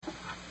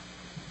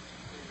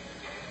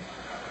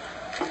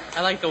I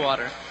like the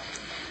water.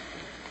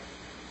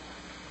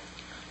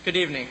 Good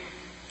evening.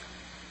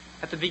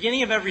 At the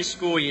beginning of every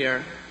school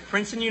year,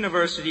 Princeton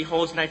University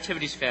holds an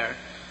activities fair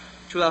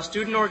to allow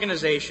student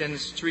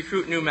organizations to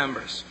recruit new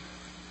members.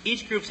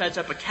 Each group sets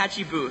up a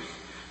catchy booth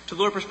to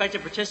lure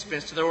prospective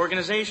participants to their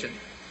organization.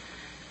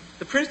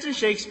 The Princeton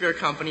Shakespeare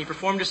Company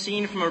performed a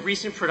scene from a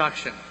recent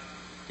production.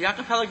 The a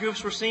cappella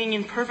groups were singing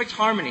in perfect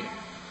harmony.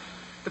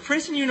 The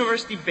Princeton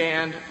University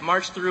Band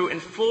marched through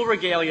in full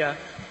regalia,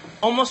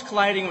 almost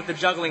colliding with the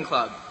juggling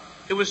club.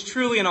 It was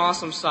truly an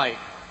awesome sight.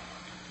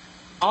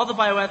 All the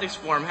Bioethics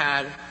Forum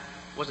had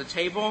was a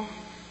table,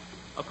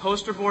 a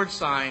poster board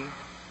sign,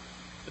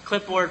 a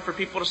clipboard for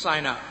people to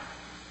sign up.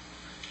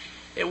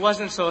 It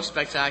wasn't so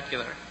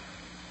spectacular.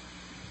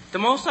 The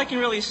most I can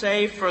really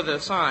say for the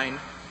sign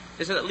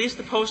is that at least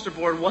the poster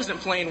board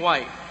wasn't plain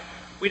white.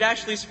 We'd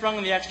actually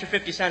sprung the extra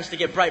 50 cents to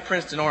get bright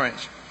Princeton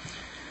orange.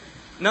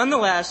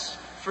 Nonetheless,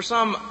 for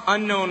some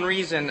unknown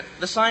reason,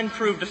 the sign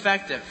proved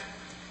effective.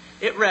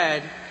 It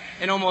read,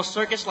 in almost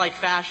circus-like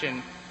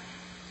fashion,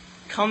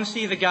 "Come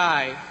see the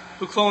guy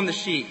who cloned the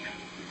sheep."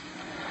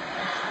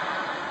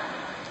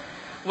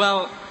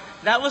 Well,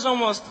 that was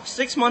almost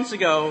 6 months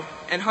ago,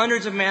 and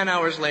hundreds of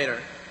man-hours later,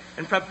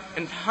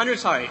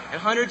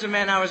 hundreds of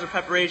man-hours of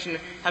preparation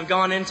have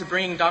gone into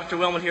bringing Dr.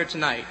 Wilmot here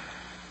tonight.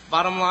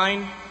 Bottom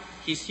line,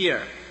 he's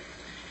here.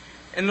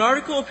 In an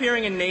article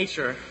appearing in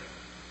Nature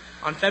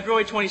on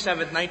February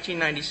 27,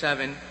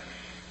 1997,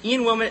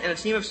 Ian Wilmot and a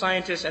team of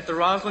scientists at the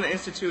Roslin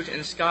Institute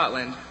in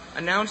Scotland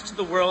announced to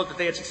the world that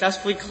they had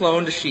successfully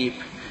cloned a sheep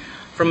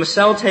from a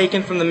cell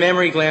taken from the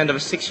mammary gland of a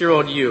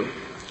 6-year-old ewe.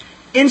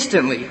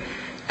 Instantly,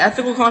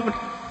 ethical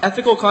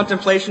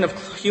contemplation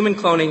of human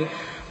cloning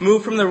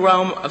moved from the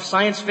realm of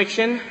science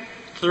fiction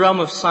to the realm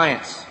of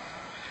science.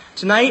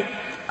 Tonight,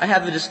 I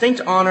have the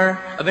distinct honor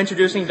of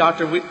introducing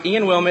Dr.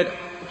 Ian Wilmot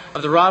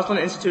of the Roslin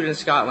Institute in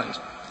Scotland.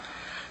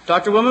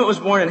 Dr. Wilmot was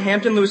born in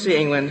Hampton, Lucy,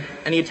 England,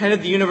 and he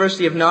attended the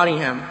University of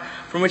Nottingham,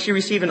 from which he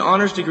received an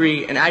honors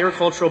degree in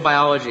agricultural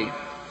biology.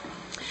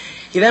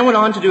 He then went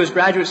on to do his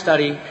graduate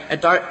study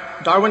at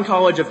Darwin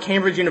College of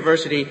Cambridge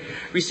University,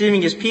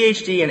 receiving his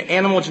PhD in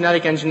animal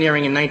genetic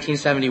engineering in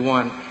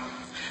 1971.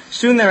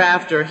 Soon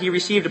thereafter, he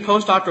received a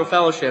postdoctoral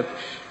fellowship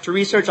to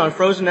research on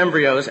frozen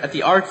embryos at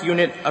the ARC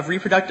Unit of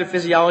Reproductive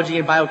Physiology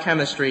and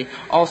Biochemistry,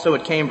 also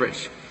at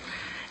Cambridge.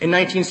 In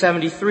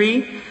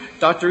 1973,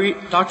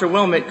 Dr.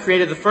 Wilmot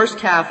created the first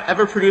calf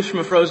ever produced from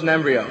a frozen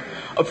embryo.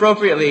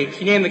 Appropriately,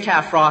 he named the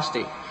calf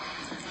Frosty.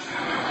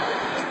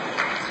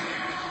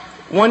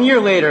 1 year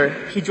later,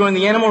 he joined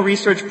the Animal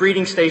Research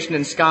Breeding Station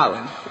in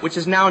Scotland, which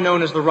is now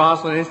known as the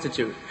Roslin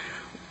Institute.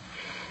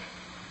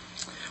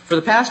 For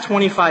the past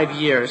 25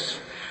 years,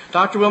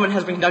 Dr. Wilmot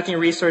has been conducting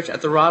research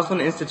at the Roslin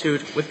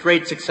Institute with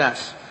great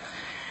success.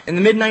 In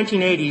the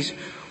mid-1980s,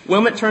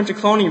 Wilmot turned to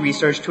cloning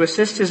research to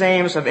assist his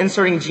aims of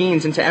inserting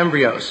genes into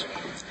embryos.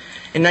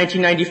 In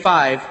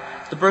 1995,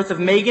 the birth of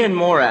Megan and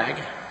Morag,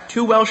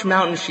 2 Welsh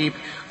mountain sheep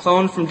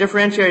cloned from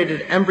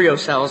differentiated embryo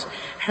cells,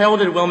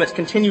 heralded Wilmot's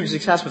continued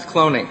success with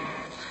cloning.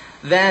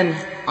 Then,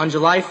 on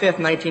July 5,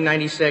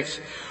 1996,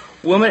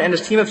 Wilmot and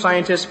his team of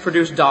scientists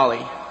produced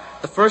Dolly,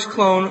 the first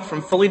clone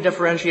from fully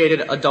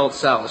differentiated adult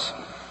cells.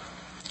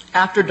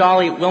 After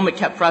Dolly, Wilmot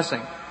kept pressing.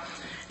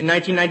 In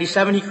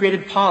 1997, he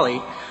created Polly,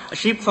 a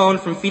sheep clone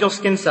from fetal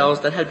skin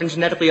cells that had been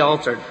genetically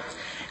altered.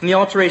 In the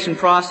alteration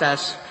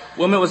process,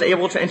 Wilmot was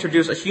able to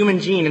introduce a human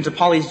gene into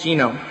Polly's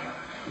genome.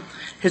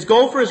 His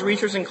goal for his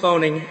research in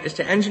cloning is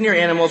to engineer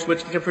animals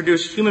which can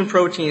produce human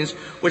proteins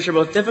which are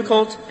both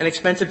difficult and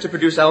expensive to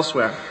produce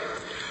elsewhere.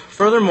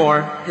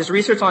 Furthermore, his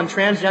research on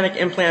transgenic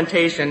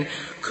implantation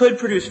could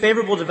produce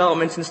favorable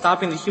developments in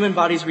stopping the human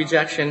body's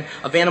rejection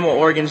of animal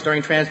organs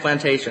during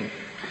transplantation.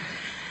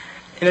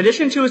 In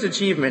addition to his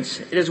achievements,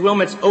 it is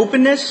Wilmot's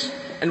openness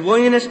and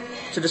willingness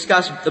to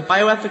discuss the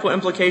bioethical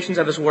implications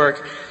of his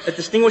work that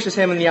distinguishes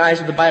him in the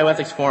eyes of the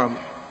Bioethics Forum.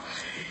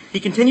 He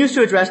continues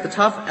to address the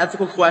tough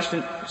ethical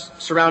questions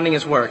surrounding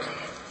his work.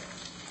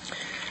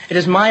 It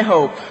is my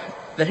hope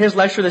that his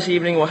lecture this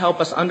evening will help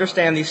us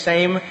understand these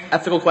same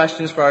ethical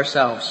questions for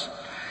ourselves.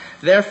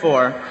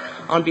 Therefore,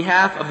 on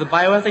behalf of the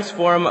Bioethics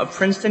Forum of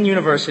Princeton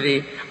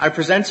University, I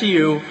present to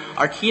you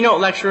our keynote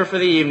lecturer for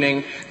the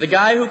evening, the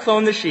guy who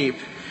cloned the sheep,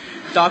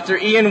 Dr.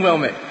 Ian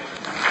Wilmot.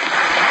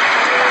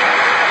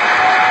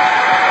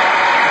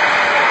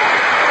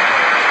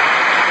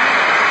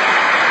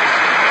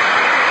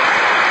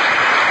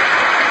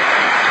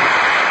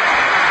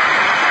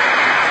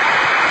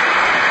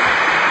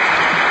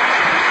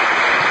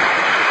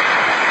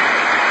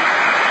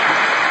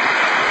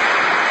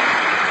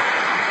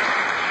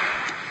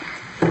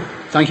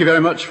 Thank you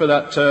very much for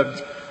that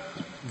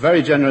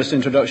very generous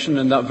introduction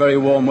and that very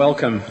warm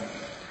welcome.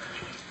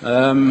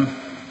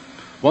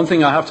 One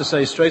thing I have to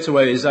say straight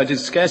away is I did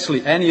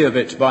scarcely any of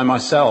it by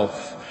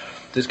myself.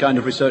 This kind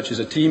of research is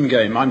a team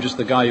game. I'm just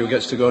the guy who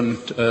gets to go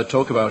and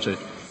talk about it.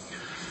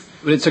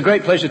 But it's a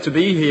great pleasure to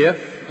be here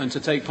and to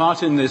take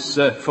part in this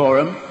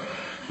forum.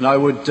 And I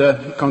would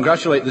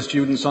congratulate the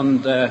students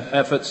on their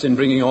efforts in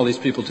bringing all these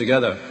people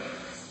together.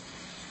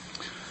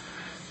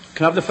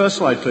 Can I have the first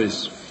slide,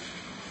 please?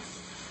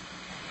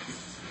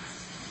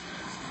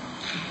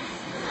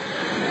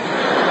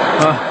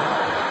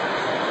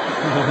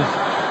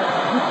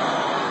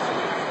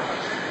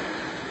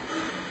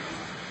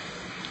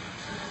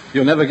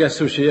 You'll never guess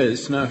who she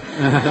is, no.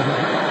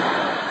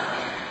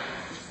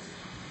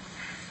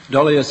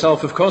 Dolly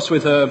herself, of course,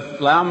 with her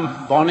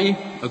lamb, Bonnie,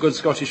 a good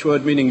Scottish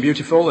word meaning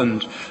beautiful,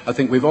 and I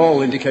think we've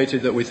all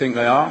indicated that we think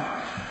they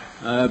are.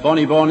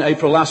 Bonnie born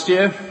April last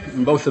year,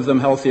 and both of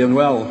them healthy and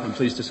well, I'm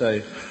pleased to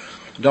say.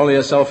 Dolly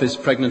herself is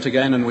pregnant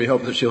again, and we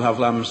hope that she'll have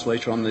lambs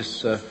later on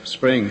this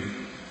spring.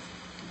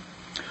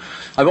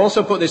 I've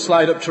also put this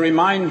slide up to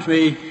remind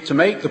me to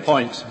make the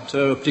point,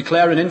 to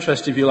declare an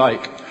interest, if you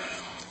like,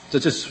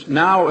 that is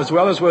now, as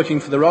well as working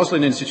for the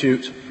Roslin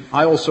Institute,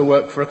 I also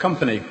work for a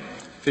company,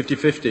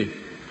 50-50. It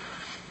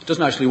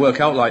doesn't actually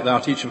work out like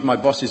that. Each of my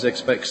bosses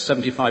expects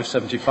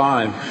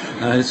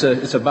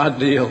 75-75. It's a bad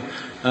deal.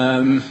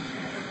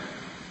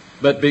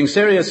 But being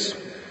serious,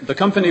 the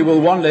company will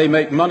one day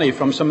make money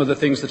from some of the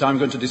things that I'm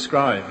going to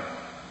describe.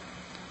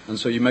 And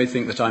so you may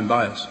think that I'm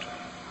biased.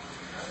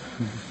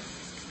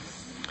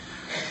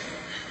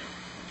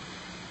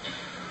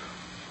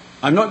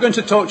 I'm not going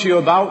to talk to you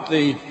about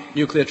the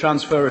nuclear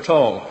transfer at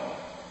all,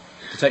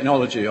 the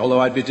technology, although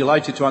I'd be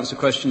delighted to answer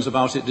questions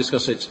about it,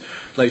 discuss it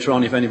later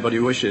on if anybody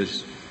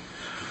wishes.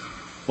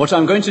 What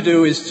I'm going to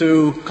do is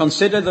to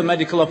consider the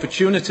medical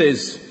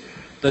opportunities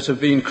that have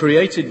been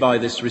created by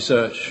this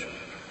research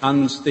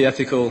and the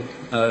ethical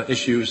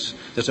issues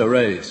that are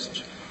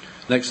raised.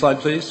 Next slide,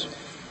 please.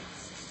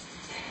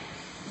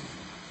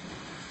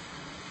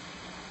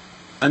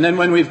 And then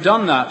when we've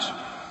done that,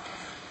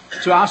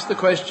 to ask the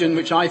question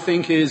which I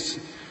think is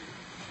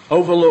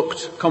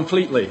overlooked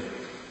completely,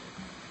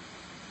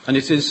 and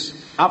it is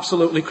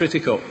absolutely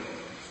critical,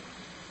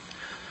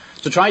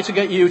 to try to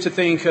get you to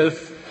think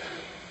of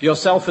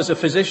yourself as a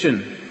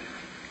physician,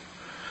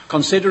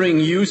 considering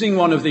using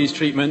one of these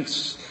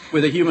treatments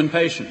with a human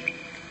patient,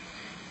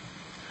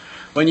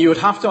 when you would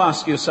have to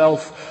ask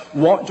yourself,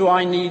 what do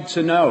I need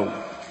to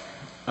know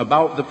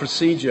about the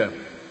procedure,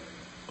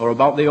 or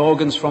about the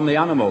organs from the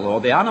animal,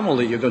 or the animal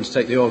that you're going to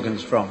take the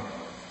organs from?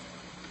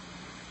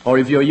 Or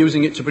if you're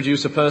using it to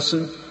produce a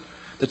person,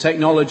 the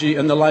technology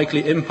and the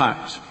likely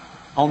impact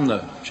on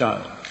the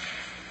child.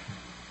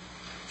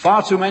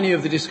 Far too many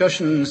of the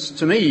discussions,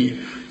 to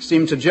me,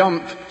 seem to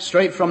jump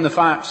straight from the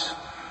fact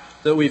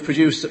that we've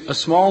produced a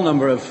small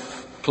number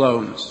of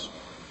clones.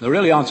 There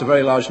really aren't a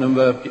very large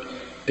number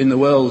in the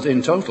world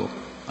in total.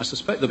 I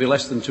suspect there'll be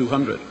less than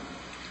 200.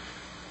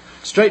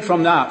 Straight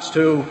from that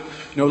to,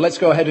 let's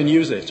go ahead and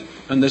use it.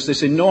 And there's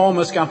this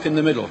enormous gap in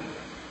the middle.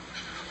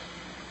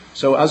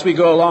 So as we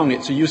go along,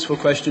 it's a useful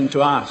question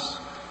to ask.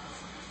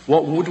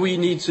 What would we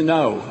need to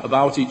know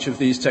about each of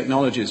these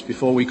technologies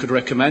before we could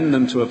recommend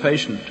them to a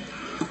patient?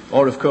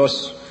 Or, of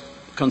course,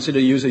 consider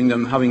using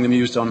them, having them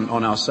used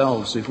on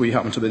ourselves if we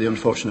happen to be the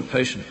unfortunate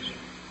patient.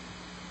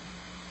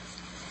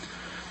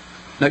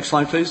 Next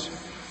slide, please.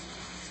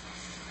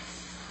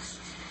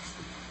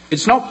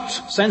 It's not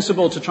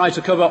sensible to try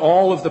to cover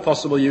all of the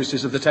possible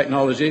uses of the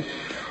technology,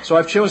 so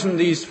I've chosen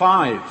these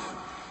 5.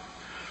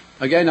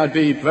 Again, I'd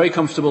be very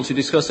comfortable to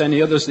discuss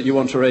any others that you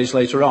want to raise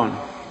later on.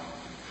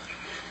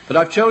 But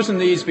I've chosen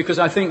these because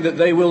I think that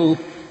they will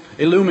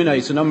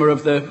illuminate a number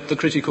of the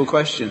critical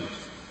questions.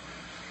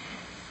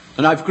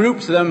 And I've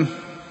grouped them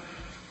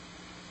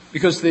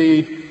because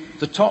the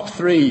top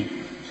 3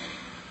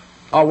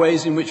 are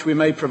ways in which we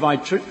may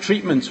provide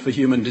treatments for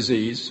human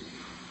disease.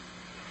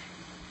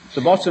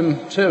 The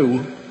bottom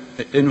 2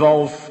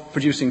 involve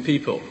producing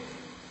people.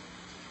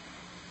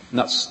 And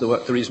that's the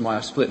reason why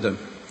I've split them.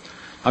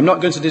 I'm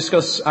not going to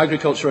discuss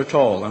agriculture at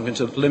all. I'm going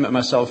to limit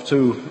myself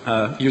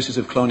to uses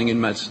of cloning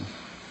in medicine.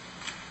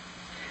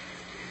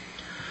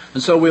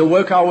 And so we'll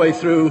work our way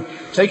through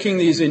taking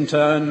these in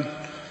turn,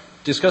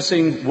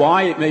 discussing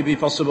why it may be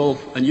possible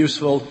and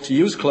useful to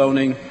use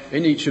cloning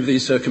in each of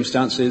these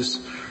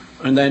circumstances,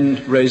 and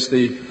then raise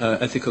the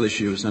ethical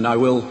issues. And I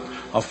will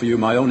offer you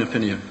my own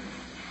opinion.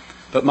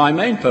 But my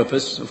main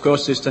purpose, of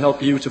course, is to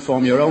help you to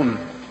form your own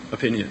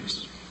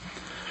opinions.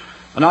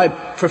 And I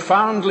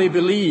profoundly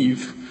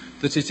believe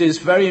that it is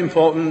very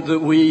important that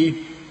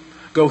we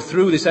go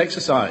through this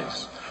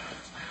exercise.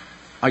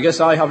 I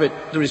guess I have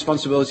the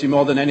responsibility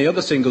more than any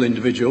other single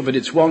individual, but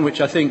it's one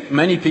which I think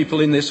many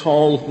people in this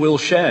hall will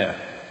share.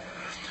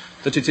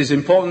 That it is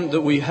important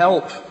that we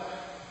help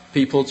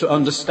people to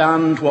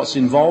understand what's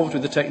involved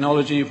with the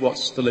technology,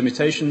 what the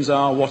limitations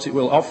are, what it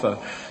will offer,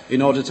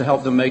 in order to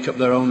help them make up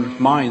their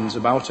own minds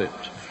about it.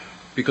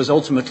 Because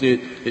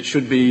ultimately it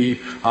should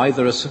be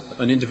either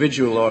an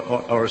individual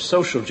or a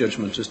social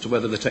judgment as to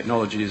whether the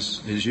technology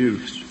is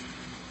used.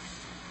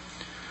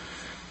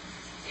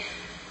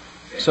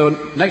 So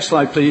next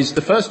slide, please.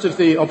 The first of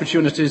the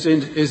opportunities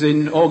is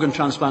in organ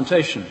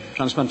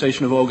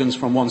transplantation of organs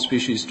from one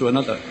species to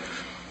another.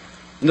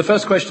 And the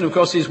first question, of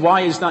course, is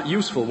why is that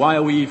useful? Why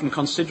are we even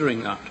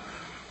considering that?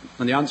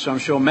 And the answer, I'm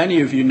sure many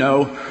of you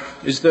know,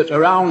 is that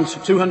around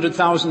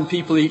 200,000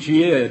 people each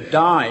year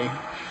die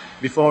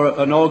before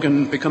an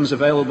organ becomes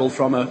available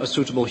from a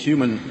suitable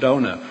human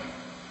donor.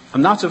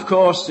 And that, of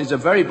course, is a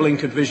very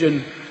blinkered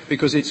vision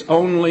because it's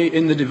only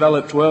in the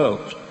developed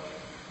world.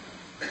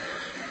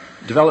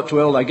 Developed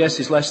world, I guess,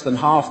 is less than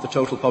half the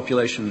total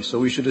population, so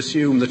we should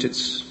assume that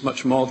it's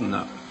much more than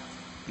that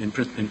in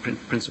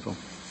principle.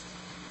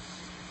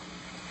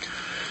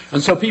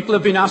 And so people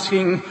have been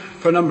asking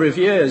for a number of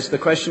years the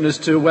question as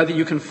to whether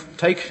you can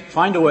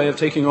find a way of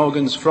taking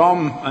organs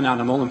from an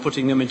animal and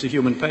putting them into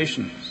human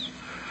patients.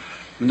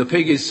 And the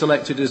pig is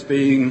selected as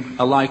being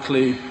a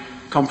likely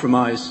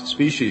compromised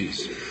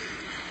species.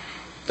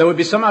 There would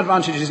be some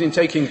advantages in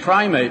taking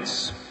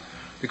primates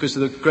because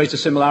of the greater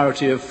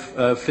similarity of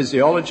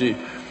physiology,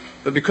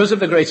 but because of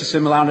the greater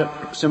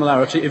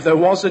similarity, if there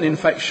was an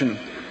infection,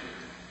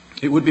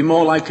 it would be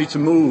more likely to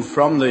move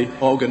from the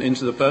organ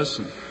into the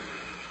person.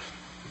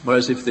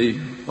 Whereas if the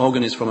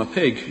organ is from a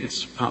pig,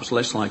 it's perhaps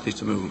less likely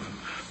to move.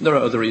 There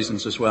are other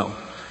reasons as well.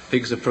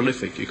 Pigs are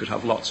prolific. You could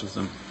have lots of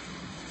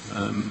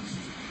them.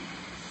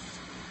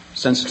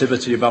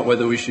 Sensitivity about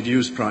whether we should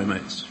use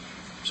primates.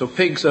 So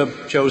pigs are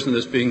chosen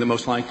as being the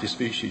most likely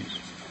species.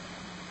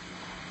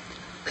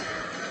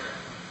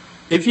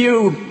 If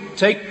you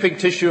take pig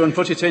tissue and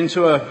put it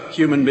into a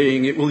human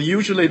being, it will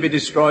usually be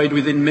destroyed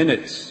within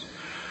minutes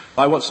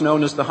by what's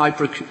known as the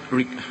hyperacute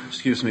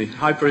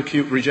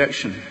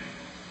rejection.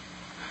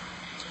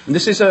 And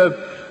this is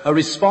a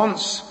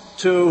response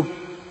to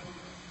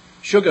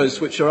sugars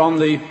which are on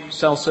the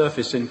cell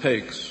surface in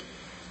pigs.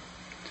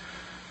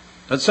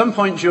 At some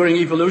point during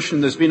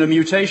evolution, there's been a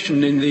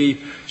mutation in the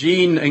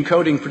gene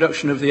encoding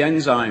production of the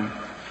enzyme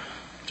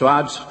to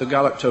add the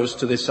galactose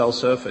to this cell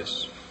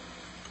surface.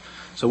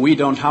 So we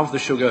don't have the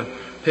sugar.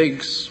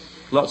 Pigs,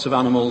 lots of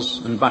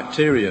animals, and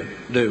bacteria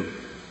do.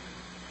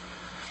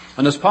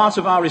 And as part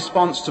of our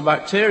response to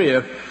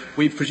bacteria,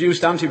 we've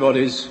produced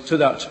antibodies to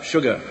that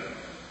sugar,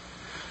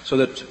 so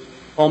that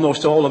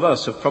almost all of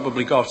us have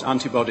probably got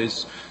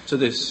antibodies to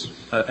this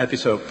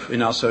epitope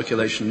in our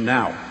circulation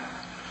now.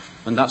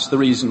 And that's the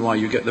reason why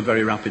you get the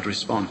very rapid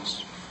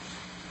response.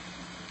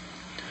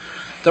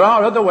 There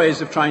are other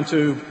ways of trying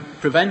to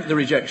prevent the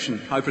rejection,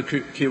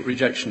 hyperacute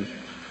rejection.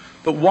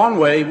 But one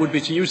way would be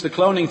to use the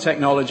cloning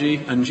technology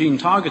and gene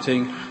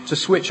targeting to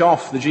switch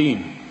off the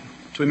gene,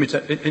 to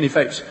in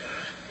effect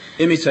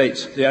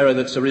imitate the error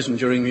that's arisen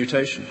during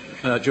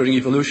during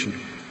evolution,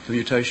 the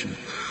mutation.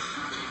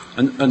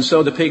 And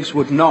so the pigs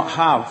would not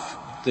have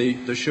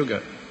the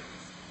sugar.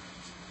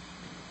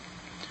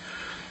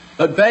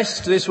 At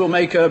best, this will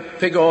make a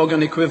pig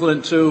organ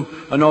equivalent to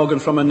an organ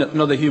from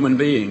another human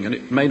being, and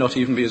it may not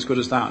even be as good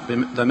as that.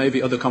 There may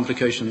be other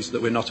complications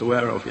that we're not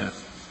aware of yet.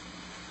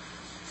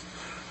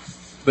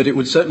 But it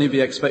would certainly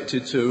be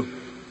expected to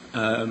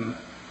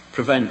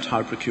prevent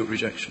hyperacute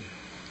rejection.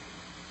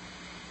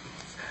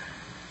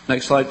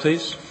 Next slide,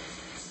 please.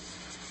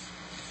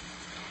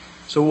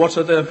 So what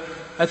are the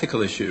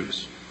ethical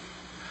issues?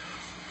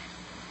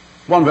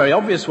 One very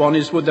obvious one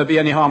is, would there be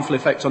any harmful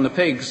effect on the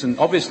pigs? And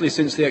obviously,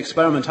 since the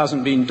experiment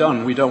hasn't been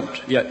done, we don't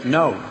yet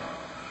know.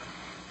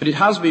 But it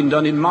has been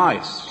done in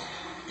mice.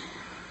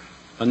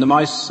 And the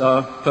mice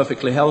are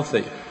perfectly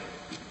healthy.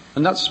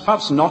 And that's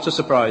perhaps not a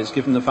surprise,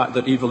 given the fact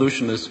that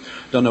evolution has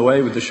done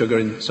away with the sugar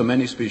in so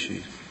many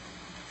species.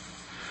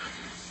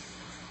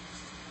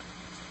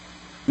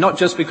 Not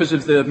just because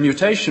of the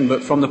mutation,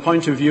 but from the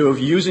point of view of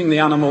using the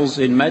animals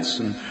in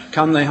medicine.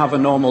 Can they have a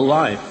normal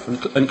life?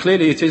 And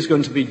clearly it is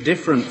going to be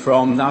different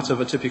from that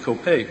of a typical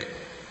pig.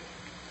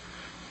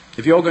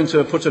 If you're going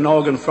to put an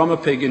organ from a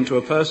pig into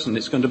a person,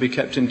 it's going to be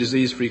kept in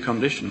disease-free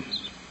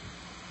conditions.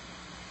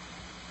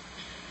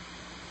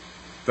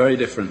 Very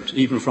different,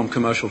 even from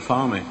commercial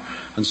farming,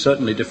 and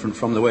certainly different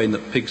from the way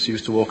that pigs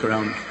used to walk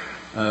around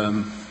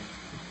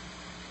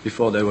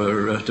before they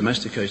were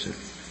domesticated.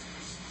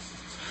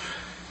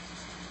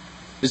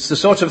 It's the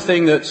sort of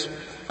thing that,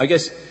 I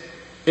guess,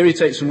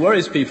 irritates and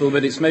worries people,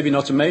 but it's maybe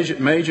not a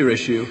major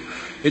issue.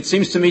 It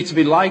seems to me to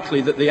be likely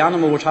that the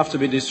animal would have to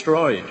be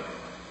destroyed,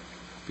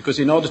 because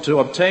in order to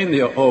obtain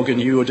the organ,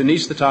 you would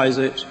anesthetize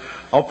it,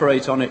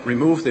 operate on it,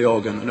 remove the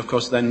organ, and of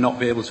course then not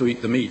be able to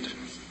eat the meat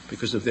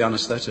because of the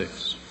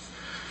anesthetics.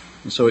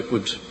 And so it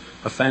would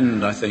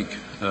offend, I think,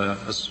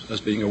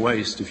 as being a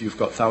waste if you've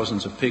got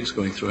thousands of pigs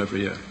going through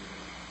every year,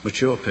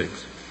 mature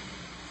pigs.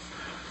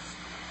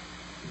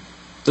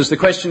 There's the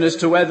question as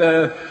to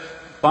whether,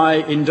 by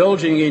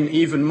indulging in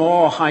even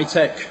more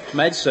high-tech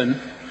medicine,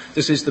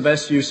 this is the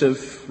best use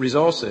of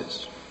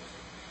resources.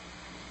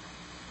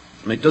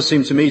 And it does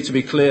seem to me to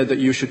be clear that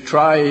you should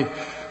try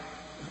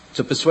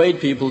to persuade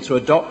people to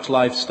adopt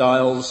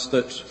lifestyles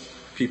that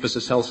keep us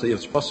as healthy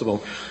as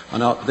possible.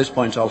 And at this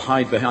point I'll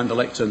hide behind the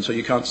lectern so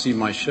you can't see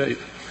my shape.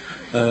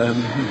 But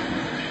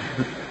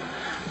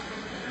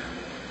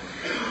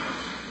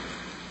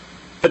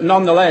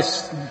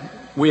nonetheless,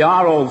 we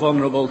are all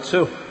vulnerable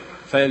to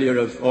failure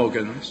of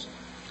organs.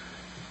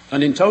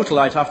 And in total,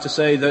 I'd have to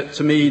say that,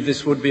 to me,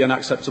 this would be an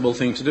acceptable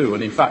thing to do.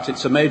 And in fact,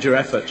 it's a major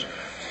effort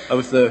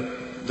of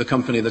the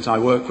company that I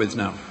work with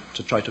now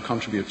to try to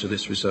contribute to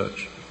this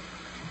research.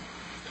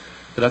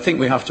 But I think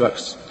we have to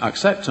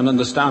accept and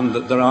understand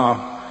that there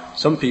are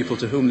some people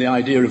to whom the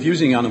idea of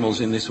using animals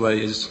in this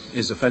way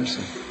is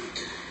offensive.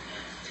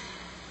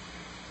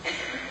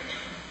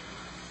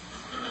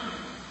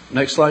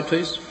 Next slide,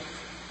 please.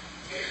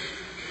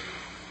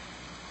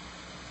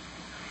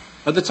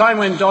 At the time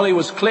when Dolly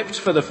was clipped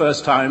for the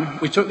first time,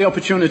 we took the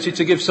opportunity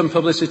to give some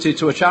publicity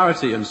to a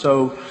charity and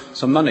so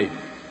some money.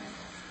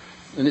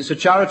 And it's a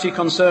charity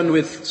concerned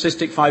with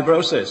cystic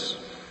fibrosis,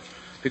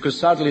 because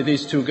sadly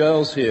these two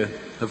girls here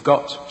have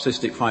got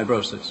cystic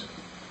fibrosis.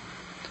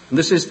 And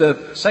this is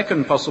the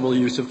second possible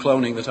use of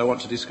cloning that I want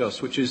to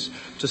discuss, which is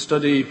to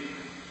study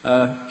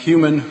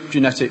human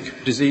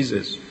genetic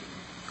diseases.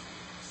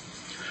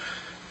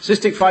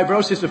 Cystic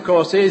fibrosis, of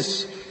course,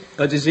 is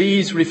a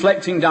disease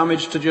reflecting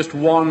damage to just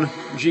one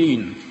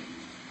gene.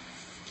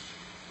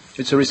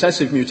 It's a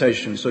recessive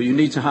mutation, so you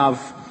need to have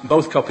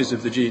both copies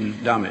of the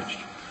gene damaged.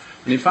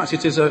 And in fact,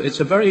 it's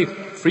a very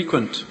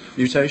frequent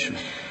mutation.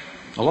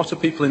 A lot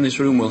of people in this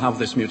room will have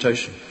this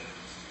mutation.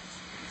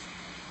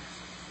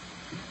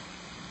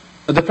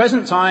 At the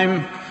present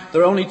time,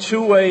 there are only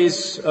two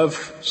ways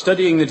of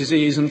studying the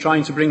disease and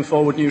trying to bring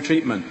forward new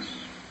treatments.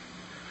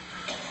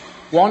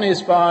 One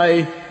is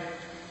by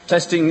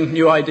testing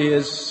new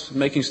ideas,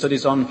 making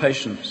studies on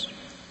patients.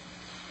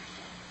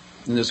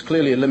 And there's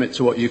clearly a limit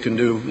to what you can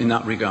do in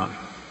that regard.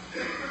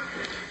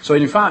 So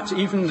in fact,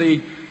 even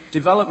the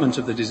development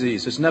of the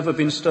disease has never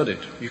been studied.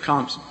 You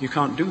can't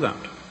do that.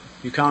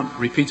 You can't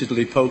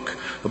repeatedly poke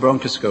a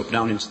bronchoscope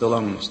down into the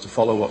lungs to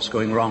follow what's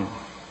going wrong.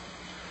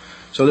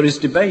 So there is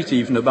debate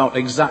even about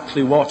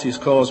exactly what is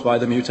caused by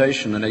the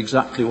mutation and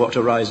exactly what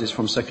arises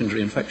from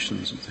secondary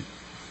infections and things.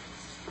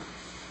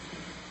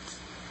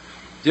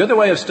 The other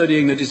way of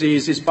studying the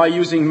disease is by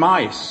using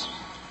mice,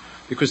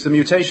 because the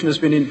mutation has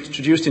been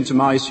introduced into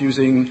mice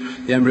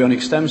using the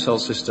embryonic stem cell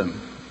system,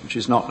 which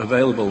is not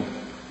available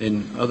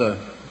in other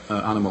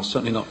animals,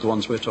 certainly not the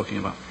ones we're talking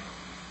about.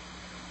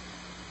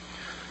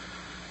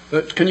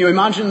 But can you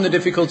imagine the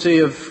difficulty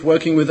of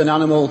working with an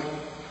animal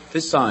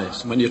this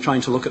size when you're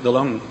trying to look at the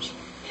lungs?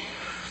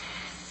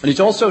 And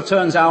it also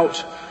turns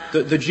out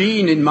that the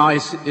gene in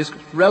mice is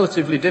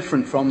relatively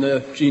different from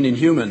the gene in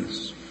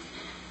humans.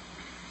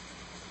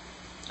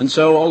 And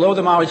so, although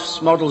the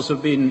mouse models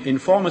have been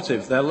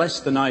informative, they're less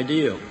than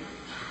ideal.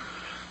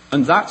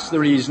 And that's the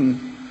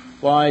reason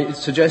why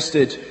it's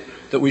suggested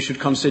that we should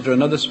consider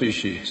another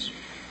species.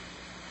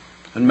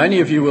 And many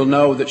of you will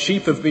know that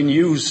sheep have been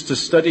used to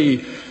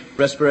study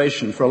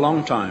respiration for a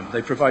long time.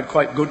 They provide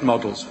quite good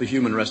models for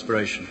human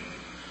respiration.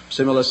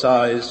 Similar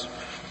size,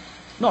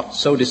 not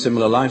so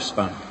dissimilar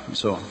lifespan, and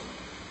so on.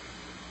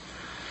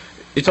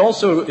 It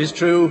also is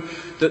true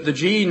that the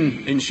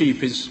gene in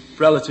sheep is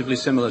relatively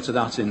similar to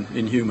that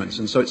in humans,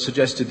 and so it's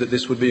suggested that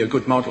this would be a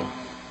good model.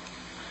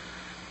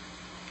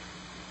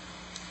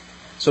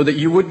 So that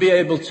you would be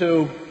able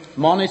to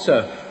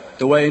monitor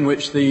the way in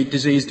which the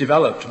disease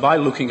developed by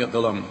looking at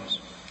the lungs.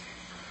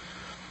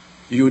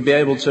 You would be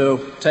able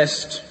to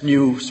test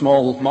new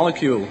small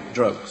molecule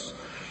drugs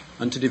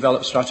and to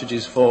develop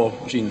strategies for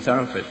gene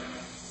therapy.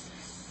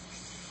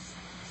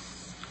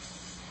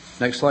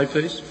 Next slide,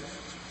 please.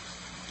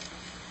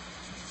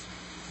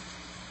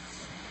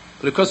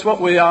 But of course what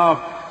we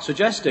are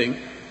suggesting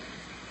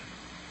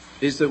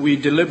is that we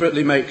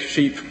deliberately make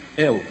sheep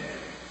ill,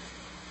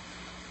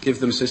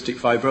 give them cystic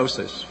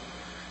fibrosis.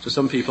 To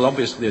some people,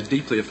 obviously, a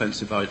deeply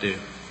offensive idea.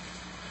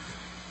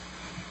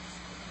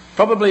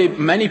 Probably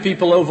many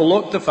people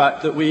overlook the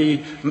fact that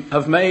we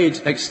have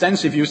made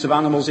extensive use of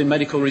animals in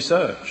medical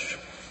research.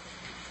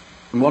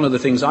 And one of the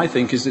things I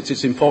think is that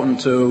it's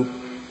important to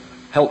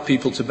help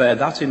people to bear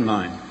that in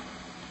mind.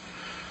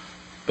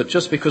 But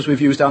just because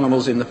we've used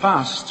animals in the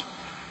past,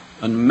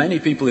 and many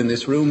people in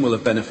this room will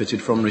have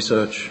benefited from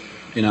research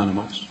in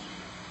animals.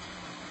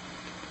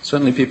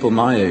 Certainly people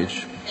my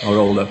age or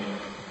older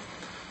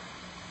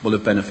will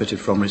have benefited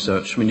from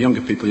research. I mean, younger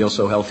people, you're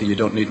so healthy you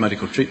don't need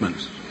medical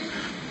treatments.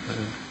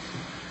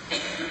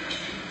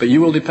 But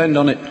you will depend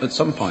on it at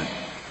some point.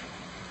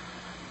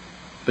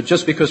 But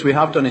just because we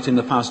have done it in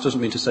the past doesn't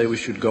mean to say we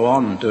should go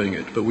on doing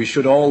it. But we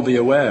should all be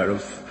aware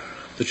of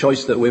the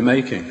choice that we're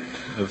making,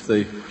 of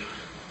the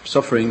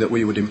suffering that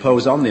we would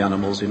impose on the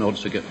animals in order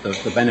to get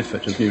the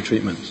benefit of new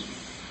treatments.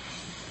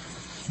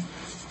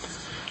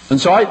 And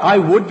so I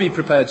would be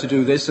prepared to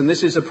do this, and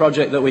this is a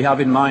project that we have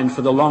in mind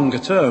for the longer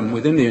term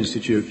within the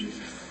Institute,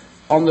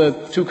 on the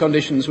two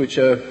conditions which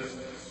are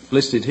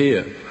listed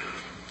here.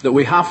 That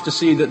we have to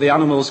see that the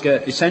animals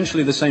get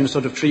essentially the same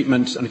sort of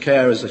treatment and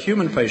care as a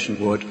human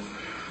patient would,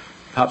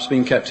 perhaps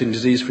being kept in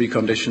disease-free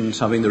conditions,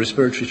 having the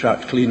respiratory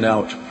tract cleaned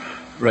out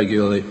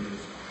regularly,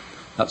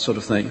 that sort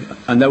of thing.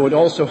 And there would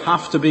also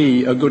have to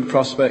be a good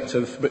prospect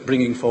of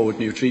bringing forward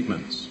new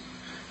treatments.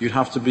 You'd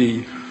have to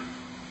be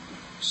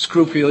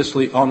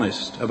scrupulously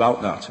honest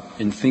about that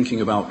in thinking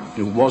about,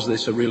 was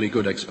this a really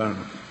good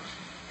experiment?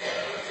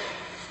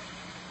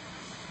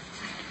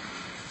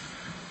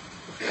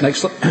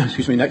 Next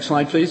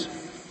slide, please.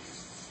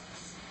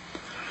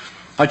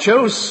 I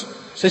chose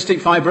cystic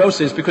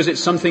fibrosis because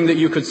it's something that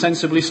you could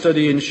sensibly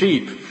study in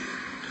sheep.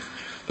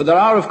 But there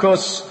are, of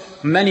course,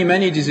 many,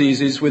 many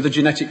diseases with a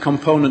genetic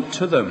component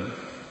to them.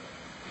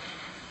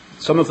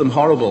 Some of them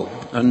horrible,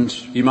 and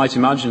you might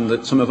imagine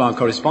that some of our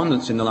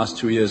correspondence in the last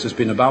 2 years has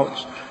been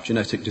about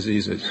genetic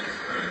diseases.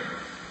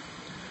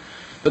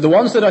 But the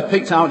ones that I've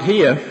picked out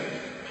here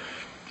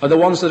are the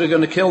ones that are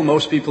going to kill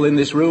most people in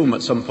this room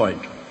at some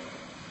point.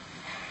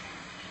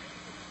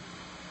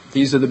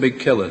 These are the big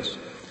killers.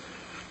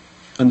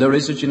 And there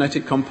is a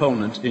genetic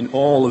component in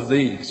all of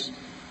these.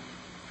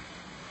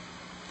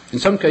 In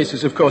some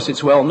cases, of course,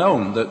 it's well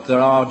known that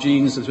there are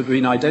genes that have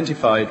been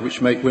identified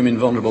which make women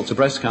vulnerable to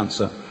breast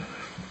cancer.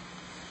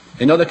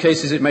 In other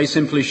cases, it may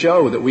simply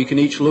show that we can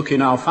each look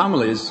in our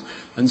families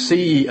and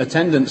see a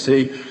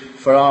tendency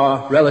for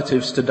our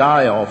relatives to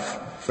die of,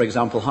 for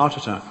example, heart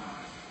attack.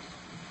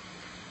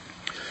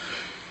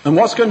 And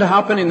what's going to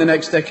happen in the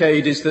next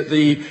decade is that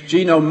the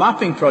genome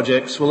mapping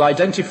projects will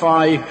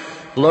identify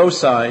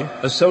loci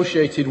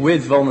associated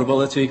with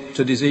vulnerability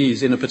to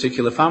disease in a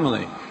particular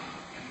family.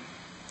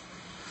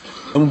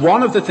 And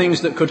one of the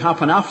things that could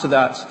happen after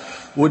that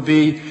would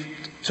be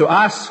to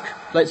ask,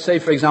 let's say,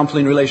 for example,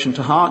 in relation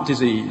to heart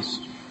disease,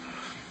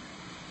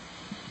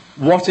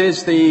 what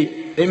is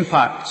the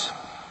impact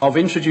of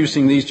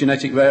introducing these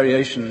genetic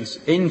variations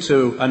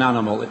into an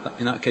animal?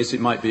 In that case, it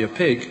might be a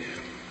pig.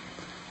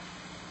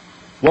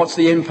 What's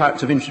the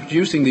impact of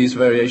introducing these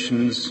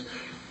variations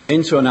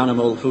into an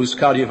animal whose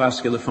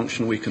cardiovascular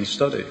function we can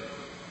study?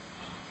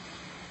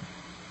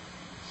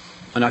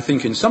 And I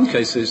think in some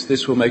cases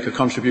this will make a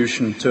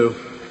contribution to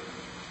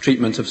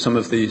treatment of some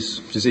of these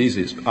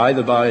diseases,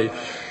 either by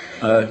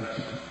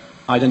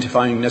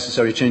identifying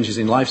necessary changes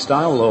in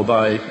lifestyle or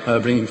by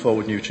bringing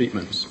forward new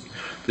treatments.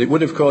 But it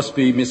would, of course,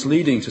 be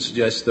misleading to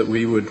suggest that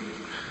we would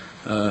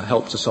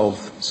help to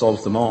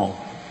solve them all.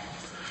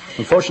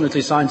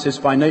 Unfortunately, scientists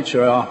by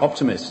nature are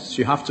optimists.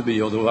 You have to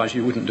be, otherwise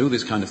you wouldn't do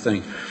this kind of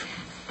thing.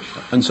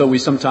 And so we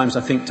sometimes,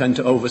 I think, tend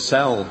to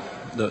oversell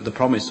the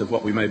promise of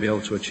what we may be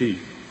able to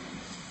achieve.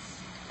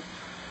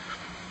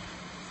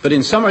 But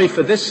in summary,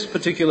 for this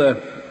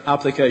particular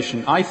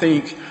application, I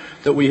think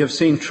that we have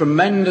seen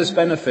tremendous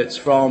benefits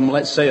from,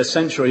 let's say, a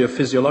century of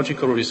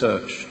physiological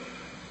research.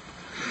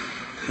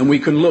 And we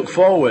can look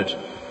forward.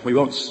 We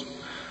won't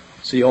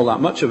see all that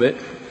much of it,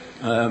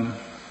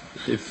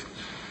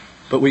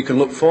 but we can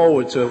look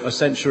forward to a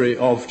century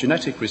of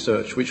genetic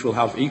research which will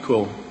have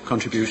equal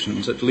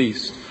contributions at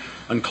least.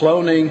 And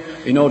cloning,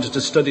 in order to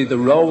study the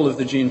role of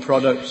the gene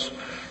product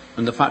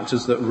and the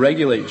factors that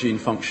regulate gene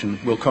function,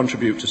 will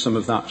contribute to some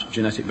of that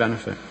genetic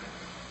benefit.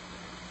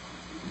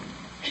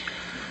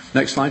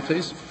 Next slide,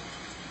 please.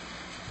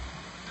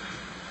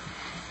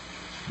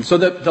 So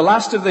the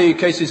last of the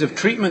cases of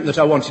treatment that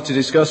I wanted to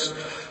discuss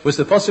was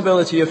the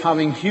possibility of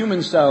having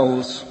human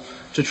cells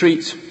to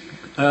treat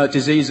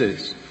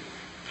diseases.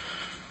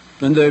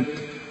 And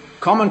the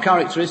common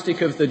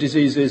characteristic of the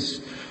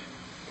diseases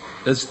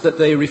is that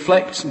they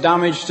reflect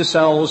damage to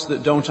cells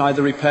that don't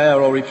either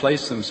repair or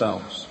replace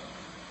themselves.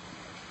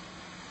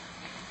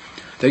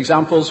 The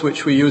examples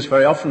which we use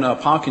very often are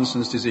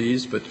Parkinson's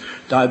disease, but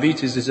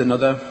diabetes is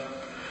another,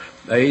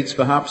 AIDS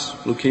perhaps,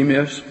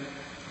 leukemias,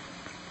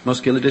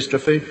 muscular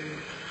dystrophy,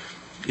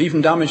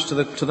 even damage to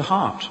the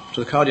heart,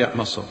 to the cardiac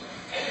muscle.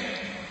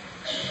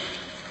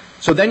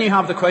 So then you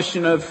have the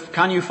question of,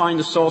 can you find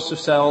a source of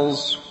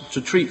cells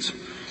to treat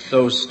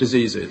those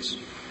diseases?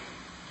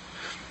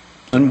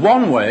 And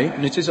one way,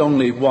 and it is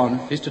only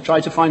one, is to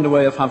try to find a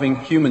way of having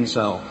human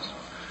cells.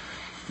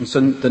 And so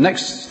the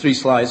next 3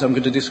 slides I'm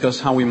going to discuss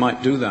how we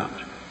might do that.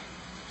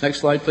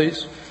 Next slide,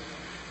 please.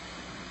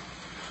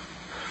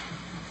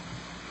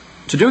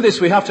 To do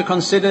this, we have to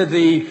consider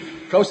the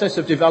process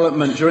of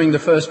development during the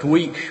first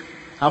week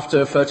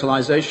after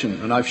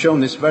fertilization. And I've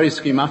shown this very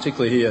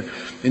schematically here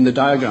in the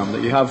diagram,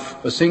 that you have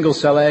a single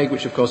cell egg,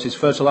 which of course is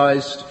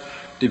fertilized,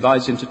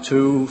 divides into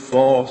 2,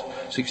 4,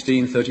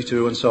 16,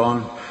 32, and so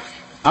on.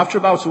 After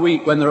about a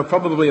week, when there are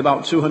probably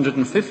about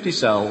 250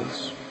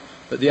 cells,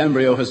 but the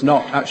embryo has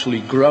not actually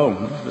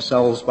grown, the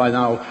cells by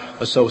now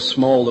are so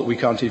small that we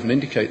can't even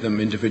indicate them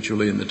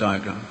individually in the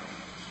diagram.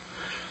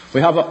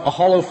 We have a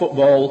hollow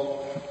football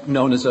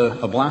known as a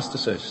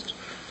blastocyst.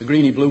 The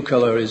greeny-blue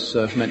color is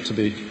meant to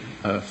be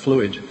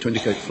fluid, to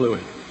indicate fluid.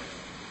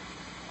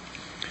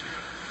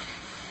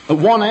 At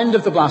one end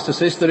of the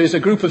blastocyst, there is a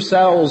group of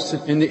cells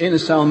in the inner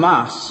cell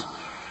mass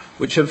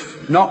which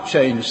have not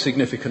changed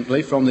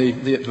significantly from the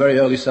very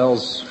early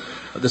cells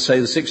at the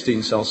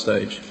 16 cell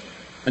stage.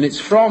 And it's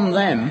from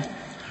them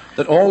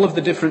that all of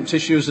the different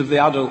tissues of the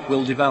adult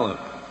will develop.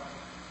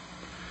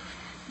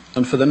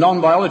 And for the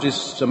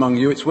non-biologists among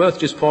you, it's worth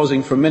just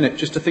pausing for a minute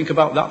just to think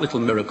about that little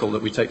miracle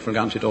that we take for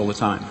granted all the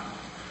time.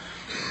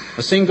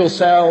 A single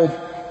cell,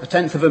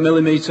 1/10 of a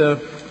millimeter,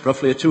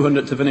 roughly a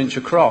 200th of an inch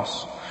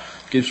across,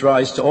 gives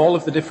rise to all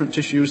of the different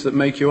tissues that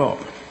make you up.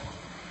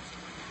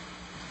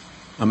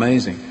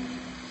 Amazing.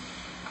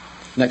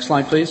 Next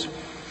slide, please.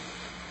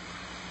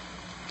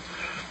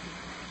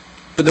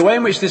 But the way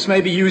in which this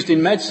may be used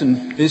in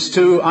medicine is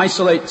to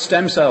isolate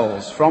stem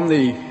cells from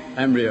the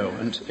embryo.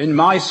 And in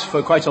mice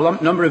for quite a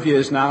number of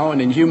years now,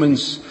 and in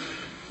humans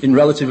in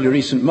relatively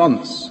recent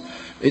months,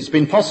 it's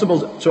been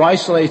possible to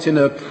isolate in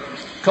a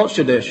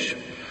culture dish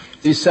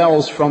these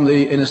cells from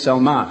the inner cell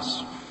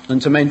mass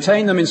and to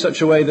maintain them in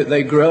such a way that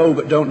they grow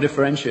but don't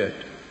differentiate,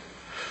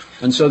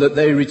 and so that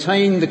they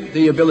retain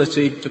the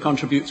ability to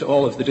contribute to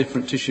all of the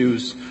different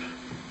tissues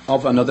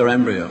of another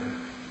embryo.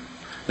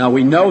 Now,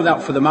 we know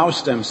that for the mouse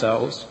stem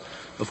cells.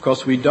 Of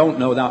course, we don't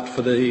know that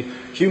for the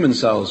human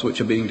cells,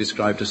 which are being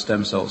described as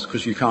stem cells,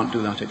 because you can't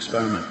do that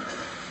experiment.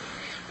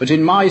 But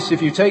in mice,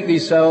 if you take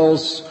these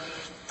cells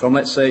from,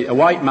 let's say, a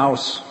white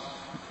mouse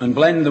and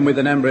blend them with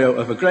an embryo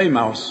of a grey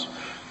mouse,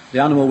 the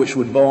animal which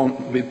would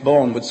be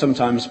born would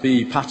sometimes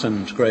be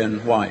patterned grey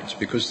and white,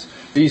 because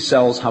these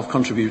cells have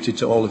contributed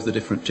to all of the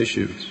different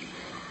tissues.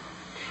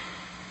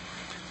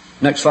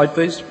 Next slide,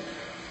 please.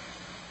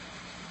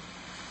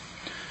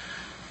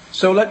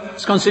 So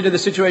let's consider the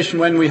situation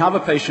when we have a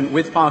patient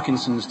with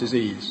Parkinson's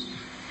disease.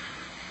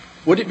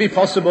 Would it be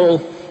possible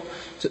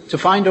to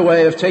find a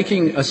way of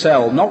taking a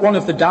cell, not one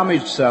of the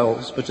damaged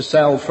cells, but a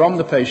cell from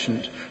the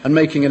patient, and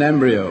making an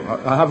embryo?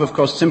 I have, of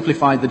course,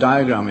 simplified the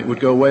diagram. It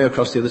would go way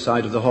across the other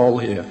side of the hall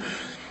here.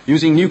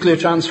 Using nuclear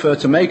transfer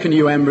to make a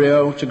new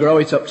embryo, to grow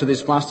it up to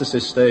this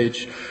blastocyst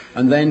stage,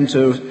 and then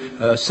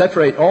to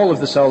separate all of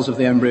the cells of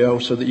the embryo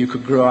so that you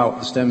could grow out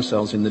the stem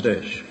cells in the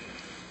dish.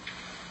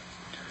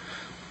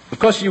 Of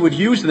course, you would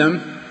use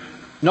them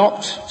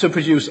not to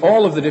produce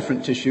all of the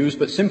different tissues,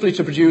 but simply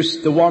to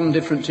produce the one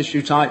different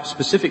tissue type,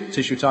 specific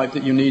tissue type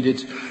that you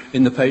needed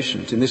in the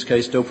patient, in this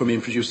case,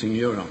 dopamine-producing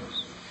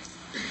neurons.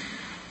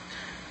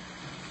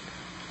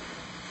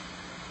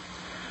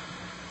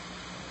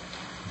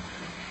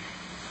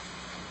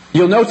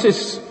 You'll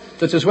notice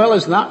that as well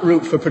as that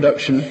route for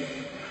production,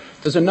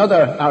 there's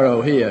another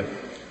arrow here,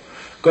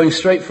 going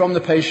straight from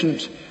the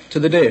patient to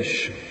the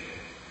dish.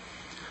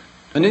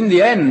 And in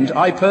the end,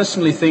 I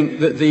personally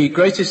think that the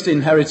greatest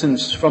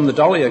inheritance from the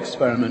Dolly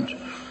experiment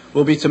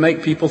will be to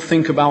make people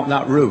think about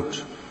that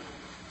route.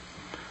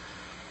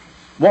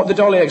 What the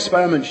Dolly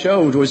experiment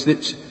showed was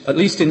that, at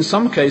least in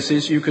some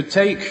cases, you could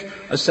take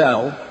a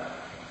cell.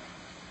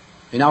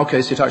 In our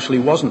case, it actually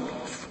wasn't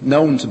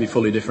known to be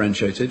fully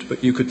differentiated,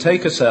 but you could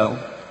take a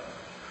cell,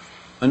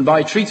 and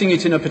by treating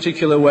it in a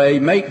particular way,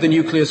 make the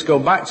nucleus go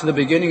back to the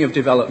beginning of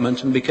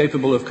development and be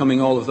capable of coming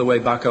all of the way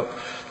back up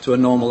to a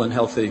normal and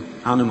healthy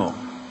animal,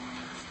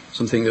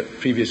 something that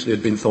previously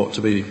had been thought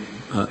to be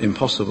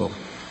impossible.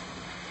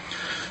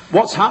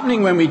 What's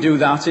happening when we do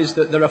that is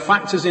that there are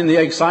factors in the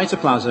egg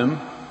cytoplasm,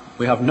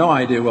 we have no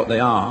idea what they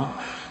are,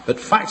 but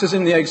factors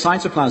in the egg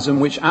cytoplasm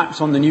which act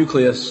on the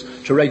nucleus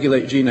to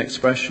regulate gene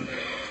expression.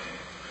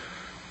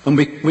 And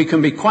we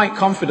can be quite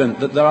confident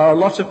that there are a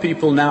lot of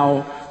people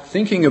now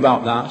thinking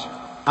about that,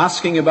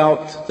 asking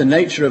about the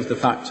nature of the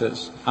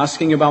factors,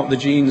 asking about the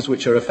genes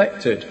which are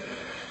affected,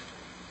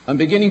 and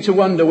beginning to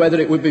wonder whether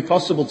it would be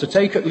possible to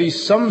take at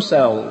least some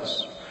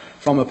cells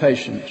from a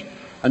patient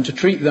and to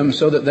treat them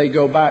so that they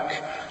go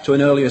back to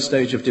an earlier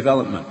stage of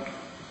development.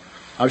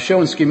 I've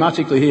shown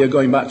schematically here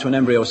going back to an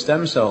embryo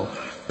stem cell,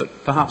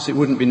 but perhaps it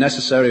wouldn't be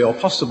necessary or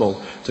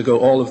possible to go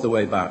all of the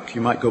way back.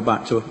 You might go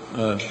back to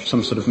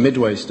some sort of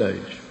midway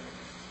stage.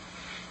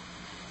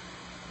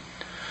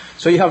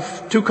 So you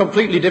have two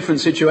completely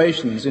different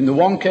situations. In the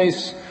one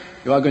case,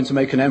 you are going to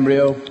make an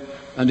embryo,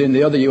 and in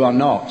the other you are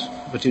not.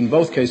 But in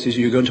both cases,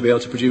 you're going to be able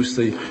to produce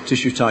the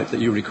tissue type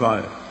that you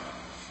require.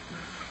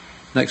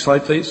 Next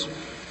slide, please.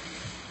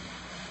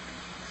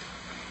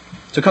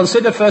 To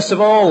consider, first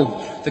of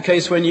all, the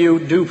case when you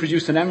do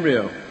produce an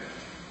embryo.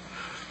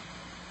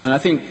 And I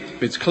think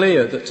it's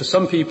clear that to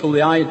some people,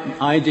 the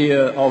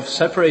idea of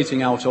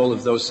separating out all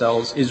of those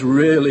cells is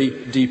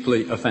really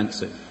deeply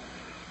offensive,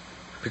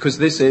 because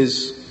this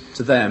is,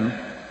 to them,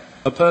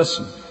 a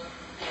person.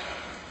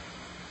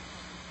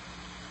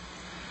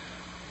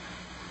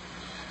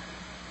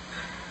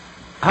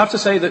 I have to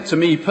say that to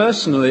me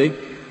personally,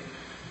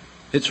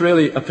 it's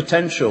really a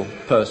potential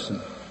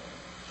person.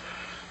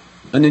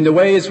 And in the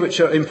ways which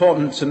are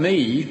important to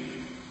me,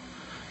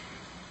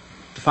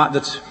 the fact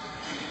that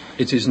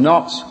it is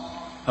not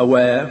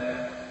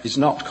aware, is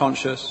not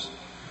conscious,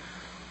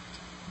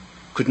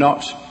 could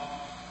not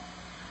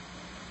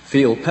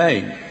feel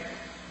pain,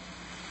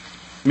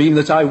 mean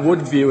that I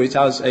would view it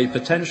as a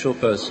potential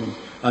person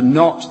and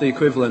not the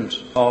equivalent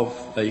of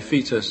a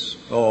fetus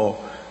or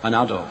an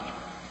adult.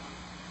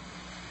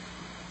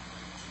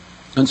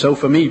 And so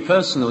for me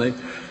personally,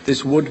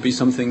 this would be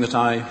something that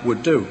I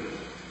would do.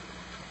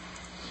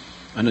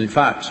 And in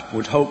fact,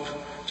 would hope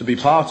to be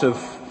part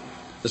of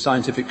the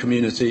scientific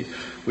community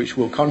which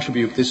will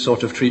contribute this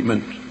sort of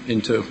treatment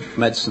into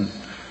medicine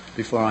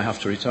before I have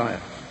to retire.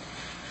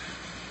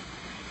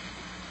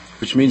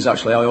 Which means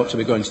actually I ought to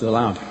be going to the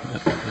lab.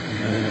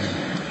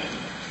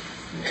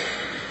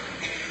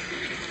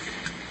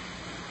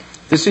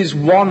 This is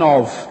one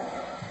of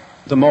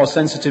the more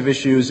sensitive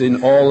issues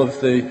in all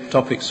of the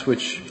topics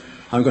which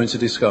I'm going to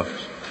discuss.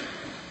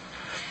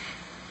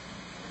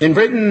 In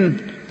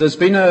Britain, there's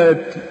been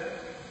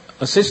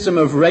a system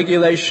of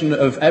regulation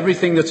of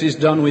everything that is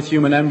done with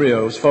human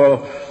embryos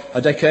for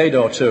a decade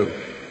or two.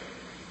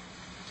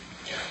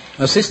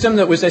 A system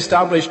that was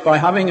established by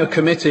having a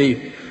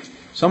committee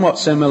somewhat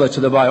similar to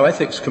the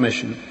Bioethics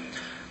Commission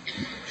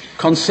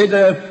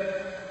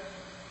consider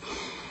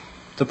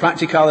the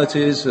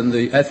practicalities and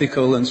the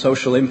ethical and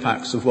social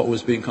impacts of what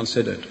was being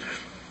considered.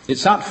 It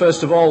sat,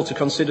 first of all, to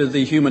consider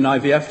the human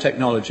IVF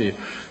technology,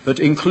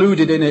 but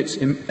included in it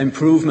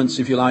improvements,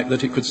 if you like,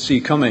 that it could see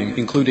coming,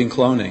 including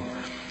cloning.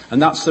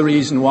 And that's the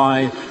reason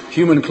why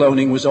human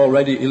cloning was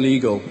already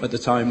illegal at the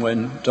time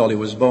when Dolly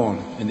was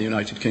born in the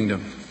United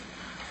Kingdom.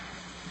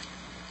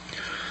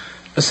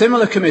 A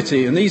similar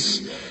committee, and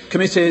these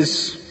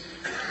committees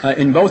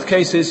in both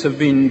cases have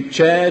been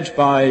chaired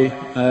by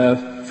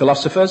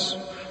philosophers,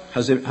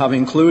 have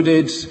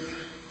included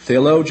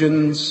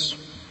theologians,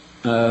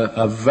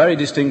 a very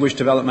distinguished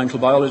developmental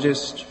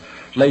biologist,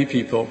 lay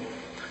people.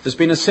 There's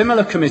been a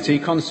similar committee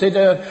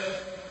consider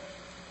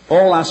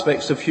all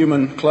aspects of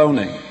human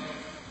cloning.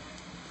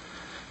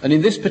 And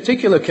in this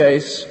particular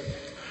case,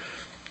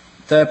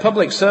 their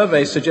public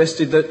survey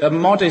suggested that a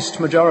modest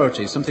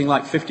majority, something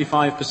like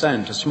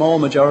 55%, a small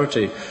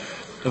majority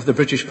of the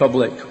British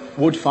public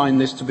would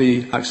find this to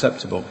be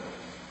acceptable.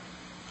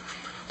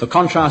 The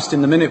contrast,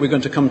 in the minute we're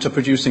going to come to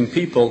producing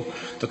people,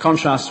 the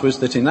contrast was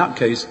that in that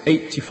case,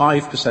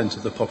 85%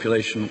 of the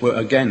population were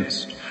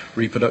against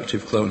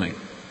reproductive cloning.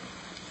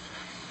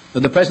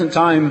 At the present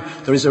time,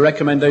 there is a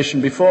recommendation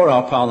before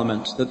our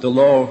Parliament that the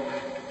law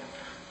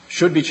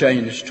should be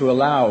changed to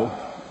allow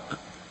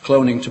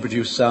cloning to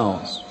produce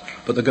cells,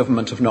 but the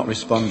government have not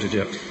responded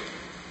yet.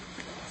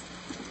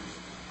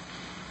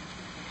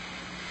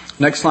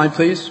 Next slide,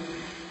 please.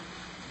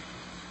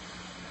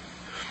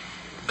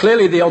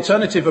 Clearly, the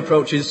alternative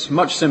approach is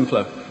much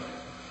simpler,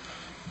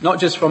 not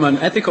just from an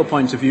ethical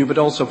point of view, but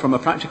also from a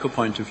practical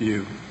point of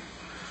view.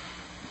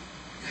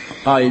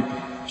 I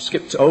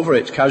skipped over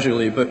it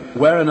casually, but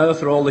where on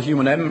earth are all the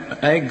human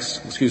the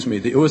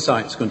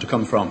oocytes going to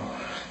come from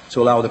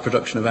to allow the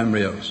production of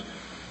embryos?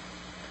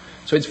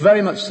 So it's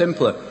very much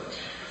simpler,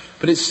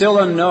 but it's still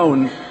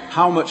unknown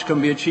how much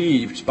can be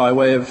achieved by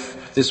way of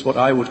this, what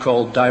I would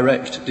call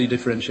direct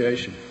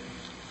dedifferentiation.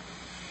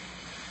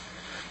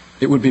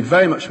 It would be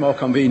very much more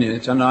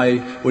convenient, and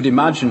I would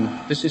imagine,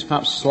 this is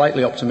perhaps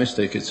slightly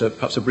optimistic, it's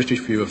perhaps a British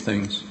view of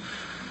things,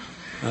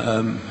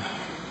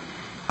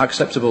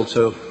 acceptable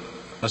to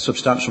a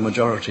substantial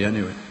majority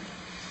anyway.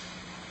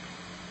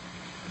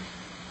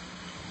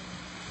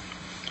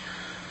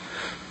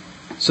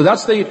 So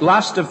that's the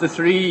last of the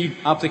three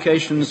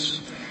applications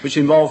which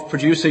involve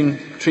producing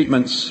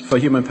treatments for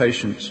human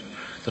patients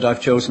that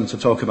I've chosen to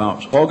talk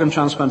about. Organ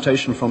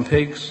transplantation from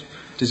pigs,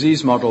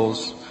 disease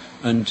models,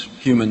 and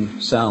human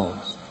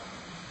cells.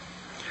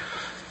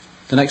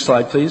 The next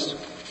slide, please.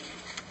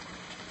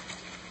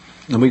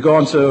 And we go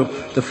on to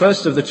the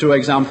first of the two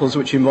examples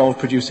which involve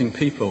producing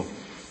people,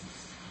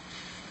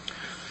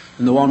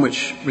 and the one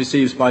which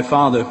receives by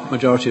far the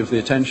majority of the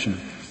attention.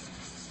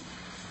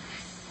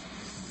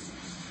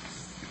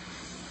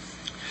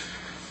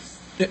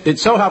 It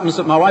so happens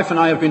that my wife and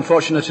I have been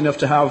fortunate enough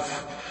to have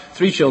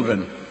 3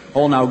 children,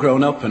 all now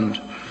grown up,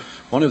 and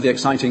one of the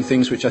exciting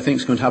things which I think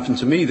is going to happen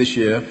to me this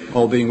year,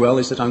 all being well,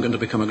 is that I'm going to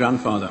become a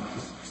grandfather.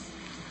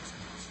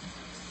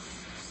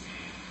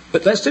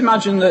 But let's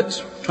imagine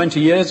that 20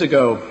 years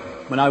ago,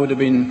 when I would have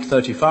been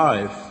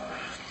 35,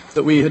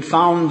 that we had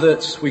found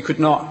that we could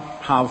not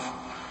have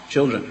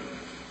children.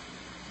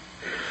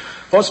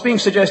 What's being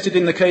suggested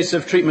in the case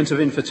of treatment of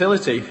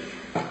infertility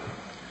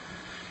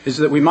is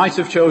that we might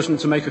have chosen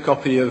to make a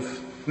copy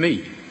of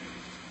me.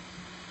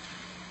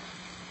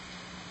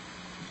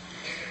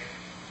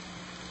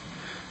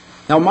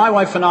 Now, my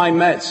wife and I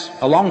met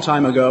a long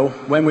time ago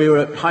when we were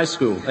at high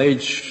school,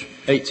 age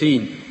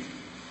 18.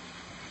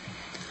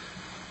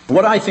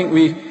 What I think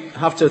we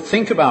have to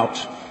think about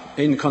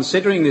in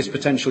considering this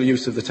potential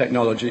use of the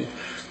technology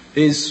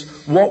is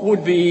what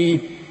would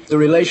be the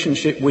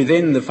relationship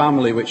within the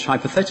family which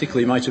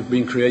hypothetically might have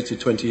been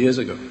created 20 years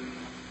ago.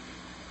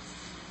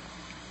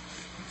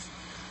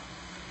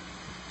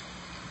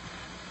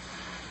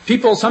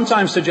 People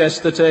sometimes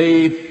suggest that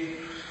a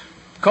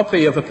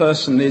copy of a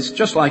person is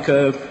just like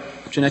a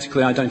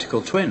genetically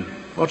identical twin.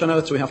 What on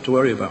earth do we have to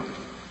worry about?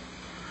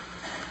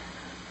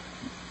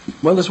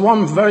 Well, there's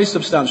one very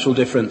substantial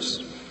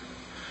difference,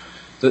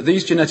 that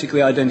these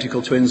genetically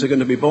identical twins are going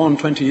to be born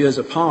 20 years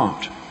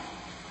apart,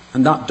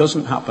 and that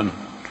doesn't happen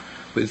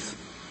with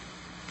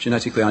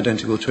genetically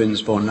identical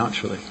twins born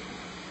naturally.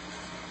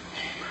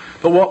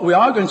 But what we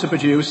are going to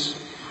produce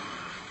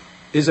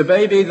is a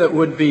baby that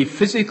would be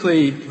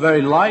physically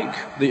very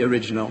like the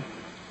original,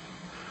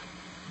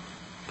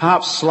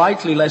 perhaps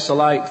slightly less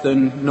alike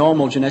than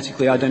normal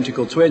genetically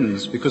identical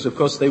twins, because of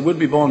course they would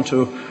be born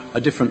to a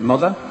different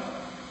mother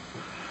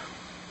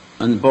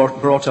and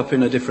brought up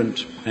in a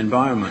different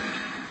environment,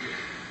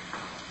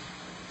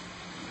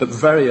 but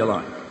very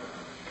alike.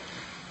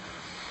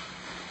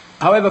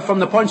 However, from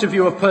the point of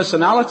view of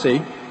personality,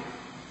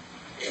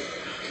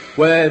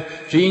 where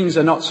genes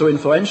are not so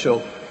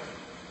influential,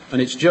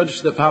 and it's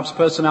judged that perhaps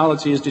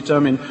personality is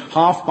determined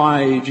half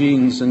by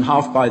genes and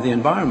half by the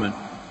environment,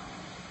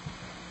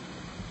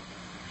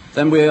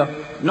 then we're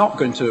not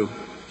going to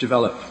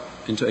develop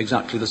into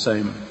exactly the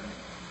same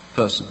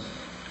person.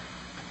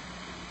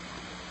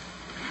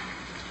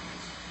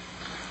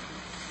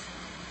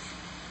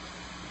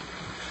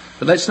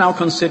 But let's now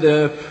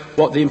consider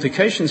what the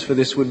implications for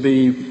this would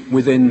be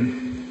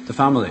within the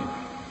family.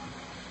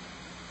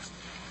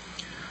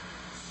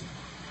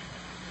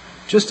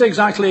 Just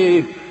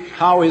exactly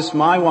how is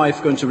my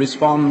wife going to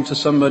respond to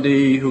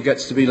somebody who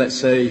gets to be, let's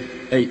say,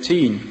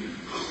 18,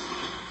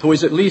 who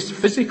is at least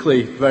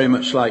physically very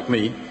much like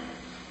me,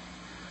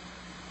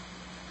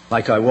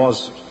 like I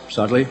was,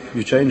 sadly.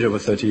 You change over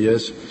 30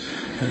 years.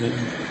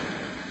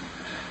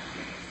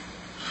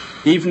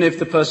 Even if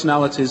the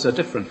personalities are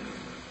different. Do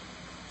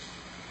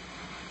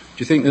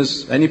you think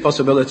there's any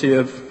possibility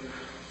of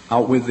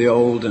out with the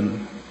old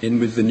and in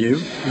with the new?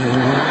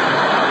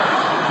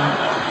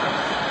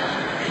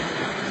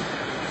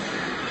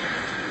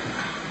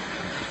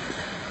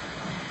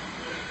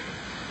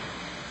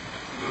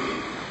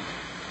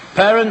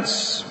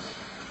 Parents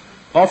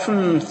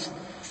often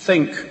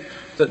think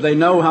that they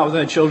know how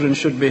their children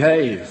should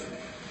behave.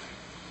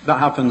 That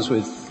happens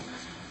with,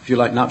 if you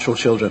like, natural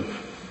children.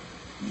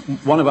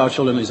 One of our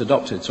children is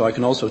adopted, so I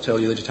can also tell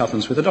you that it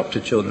happens with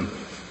adopted children.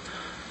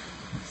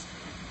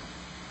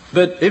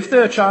 But if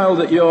the child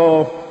that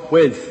you're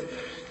with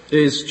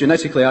is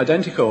genetically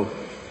identical,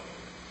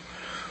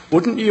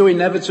 wouldn't you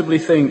inevitably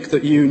think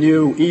that you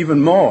knew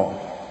even more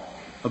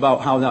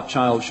about how that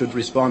child should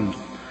respond?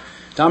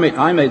 Damn it,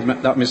 I made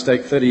that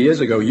mistake 30 years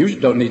ago. You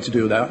don't need to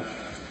do that.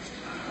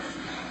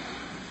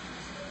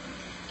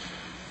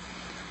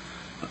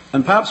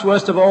 And perhaps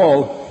worst of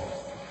all,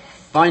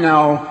 by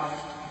now,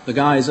 the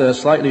guy's a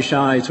slightly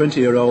shy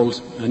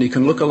 20-year-old, and he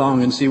can look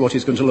along and see what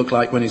he's going to look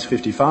like when he's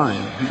 55.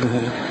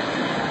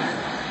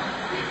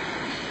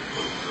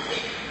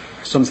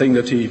 Something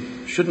that he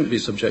shouldn't be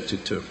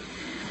subjected to.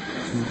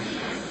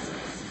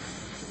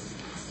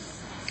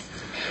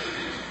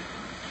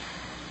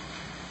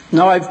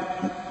 Now,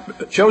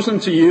 I've chosen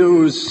to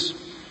use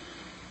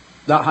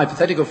that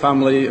hypothetical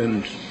family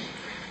and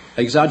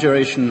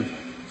exaggeration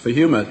for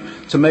humor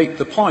to make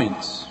the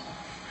points,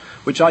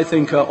 which I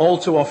think are all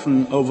too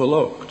often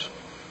overlooked.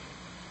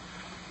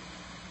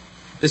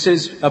 This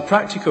is a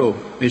practical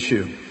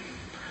issue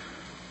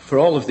for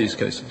all of these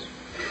cases.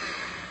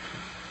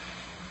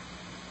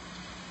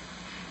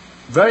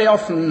 Very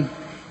often,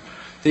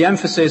 the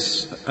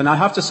emphasis, and I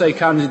have to say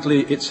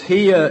candidly, it's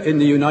here in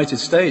the United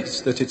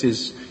States that it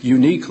is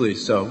uniquely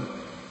so.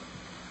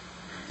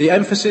 The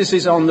emphasis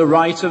is on the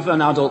right of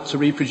an adult to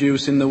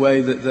reproduce in the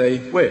way that they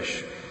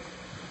wish.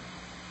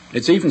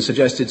 It's even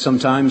suggested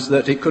sometimes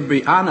that it could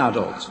be an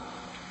adult,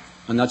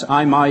 and that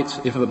I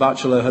might, if I'm a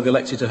bachelor, have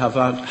elected to have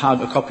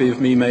had a copy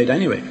of me made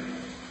anyway.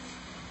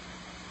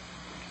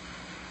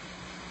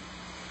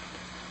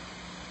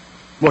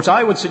 What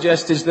I would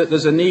suggest is that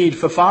there's a need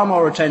for far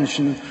more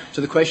attention to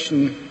the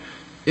question,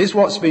 is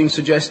what's being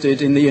suggested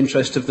in the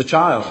interest of the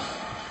child?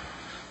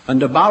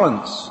 And a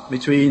balance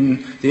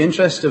between the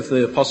interest of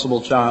the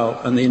possible child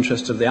and the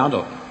interest of the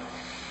adult.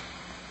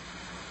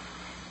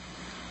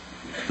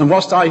 And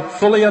whilst I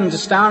fully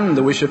understand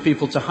the wish of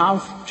people to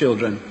have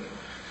children,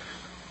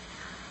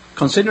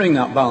 considering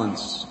that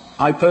balance,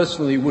 I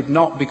personally would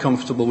not be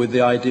comfortable with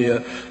the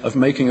idea of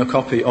making a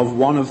copy of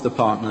one of the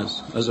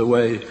partners as a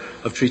way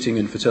of treating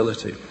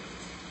infertility.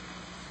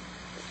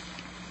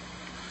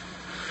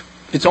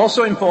 It's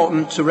also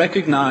important to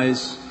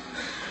recognize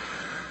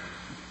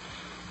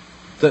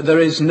that there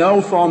is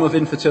no form of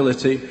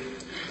infertility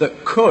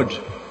that could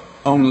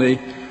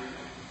only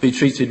be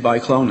treated by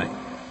cloning.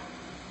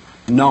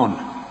 None.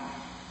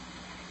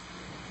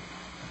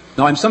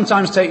 Now, I'm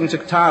sometimes taken to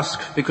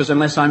task because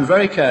unless I'm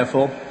very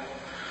careful,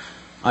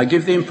 I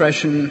give the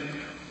impression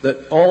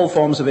that all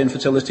forms of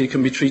infertility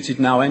can be treated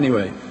now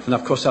anyway. And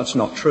of course that's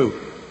not true.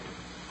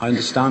 I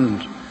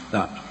understand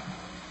that.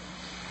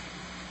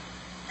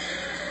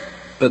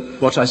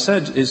 But what I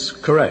said is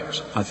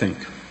correct, I think.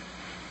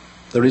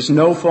 There is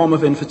no form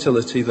of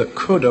infertility that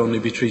could only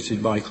be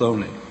treated by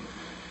cloning.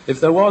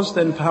 If there was,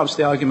 then perhaps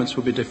the arguments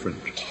would be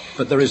different.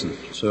 But there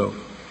isn't, so.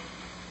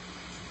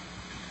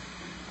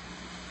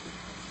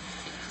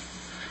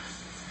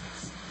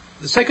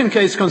 The second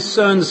case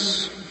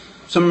concerns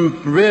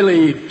some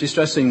really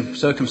distressing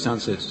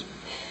circumstances.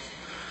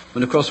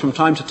 And of course, from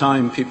time to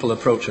time, people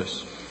approach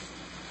us.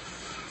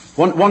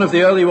 One of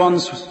the early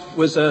ones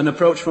was an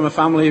approach from a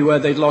family where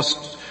they'd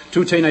lost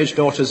 2 teenage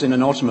daughters in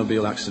an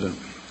automobile accident.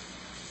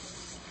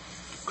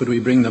 Could we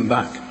bring them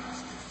back?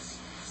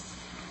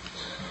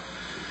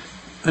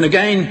 And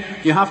again,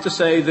 you have to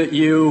say that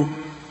you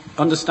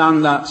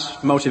understand that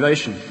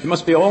motivation. It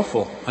must be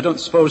awful. I don't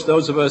suppose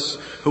those of us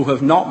who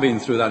have not been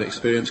through that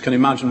experience can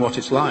imagine what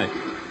it's like.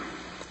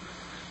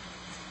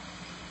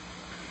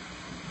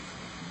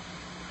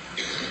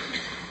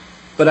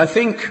 But I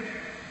think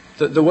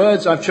that the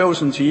words I've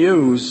chosen to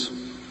use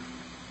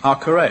are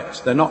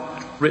correct. They're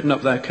not written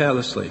up there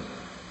carelessly.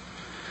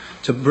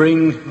 To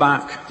bring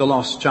back the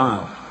lost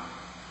child.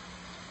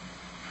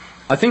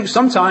 I think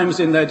sometimes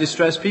in their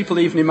distress people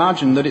even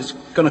imagine that it's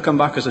going to come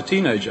back as a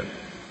teenager.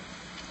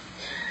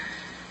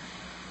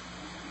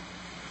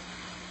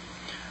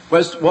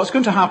 What's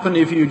going to happen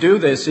if you do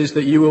this is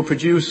that you will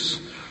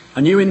produce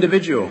a new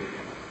individual,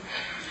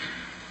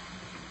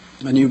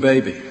 a new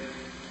baby.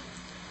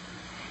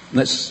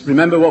 Let's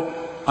remember what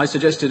I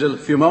suggested a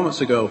few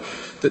moments ago,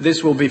 that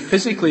this will be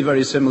physically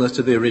very similar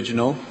to the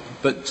original,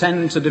 but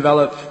tend to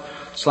develop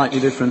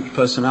slightly different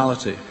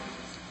personality.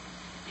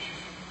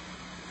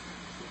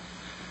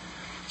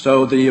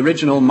 So the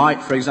original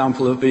might, for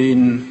example, have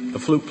been a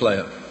flute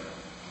player.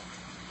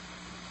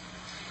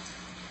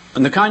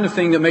 And the kind of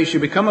thing that makes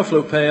you become a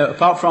flute player,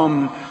 apart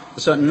from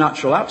a certain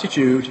natural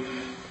aptitude,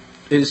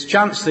 is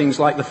chance things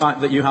like the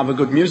fact that you have a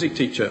good music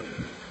teacher,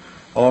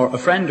 or a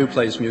friend who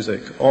plays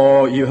music,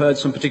 or you heard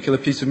some particular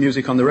piece of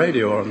music on the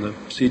radio or on the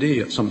CD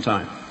at some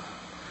time.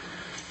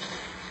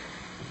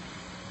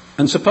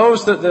 And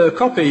suppose that the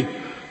copy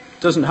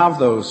doesn't have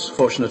those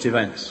fortunate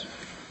events.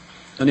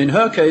 And in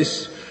her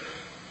case,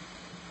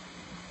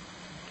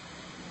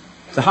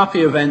 the happy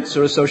events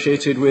are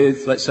associated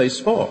with, let's say,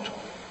 sport.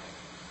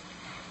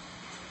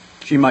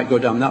 She might go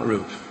down that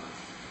route.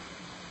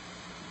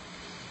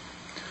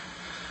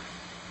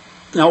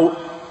 Now,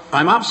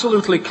 I'm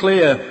absolutely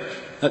clear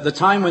at the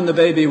time when the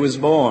baby was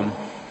born,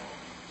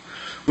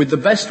 with the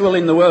best will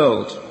in the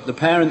world, the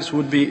parents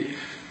would be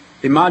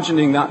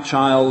imagining that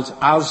child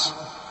as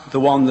the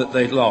one that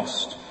they'd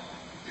lost.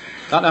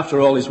 That, after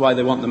all, is why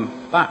they want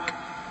them back.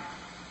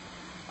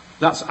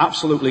 That's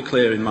absolutely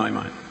clear in my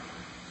mind.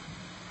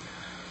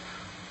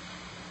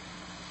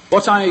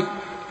 What I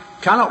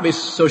cannot be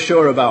so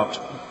sure about,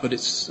 but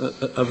it's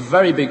a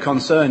very big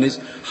concern, is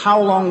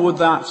how long would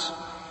that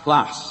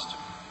last?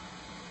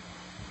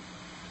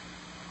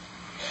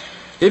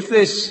 If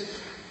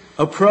this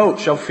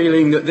approach of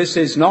feeling that this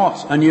is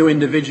not a new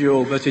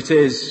individual, but it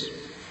is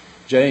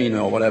Jane,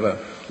 or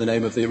whatever the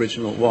name of the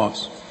original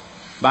was,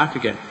 back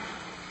again,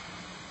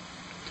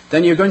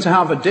 then you're going to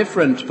have a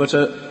different, but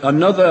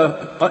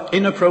another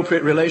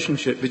inappropriate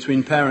relationship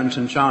between parent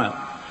and child.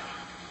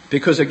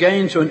 Because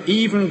again, to an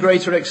even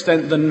greater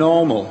extent than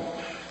normal,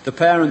 the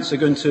parents are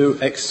going to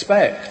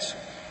expect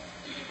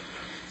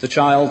the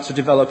child to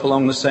develop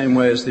along the same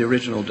way as the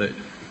original did.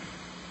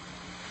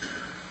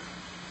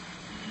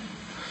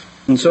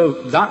 And so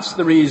that's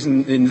the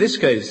reason, in this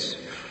case,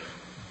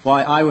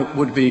 why I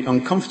would be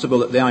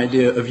uncomfortable at the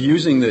idea of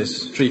using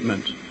this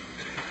treatment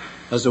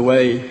as a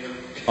way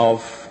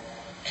of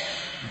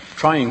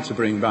trying to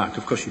bring back,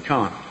 of course you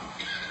can't,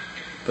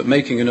 but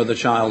making another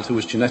child who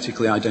was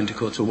genetically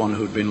identical to one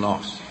who'd been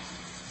lost.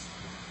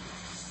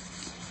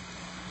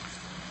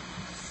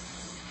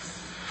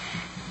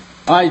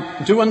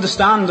 I do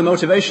understand the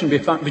motivation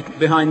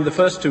behind the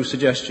first two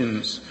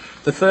suggestions.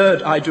 The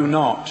third, I do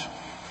not.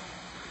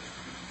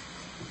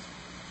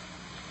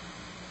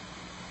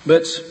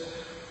 But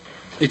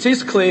it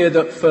is clear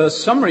that for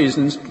some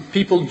reasons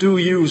people do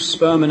use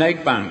sperm and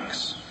egg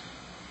banks,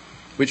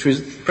 which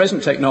with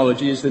present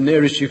technology is the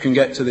nearest you can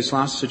get to this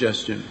last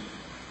suggestion.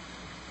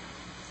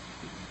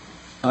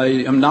 I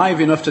am naive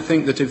enough to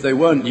think that if they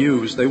weren't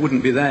used, they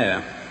wouldn't be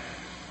there.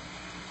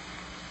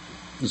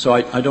 And so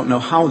I don't know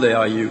how they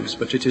are used,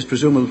 but it is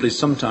presumably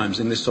sometimes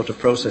in this sort of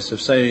process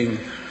of saying,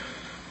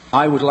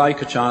 I would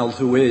like a child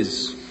who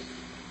is,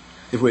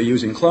 if we're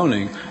using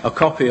cloning, a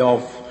copy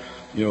of,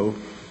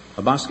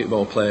 a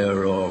basketball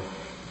player or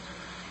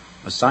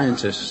a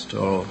scientist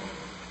or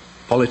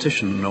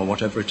politician or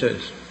whatever it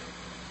is.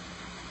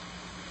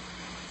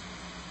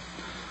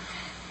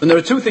 And there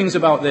are two things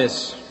about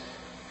this,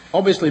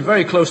 obviously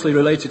very closely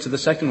related to the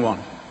second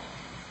one.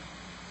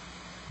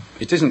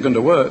 It isn't going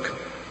to work,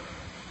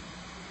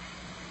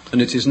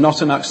 and it is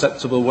not an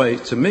acceptable way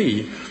to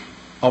me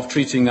of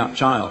treating that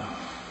child,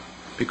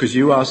 because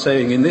you are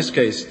saying in this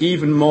case,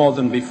 even more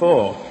than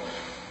before,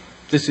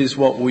 this is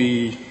what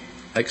we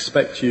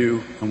expect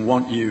you and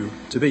want you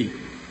to be.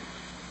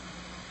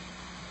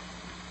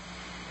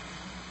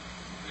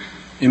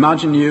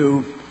 Imagine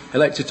you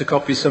elected to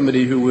copy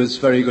somebody who was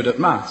very good at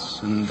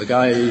maths, and the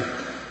guy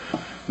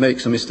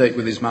makes a mistake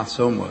with his maths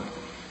homework.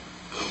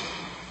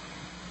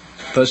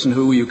 The person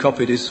who you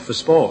copied is for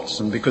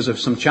sports, and because of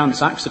some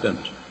chance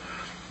accident,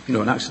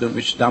 an accident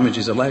which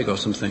damages a leg or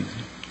something,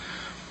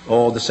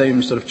 or the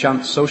same sort of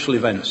chance social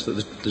events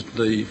that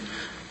the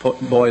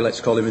boy,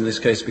 let's call him in this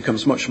case,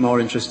 becomes much more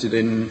interested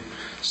in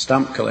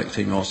stamp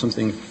collecting or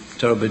something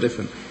terribly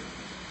different.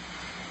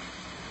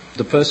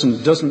 The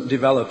person doesn't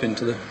develop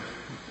into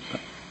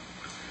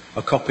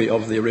a copy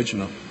of the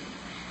original.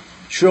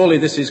 Surely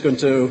this is going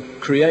to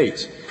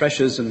create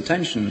pressures and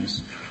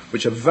tensions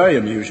which are very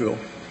unusual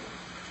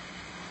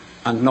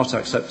and not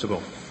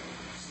acceptable.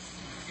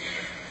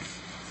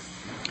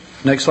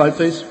 Next slide,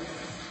 please.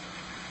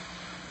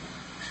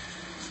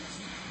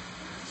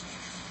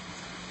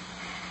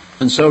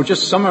 And so,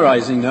 just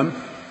summarizing them,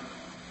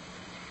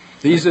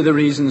 these are the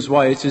reasons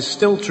why it is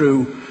still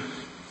true,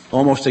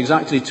 almost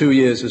exactly 2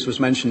 years, as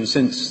was mentioned,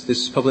 since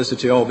this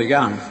publicity all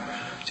began.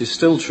 It is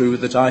still true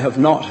that I have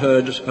not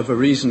heard of a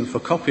reason for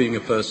copying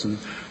a person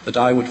that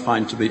I would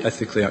find to be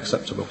ethically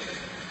acceptable.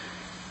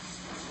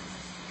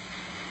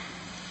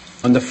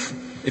 And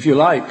if you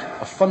like,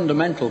 a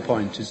fundamental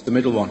point is the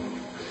middle one.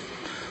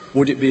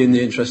 would it be in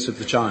the interests of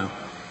the child?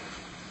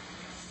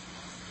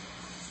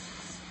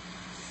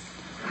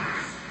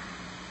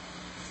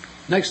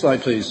 Next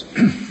slide, please.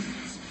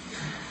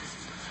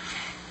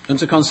 And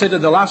to consider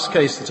the last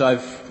case that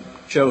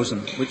I've chosen,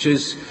 which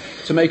is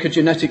to make a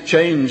genetic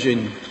change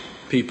in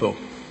people.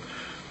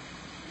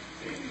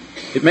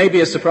 It may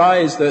be a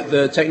surprise that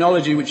the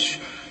technology which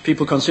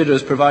people consider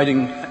as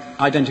providing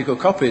identical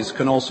copies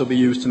can also be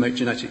used to make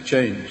genetic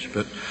change,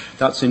 but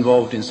that's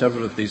involved in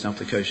several of these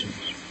applications.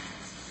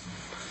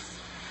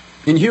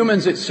 In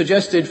humans, it's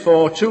suggested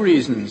for two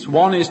reasons.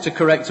 One is to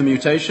correct a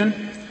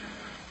mutation,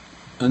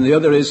 and the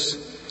other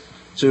is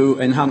to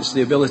enhance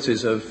the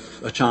abilities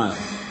of a child.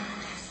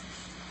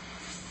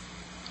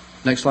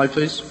 Next slide,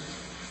 please.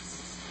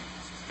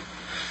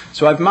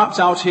 So I've mapped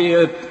out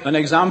here an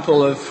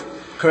example of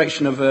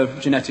correction of a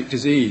genetic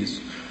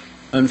disease,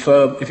 and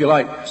for, if you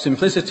like,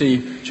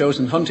 simplicity,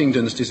 chosen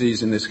Huntington's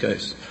disease in this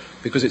case,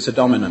 because it's a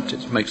dominant.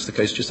 It makes the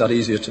case just that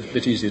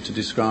bit easier to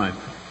describe.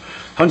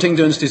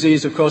 Huntington's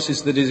disease, of course,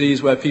 is the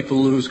disease where people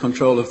lose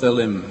control of their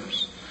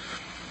limbs.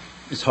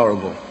 It's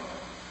horrible.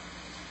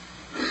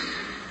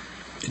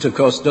 It, of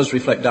course, does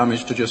reflect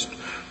damage to just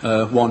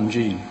one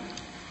gene.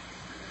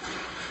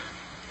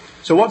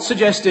 So what's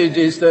suggested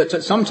is that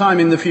at some time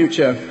in the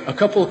future, a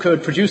couple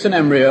could produce an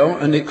embryo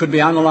and it could be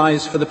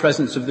analysed for the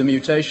presence of the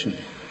mutation.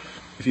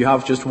 If you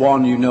have just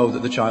one, you know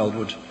that the child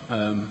would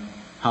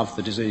have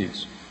the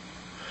disease.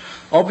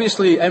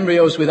 Obviously,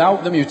 embryos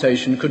without the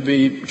mutation could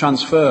be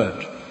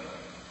transferred.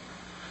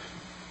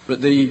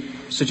 But the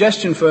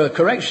suggestion for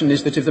correction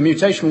is that if the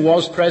mutation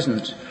was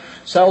present,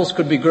 cells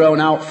could be grown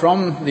out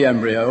from the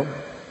embryo,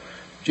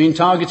 gene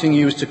targeting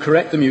used to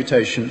correct the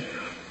mutation,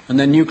 and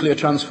then nuclear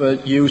transfer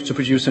used to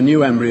produce a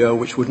new embryo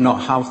which would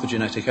not have the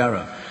genetic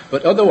error,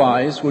 but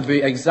otherwise would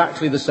be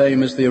exactly the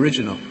same as the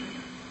original.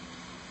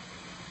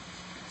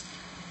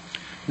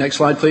 Next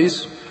slide,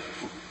 please.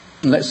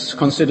 And let's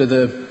consider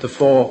the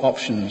four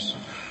options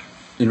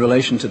in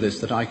relation to this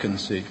that I can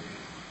see.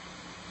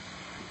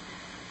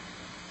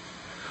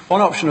 One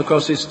option, of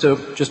course, is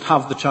to just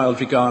have the child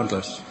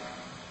regardless.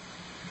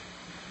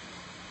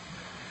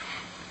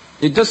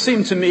 It does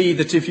seem to me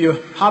that if you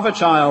have a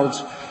child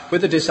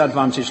with a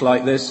disadvantage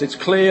like this, it's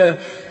clear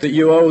that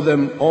you owe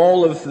them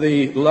all of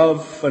the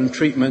love and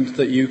treatment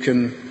that you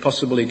can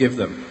possibly give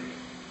them.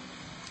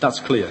 That's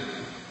clear.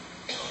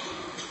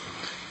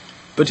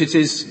 But it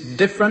is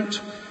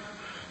different,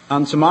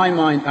 and to my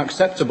mind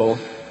acceptable,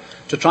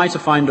 to try to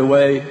find a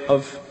way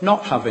of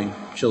not having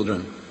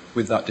children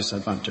with that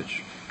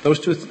disadvantage. Those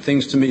two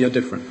things to me are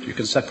different. You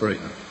can separate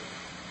them.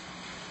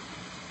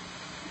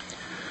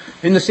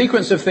 In the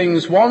sequence of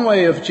things, one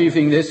way of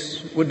achieving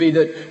this would be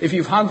that if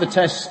you've had the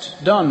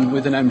test done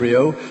with an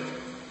embryo,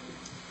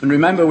 and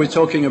remember we're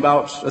talking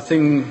about a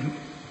thing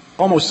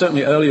almost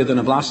certainly earlier than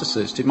a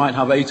blastocyst, it might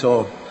have 8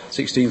 or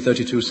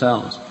 1632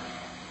 cells,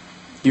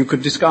 you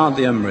could discard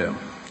the embryo.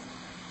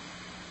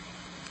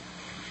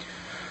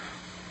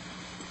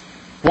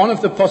 One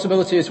of the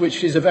possibilities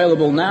which is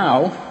available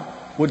now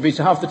would be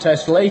to have the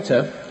test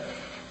later,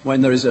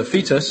 when there is a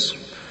fetus,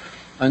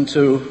 and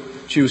to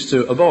choose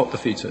to abort the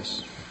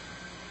fetus.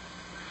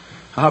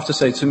 I have to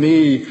say, to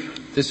me,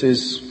 this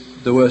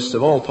is the worst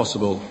of all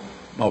possible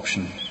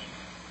options.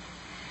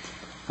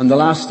 And the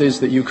last is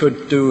that you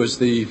could do as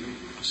the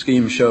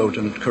scheme showed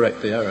and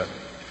correct the error.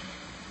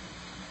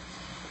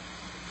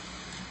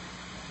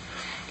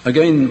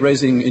 Again,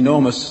 raising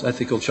enormous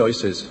ethical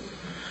choices.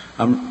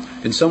 I'm,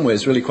 in some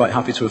ways, really quite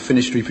happy to have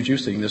finished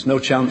reproducing. There's no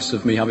chance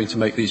of me having to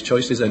make these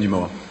choices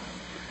anymore.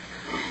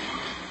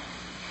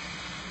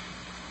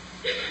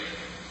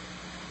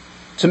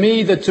 To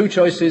me, the two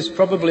choices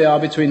probably are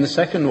between the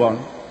second one,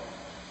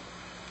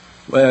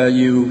 where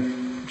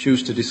you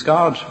choose to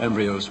discard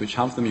embryos which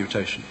have the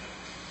mutation,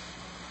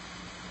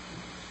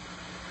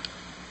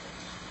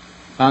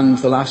 and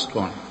the last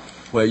one,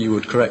 where you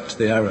would correct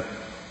the error.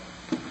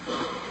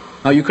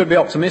 Now, you could be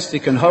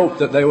optimistic and hope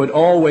that there would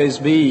always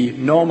be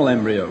normal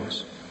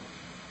embryos,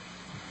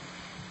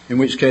 in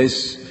which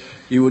case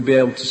you would be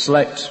able to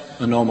select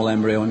a normal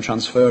embryo and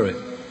transfer it.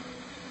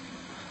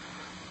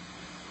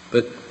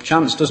 But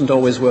chance doesn't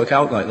always work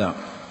out like that.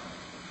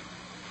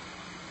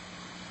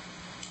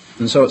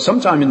 And so at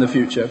some time in the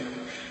future,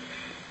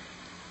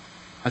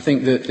 I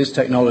think that this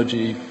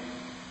technology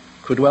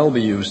could well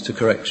be used to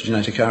correct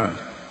genetic error.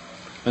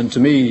 And to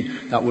me,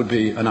 that would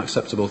be an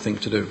acceptable thing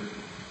to do.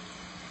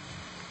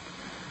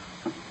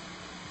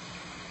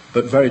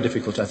 But very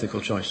difficult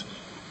ethical choices.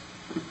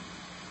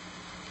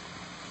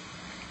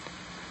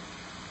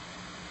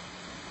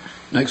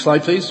 Next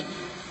slide, please.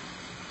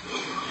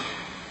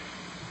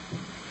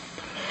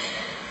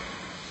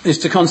 Is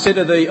to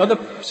consider the other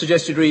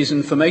suggested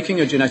reason for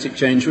making a genetic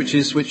change,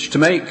 which to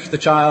make the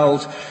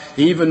child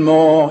even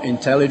more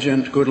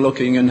intelligent,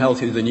 good-looking and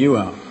healthy than you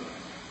are.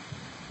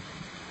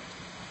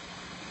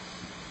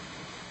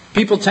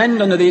 People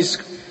tend under this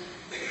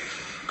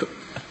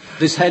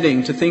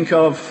heading to think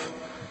of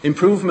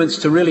improvements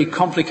to really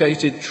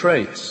complicated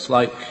traits,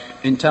 like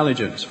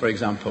intelligence, for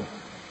example,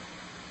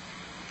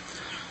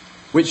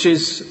 which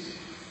is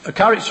a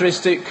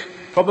characteristic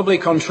probably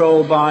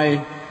controlled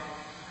by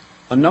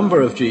a number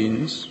of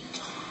genes,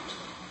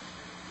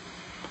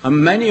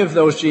 and many of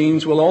those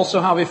genes will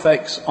also have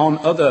effects on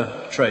other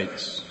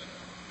traits,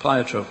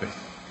 pleiotropy.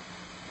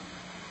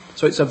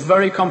 So it's a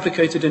very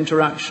complicated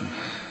interaction.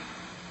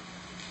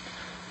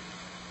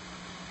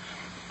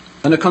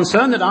 And a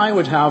concern that I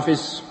would have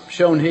is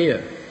shown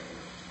here.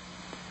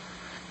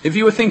 If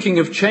you were thinking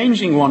of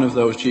changing one of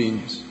those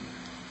genes,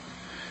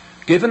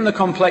 given the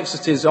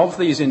complexities of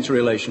these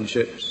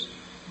interrelationships,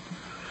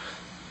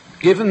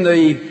 given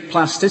the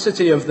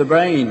plasticity of the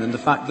brain and the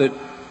fact that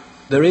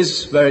there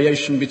is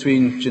variation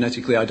between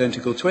genetically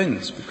identical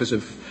twins because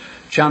of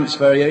chance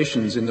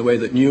variations in the way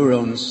that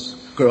neurons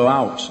grow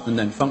out and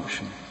then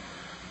function,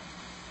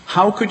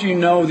 how could you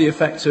know the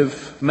effect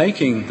of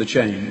making the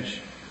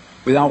change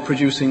without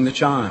producing the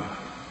child?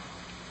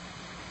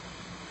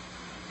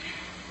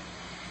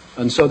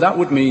 And so that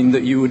would mean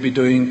that you would be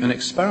doing an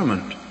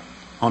experiment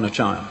on a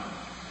child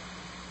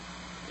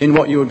in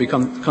what you would be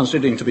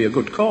considering to be a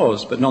good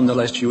cause, but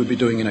nonetheless you would be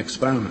doing an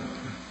experiment.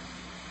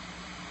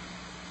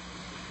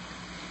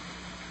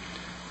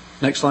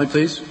 Next slide,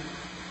 please.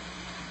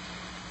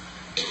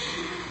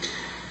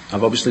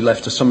 I've obviously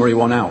left a summary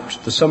one out.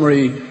 The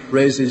summary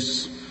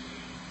raises,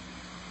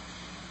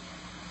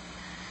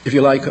 if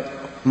you like,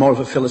 more of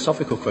a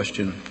philosophical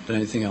question than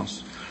anything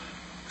else.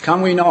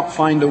 Can we not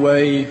find a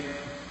way,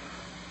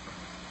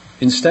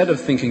 instead of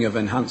thinking of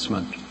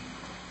enhancement,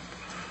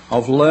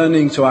 of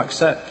learning to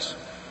accept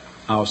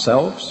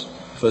ourselves,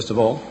 first of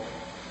all,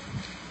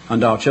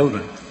 and our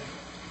children?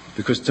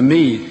 Because to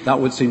me, that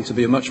would seem to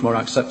be a much more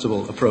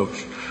acceptable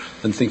approach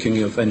than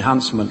thinking of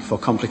enhancement for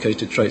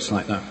complicated traits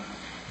like that.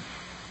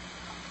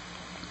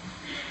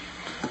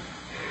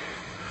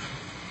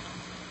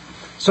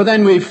 So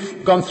then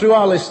we've gone through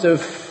our list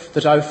of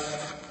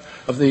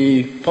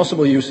the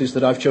possible uses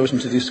that I've chosen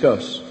to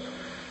discuss,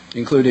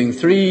 including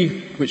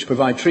 3 which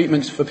provide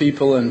treatments for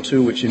people and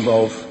 2 which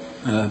involve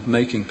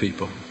making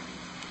people.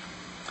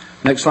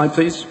 Next slide,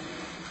 please.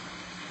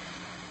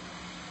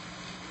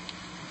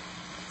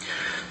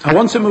 I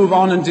want to move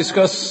on and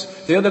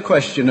discuss the other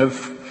question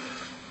of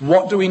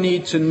what do we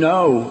need to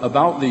know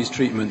about these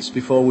treatments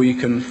before we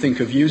can think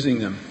of using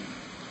them.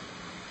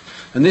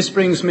 And this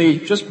brings me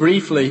just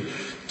briefly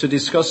to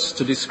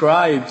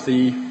describe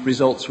the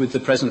results with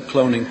the present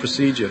cloning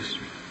procedures.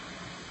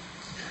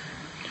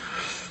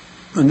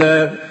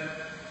 And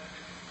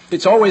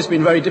it's always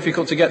been very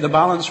difficult to get the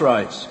balance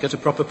right, get a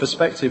proper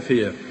perspective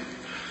here.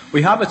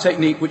 We have a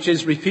technique which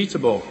is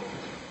repeatable.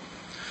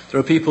 There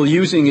are people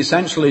using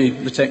essentially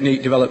the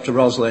technique developed at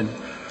Roslin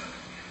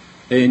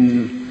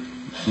in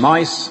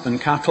mice and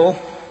cattle,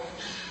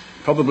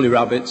 probably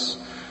rabbits,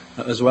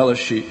 as well as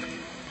sheep,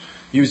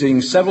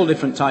 using several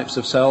different types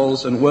of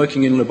cells and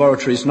working in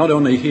laboratories not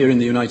only here in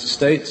the United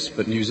States,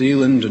 but New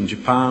Zealand and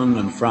Japan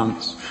and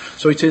France.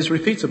 So it is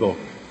repeatable.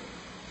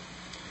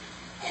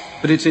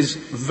 But it is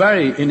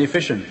very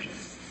inefficient.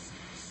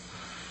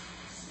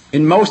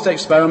 In most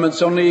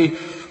experiments, only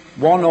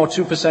 1 or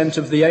 2%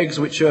 of the eggs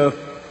which are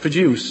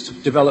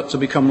produced develop to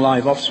become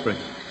live offspring.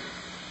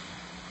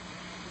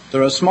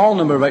 There are a small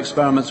number of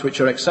experiments which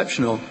are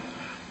exceptional,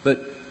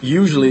 but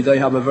usually they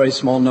have a very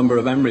small number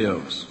of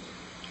embryos.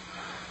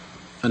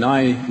 And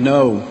I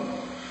know,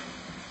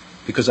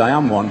 because I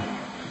am one,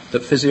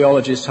 that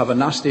physiologists have a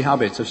nasty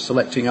habit of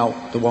selecting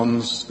out the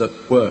ones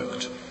that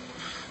worked.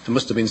 There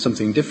must have been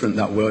something different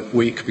that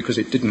week because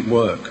it didn't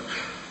work.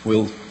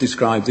 We'll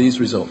describe these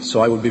results.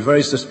 So I would be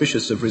very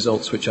suspicious of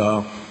results which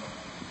are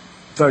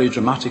very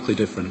dramatically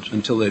different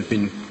until they've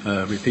been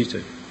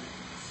repeated.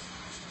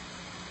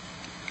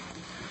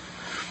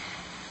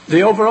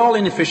 The overall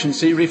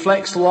inefficiency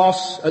reflects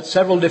loss at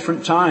several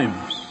different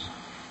times.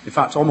 In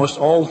fact, almost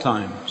all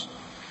times.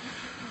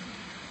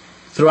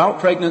 Throughout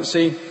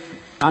pregnancy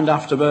and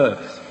after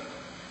birth.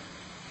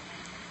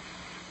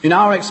 In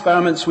our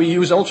experiments, we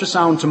use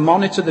ultrasound to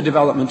monitor the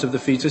development of the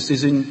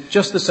fetuses in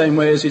just the same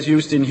way as is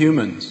used in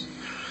humans.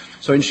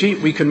 So in sheep,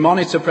 we can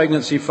monitor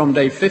pregnancy from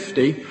day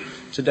 50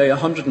 to day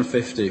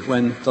 150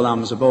 when the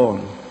lambs are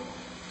born.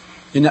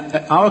 In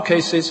our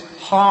cases,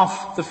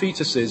 half the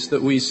fetuses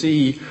that we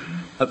see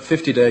at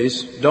 50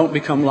 days don't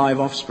become live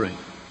offspring.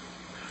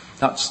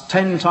 That's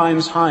 10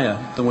 times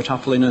higher than would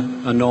happen in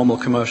a normal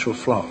commercial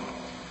flock.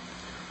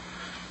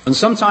 And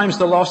sometimes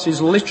the loss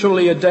is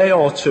literally a day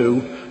or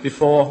 2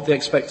 before the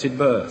expected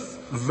birth.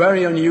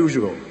 Very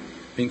unusual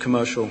in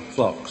commercial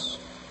flocks.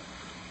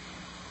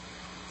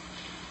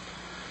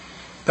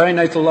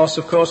 Perinatal loss,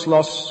 of course,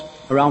 loss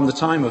around the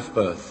time of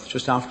birth,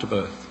 just after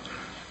birth.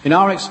 In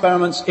our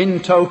experiments,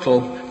 in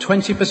total,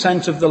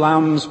 20% of the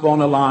lambs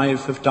born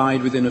alive have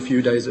died within a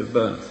few days of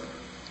birth.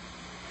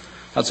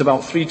 That's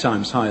about 3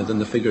 times higher than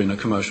the figure in a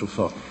commercial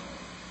flock.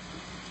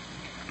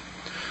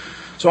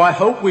 So I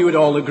hope we would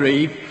all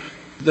agree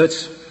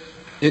that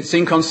it's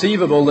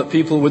inconceivable that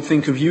people would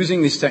think of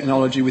using this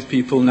technology with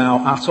people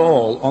now at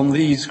all on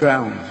these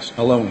grounds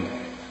alone.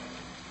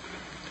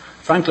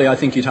 Frankly, I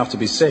think you'd have to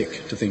be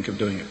sick to think of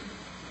doing it.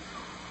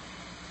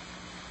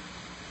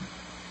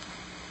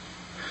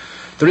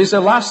 There is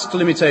a last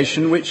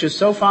limitation which has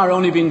so far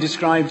only been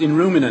described in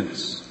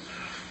ruminants,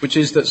 which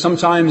is that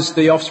sometimes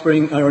the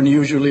offspring are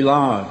unusually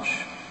large.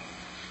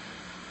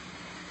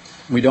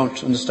 We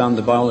don't understand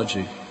the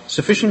biology.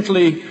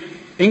 Sufficiently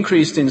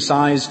increased in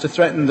size to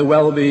threaten the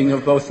well-being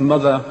of both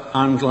mother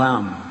and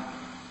lamb.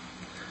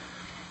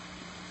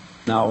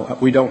 Now,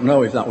 we don't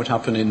know if that would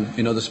happen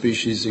in other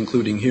species,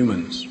 including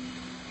humans,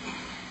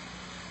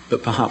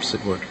 but perhaps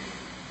it would.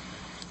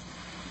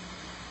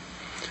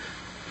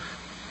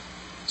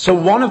 So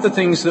one of the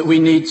things that we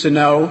need to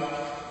know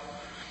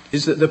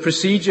is that the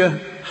procedure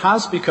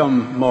has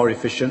become more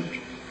efficient,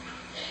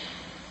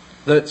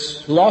 that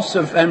loss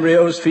of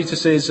embryos,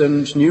 fetuses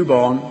and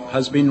newborn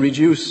has been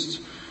reduced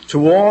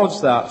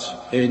towards that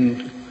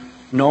in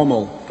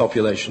normal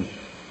population.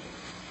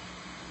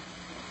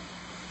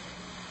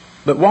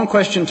 But one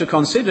question to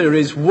consider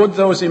is, would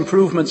those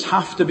improvements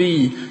have to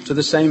be to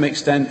the same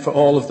extent for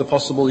all of the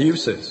possible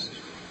uses?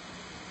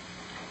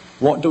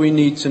 What do we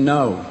need to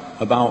know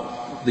about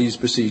these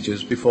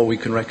procedures before we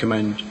can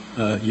recommend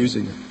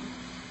using them?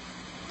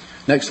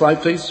 Next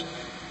slide, please.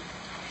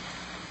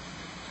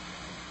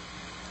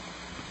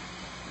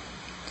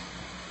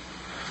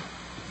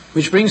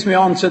 Which brings me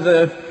on to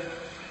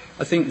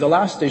the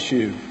last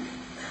issue.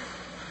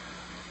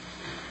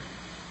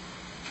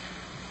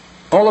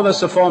 All of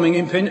us are forming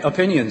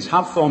opinions,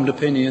 have formed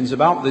opinions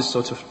about this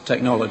sort of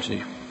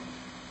technology.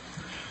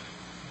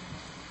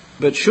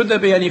 But should there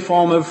be any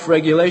form of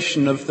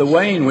regulation of the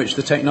way in which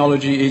the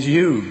technology is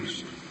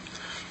used?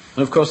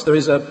 And of course there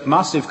is a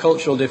massive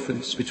cultural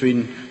difference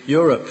between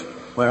Europe,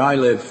 where I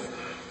live,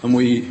 and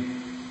we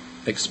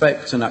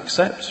expect and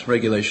accept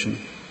regulation,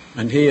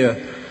 and here,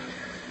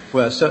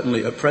 where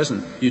certainly at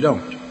present you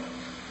don't.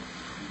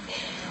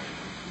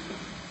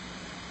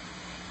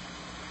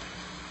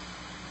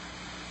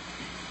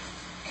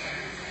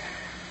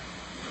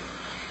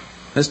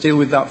 Let's deal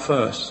with that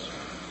first.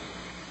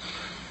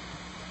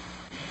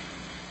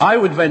 I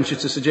would venture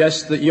to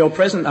suggest that your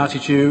present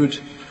attitude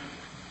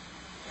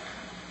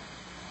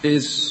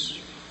is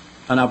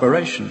an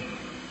aberration.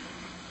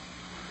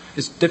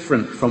 It's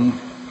different from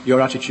your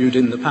attitude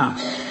in the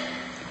past.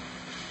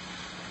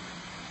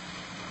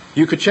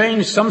 You could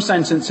change some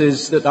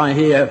sentences that I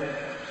hear.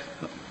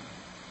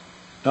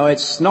 No,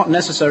 it's not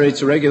necessary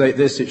to regulate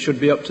this, it should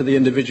be up to the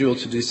individual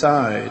to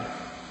decide.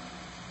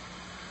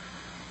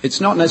 It's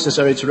not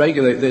necessary to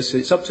regulate this,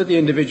 it's up to the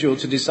individual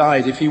to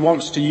decide if he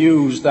wants to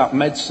use that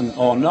medicine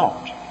or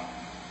not.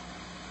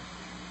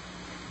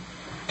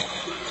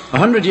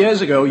 100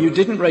 years ago, you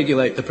didn't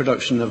regulate the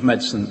production of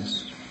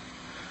medicines.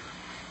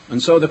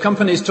 And so the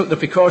companies took the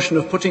precaution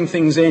of putting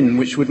things in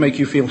which would make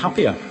you feel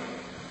happier,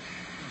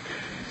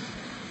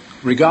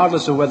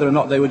 regardless of whether or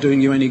not they were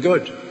doing you any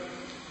good.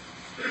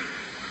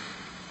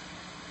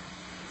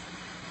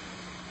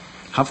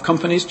 Have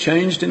companies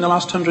changed in the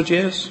last 100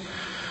 years?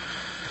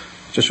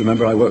 Just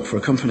remember I work for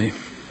a company.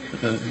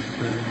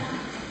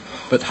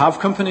 But have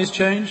companies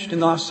changed in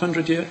the last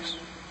 100 years?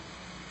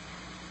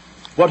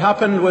 What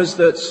happened was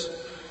that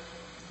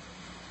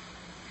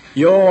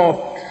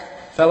your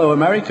fellow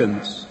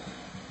Americans,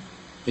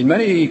 in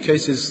many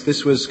cases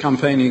this was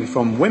campaigning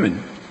from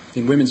women,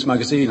 in Women's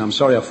Magazine, I'm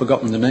sorry I've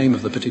forgotten the name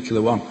of the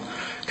particular one,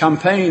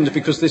 campaigned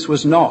because this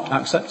was not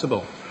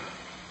acceptable.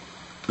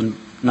 And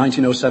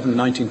 1907,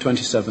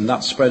 1927,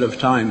 that spread of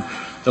time,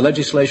 the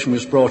legislation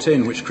was brought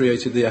in which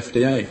created the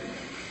FDA,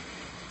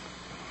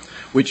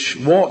 which,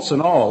 warts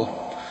and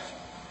all,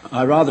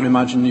 I rather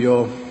imagine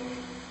you're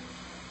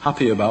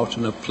happy about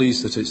and are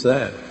pleased that it's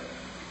there.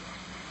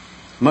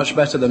 Much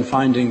better than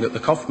finding that the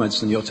cough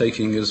medicine you're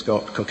taking has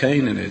got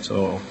cocaine in it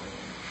or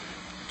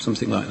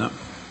something like that.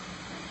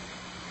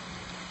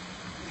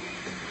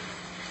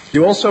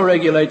 You also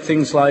regulate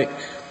things like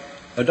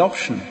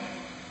adoption.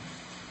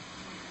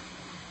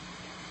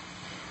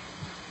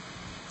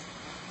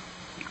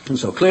 And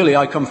so clearly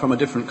I come from a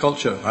different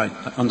culture, I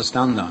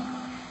understand that.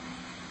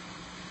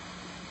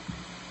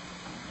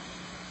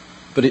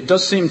 But it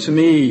does seem to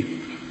me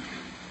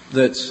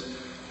that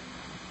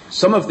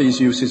some of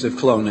these uses of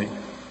cloning,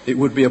 it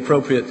would be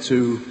appropriate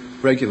to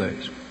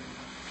regulate.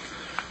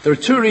 There are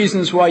two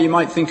reasons why you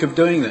might think of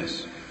doing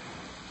this.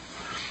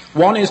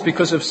 One is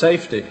because of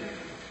safety.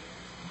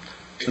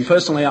 And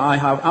personally, I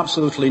have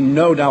absolutely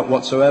no doubt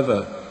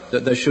whatsoever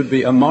that there should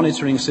be a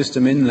monitoring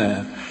system in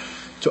there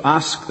to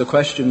ask the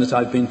question that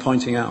I've been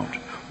pointing out.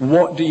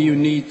 What do you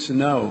need to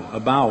know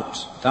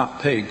about that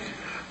pig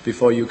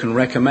before you can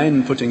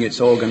recommend putting its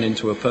organ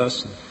into a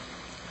person?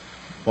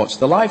 What's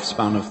the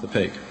lifespan of the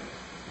pig?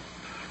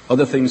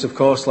 Other things, of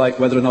course, like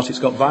whether or not it's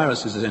got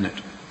viruses in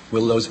it.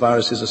 Will those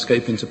viruses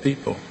escape into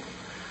people?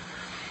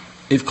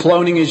 If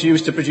cloning is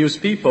used to produce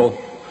people,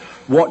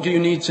 what do you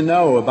need to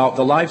know about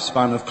the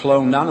lifespan of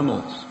cloned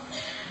animals?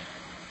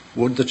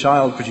 Would the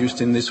child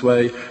produced in this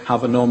way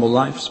have a normal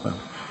lifespan?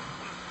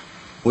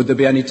 Would there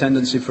be any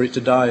tendency for it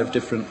to die of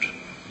different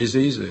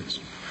diseases?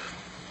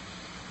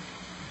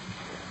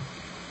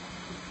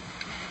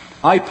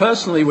 I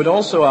personally would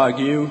also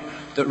argue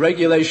that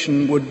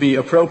regulation would be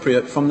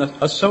appropriate from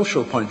a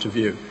social point of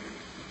view.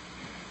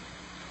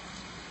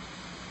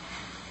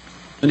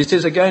 And it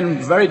is, again,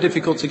 very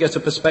difficult to get a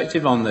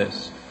perspective on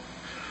this.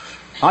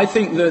 I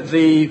think that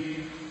the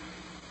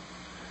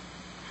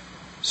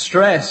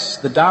stress,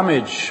 the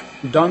damage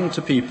done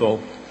to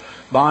people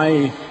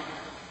by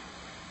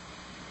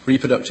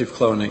reproductive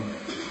cloning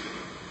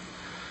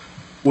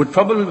would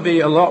probably be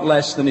a lot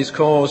less than is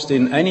caused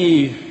in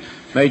any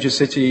major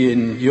city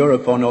in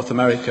Europe or North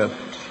America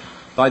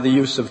by the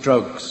use of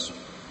drugs,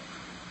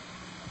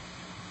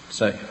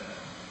 say.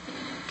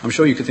 I'm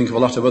sure you could think of a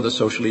lot of other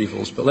social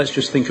evils, but let's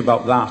just think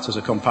about that as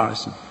a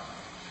comparison.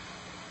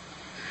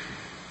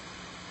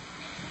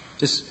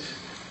 This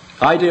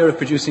idea of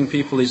producing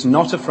people is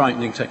not a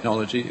frightening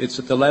technology. It's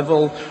at the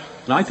level,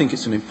 and I think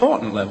it's an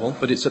important level,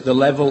 but it's at the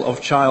level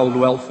of child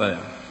welfare.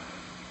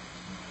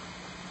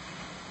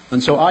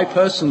 And so I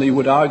personally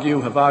would argue,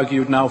 have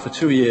argued now for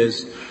 2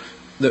 years,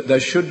 that there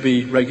should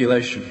be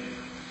regulation.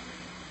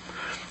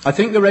 I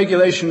think the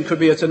regulation could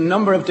be at a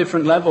number of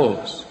different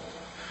levels.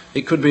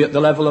 It could be at the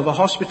level of a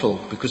hospital,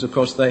 because of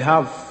course they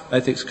have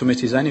ethics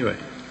committees anyway.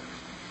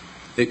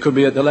 It could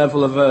be at the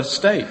level of a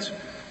state,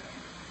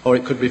 or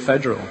it could be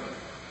federal.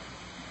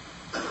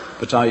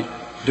 But I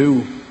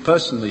do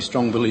personally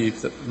strongly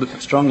believe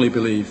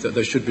that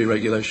there should be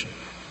regulation.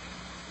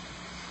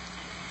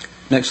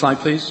 Next slide,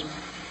 please.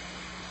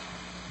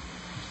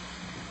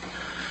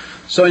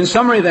 So in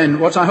summary then,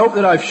 what I hope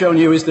that I've shown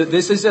you is that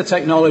this is a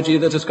technology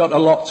that has got a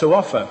lot to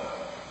offer.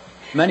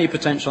 Many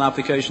potential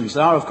applications.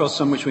 There are, of course,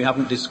 some which we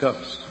haven't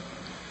discussed.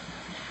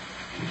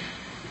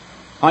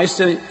 I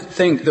still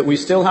think that we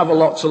still have a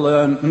lot to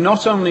learn,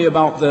 not only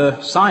about the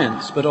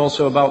science, but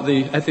also about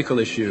the ethical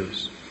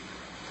issues.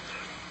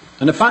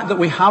 And the fact that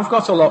we have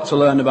got a lot to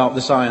learn about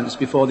the science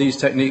before these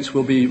techniques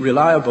will be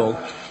reliable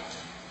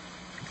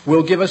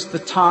will give us the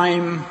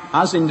time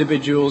as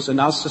individuals and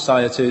as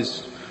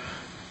societies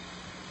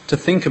to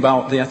think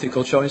about the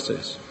ethical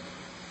choices.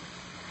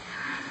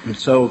 And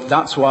so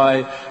that's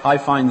why I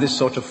find this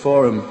sort of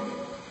forum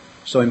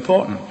so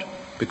important,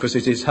 because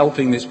it is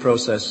helping this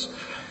process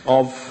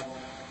of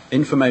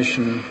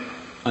information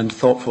and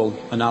thoughtful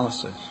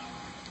analysis.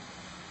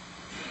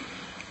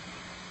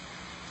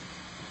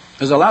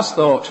 As a last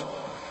thought,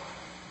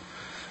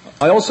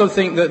 I also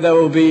think that there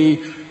will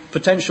be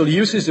potential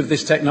uses of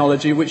this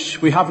technology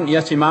which we haven't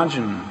yet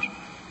imagined.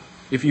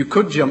 If you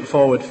could jump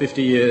forward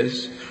 50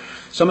 years,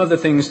 some of the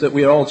things that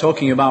we are all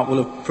talking about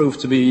will have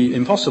proved to be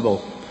impossible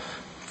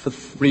for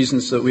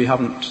reasons that we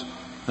haven't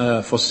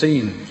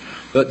foreseen.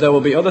 But there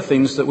will be other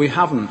things that we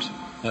haven't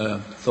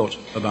thought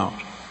about,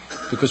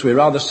 because we're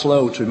rather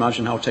slow to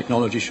imagine how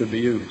technology should be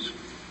used.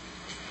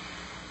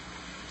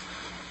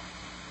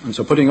 And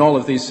so putting all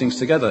of these things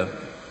together,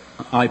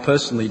 I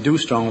personally do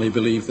strongly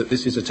believe that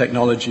this is a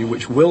technology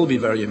which will be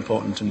very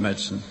important in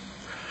medicine.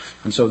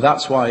 And so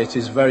that's why it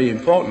is very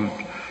important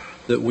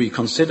that we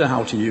consider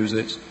how to use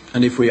it.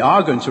 And if we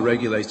are going to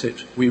regulate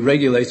it, we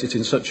regulate it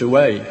in such a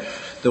way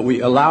that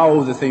we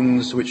allow the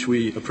things which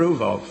we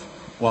approve of,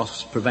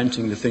 whilst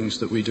preventing the things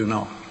that we do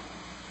not.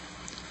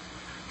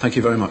 Thank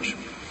you very much.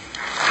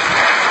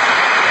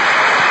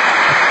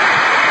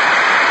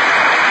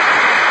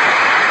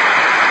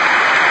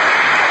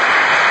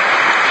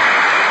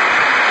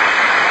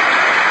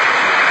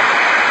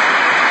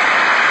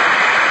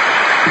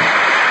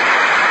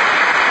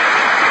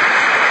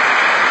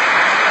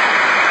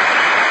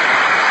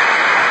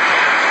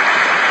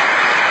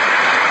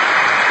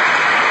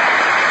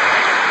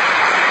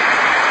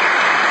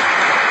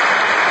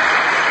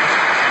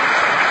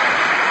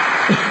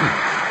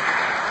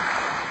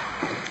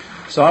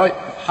 So I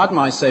had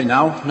my say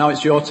now. Now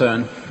it's your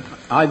turn,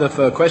 either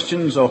for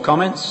questions or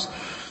comments.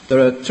 There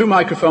are 2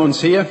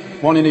 microphones here,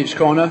 1 in each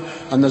corner,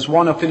 and there's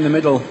 1 up in the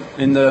middle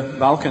in the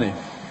balcony.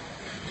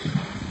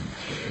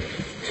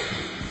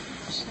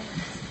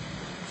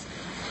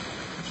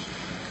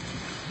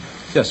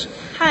 Yes.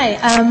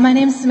 Hi, my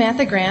name is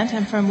Samantha Grant.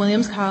 I'm from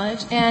Williams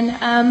College, and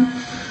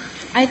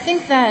I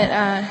think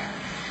that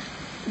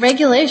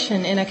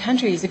regulation in a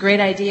country is a great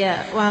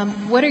idea.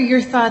 What are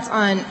your thoughts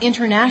on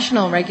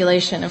international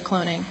regulation of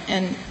cloning,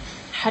 and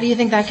how do you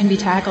think that can be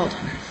tackled?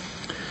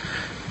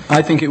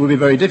 I think it would be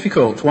very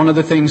difficult. One of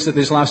the things that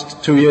this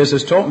last 2 years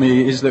has taught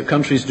me is that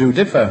countries do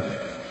differ.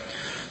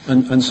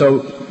 And so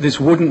this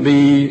wouldn't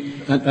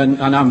be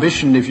an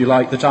ambition, if you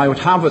like, that I would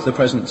have at the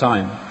present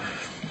time.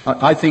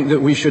 I think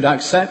that we should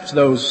accept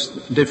those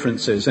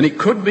differences. And it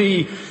could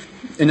be,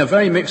 in a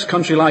very mixed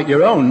country like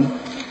your own,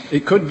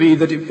 it could be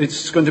that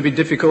it's going to be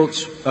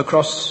difficult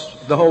across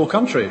the whole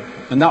country.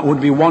 And that would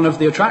be one of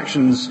the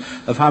attractions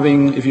of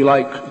having, if you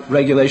like,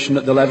 regulation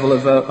at the level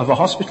of a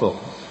hospital,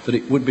 that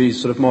it would be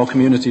sort of more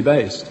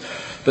community-based.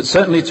 But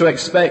certainly to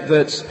expect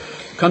that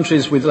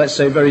countries with, let's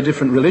say, very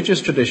different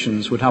religious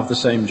traditions would have the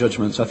same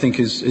judgments, I think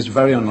is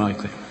very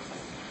unlikely.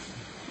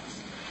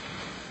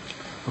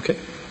 Okay.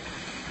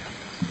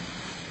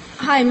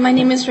 Hi, my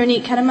name is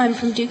Ronit Kedem. I'm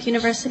from Duke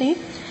University.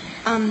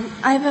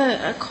 I have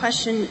a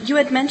question. You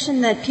had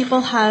mentioned that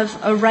people have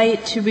a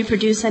right to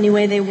reproduce any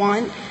way they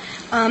want.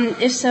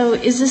 If so,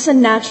 is this a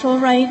natural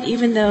right,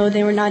 even though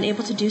they were not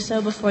able to do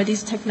so before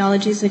these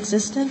technologies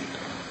existed?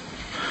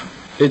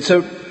 It's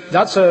a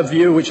that's a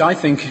view which I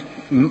think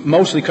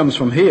mostly comes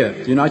from here,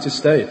 the United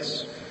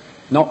States,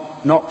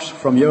 not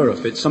from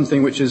Europe. It's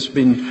something which has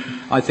been,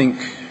 I think,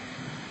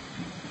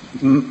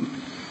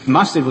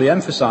 massively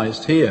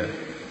emphasized here.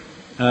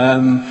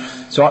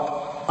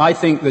 So I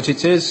think that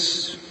it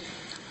is,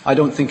 I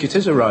don't think it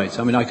is a right.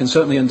 I mean, I can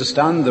certainly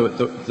understand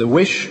the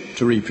wish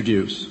to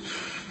reproduce,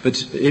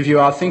 but if you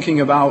are thinking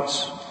about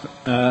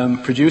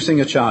producing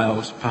a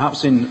child,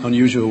 perhaps in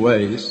unusual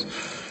ways,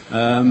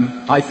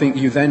 I think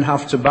you then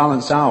have to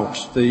balance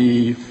out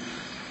the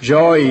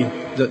joy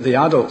that the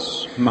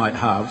adults might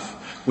have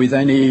with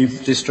any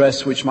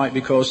distress which might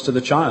be caused to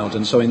the child.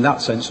 And so in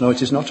that sense, no,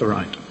 it is not a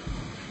right.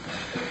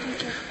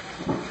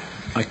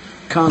 I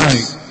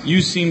can't...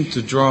 You seem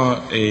to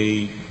draw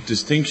a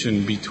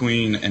distinction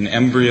between an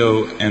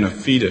embryo and a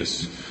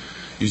fetus.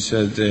 You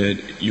said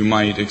that you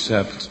might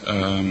accept,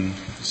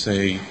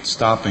 say,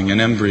 stopping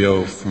an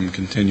embryo from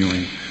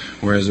continuing,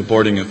 whereas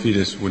aborting a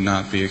fetus would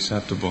not be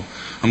acceptable.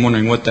 I'm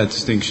wondering what that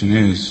distinction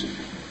is.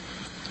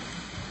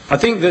 I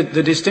think that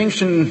the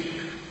distinction,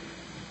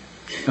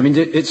 I mean,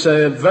 it's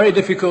a very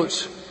difficult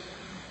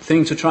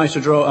thing to try to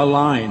draw a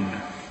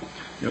line,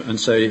 and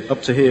say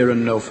up to here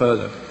and no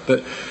further.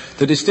 But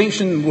the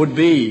distinction would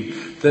be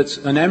that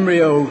an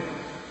embryo,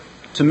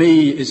 to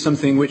me, is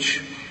something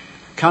which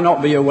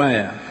cannot be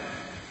aware,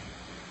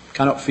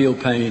 cannot feel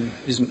pain,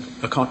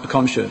 isn't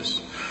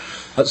conscious.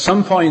 At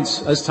some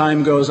point, as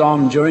time goes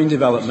on during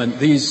development,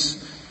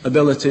 these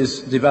abilities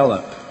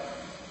develop.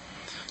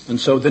 And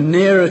so the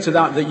nearer to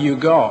that you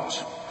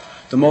got,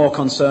 the more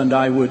concerned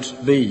I would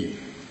be.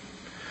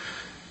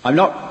 I'm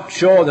not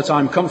sure that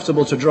I'm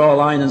comfortable to draw a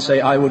line and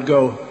say I would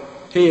go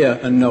here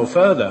and no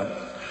further.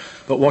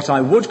 But what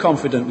I would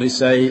confidently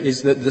say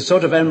is that the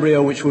sort of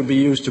embryo which would be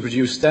used to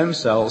produce stem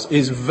cells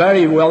is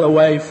very well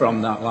away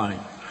from that line,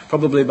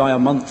 probably by a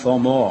month or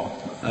more.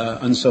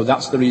 And so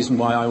that's the reason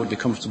why I would be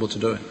comfortable to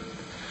do it.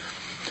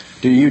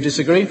 Do you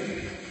disagree?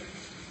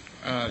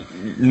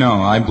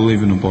 No, I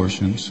believe in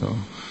abortion, so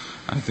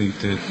I think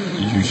that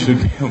you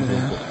should be able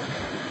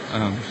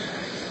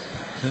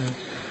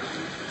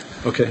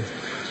Okay.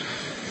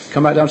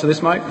 Come back down to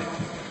this mic.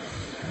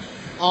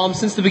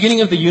 Since the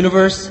beginning of the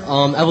universe,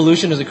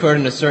 evolution has occurred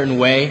in a certain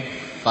way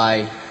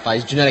by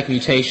genetic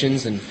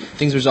mutations and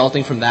things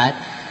resulting from that.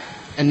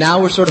 And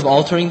now we're sort of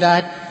altering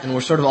that, and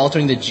we're sort of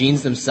altering the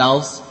genes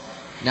themselves.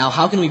 Now,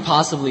 how can we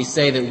possibly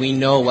say that we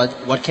know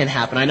what can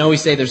happen? I know we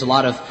say there's a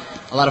lot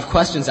of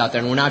questions out there,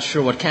 and we're not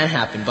sure what can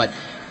happen, but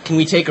can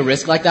we take a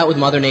risk like that with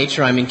Mother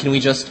Nature? I mean, can we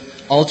just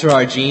alter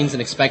our genes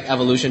and expect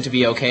evolution to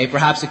be okay?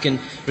 Perhaps it can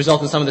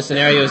result in some of the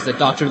scenarios that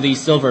Dr. Lee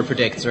Silver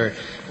predicts, or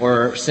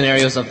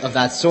scenarios of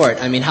that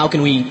sort. I mean, how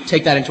can we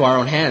take that into our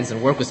own hands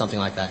and work with something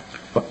like that?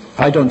 But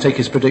I don't take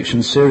his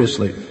predictions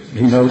seriously.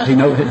 He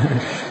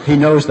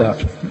knows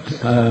that.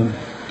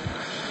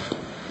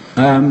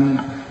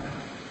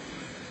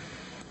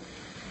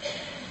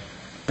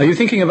 Are you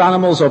thinking of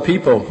animals or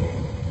people?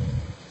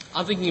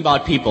 I'm thinking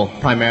about people,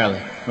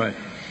 primarily. Right.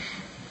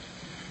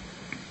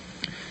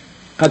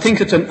 I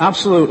think at an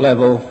absolute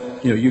level,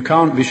 you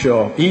can't be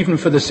sure, even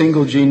for the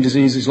single gene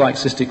diseases like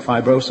cystic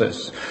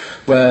fibrosis,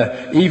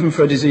 where even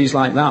for a disease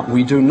like that,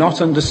 we do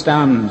not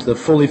understand the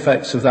full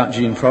effects of that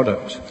gene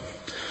product.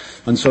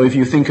 And so if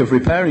you think of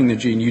repairing the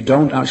gene, you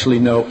don't actually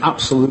know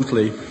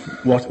absolutely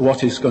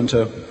what is going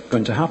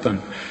to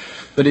happen.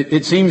 But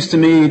it seems to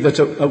me that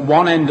at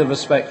one end of a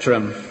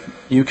spectrum,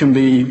 you can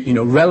be,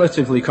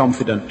 relatively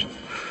confident,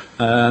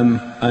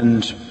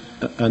 and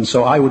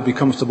so I would be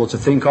comfortable to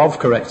think of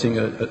correcting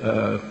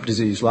a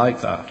disease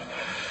like that.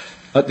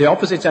 At the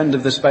opposite end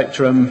of the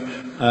spectrum,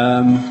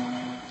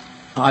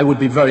 I would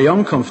be very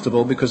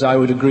uncomfortable because I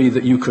would agree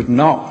that you could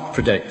not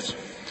predict.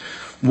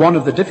 One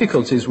of the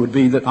difficulties would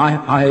be that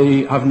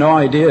I have no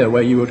idea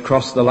where you would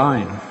cross the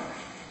line,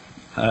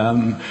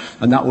 and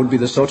that would be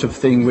the sort of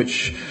thing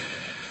which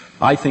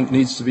I think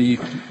needs to be,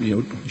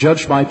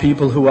 judged by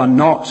people who are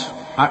not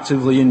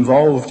actively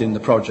involved in the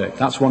project.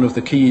 That's one of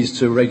the keys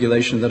to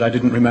regulation that I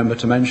didn't remember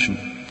to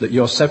mention, that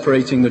you're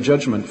separating the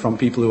judgment from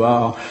people who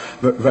are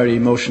very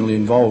emotionally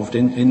involved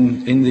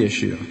in the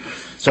issue.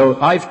 So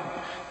I've,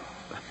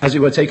 as it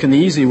were, taken the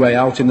easy way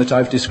out in that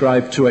I've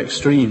described two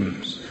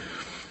extremes.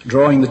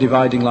 Drawing the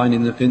dividing line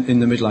in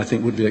the middle, I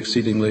think, would be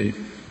exceedingly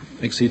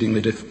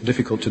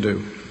difficult to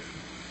do.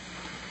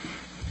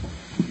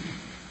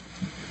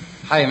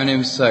 Hi, my name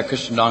is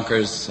Christian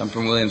Donkers. I'm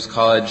from Williams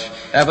College.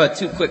 I have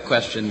two quick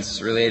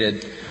questions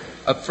related.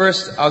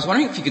 First, I was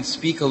wondering if you could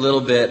speak a little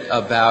bit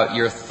about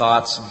your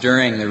thoughts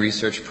during the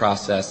research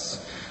process.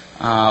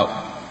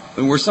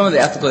 Were some of the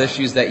ethical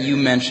issues that you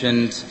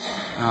mentioned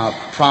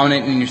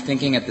prominent in your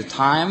thinking at the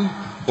time,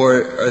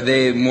 or are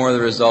they more the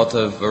result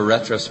of a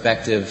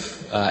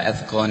retrospective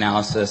ethical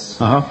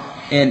analysis? Uh-huh.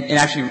 And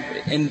actually,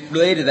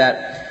 related to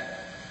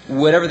that,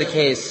 whatever the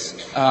case,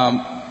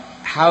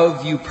 how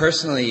have you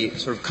personally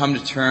sort of come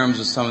to terms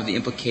with some of the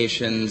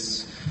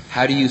implications?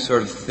 How do you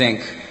sort of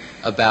think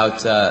about,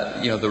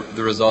 the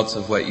results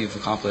of what you've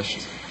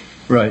accomplished?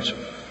 Right.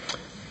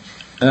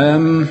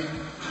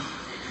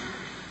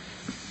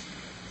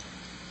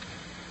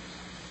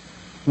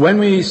 When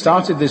we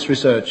started this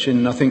research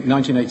in, I think,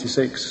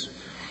 1986,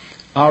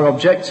 our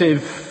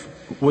objective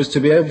was to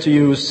be able to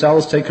use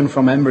cells taken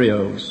from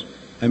embryos,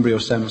 embryo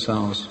stem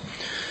cells,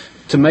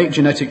 to make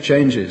genetic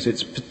changes.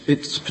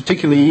 It's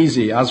particularly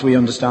easy, as we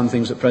understand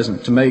things at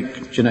present, to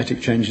make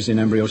genetic changes in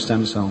embryo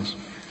stem cells.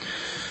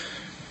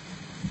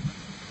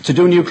 To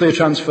do nuclear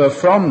transfer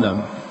from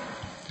them,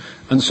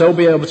 and so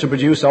be able to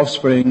produce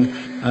offspring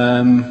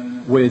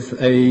with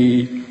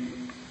a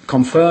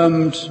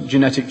confirmed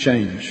genetic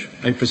change,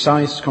 a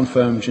precise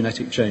confirmed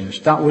genetic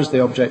change. That was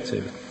the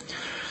objective.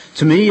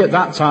 To me, at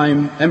that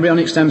time,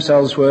 embryonic stem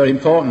cells were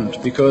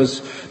important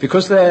because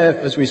they're,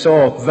 as we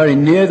saw, very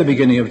near the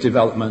beginning of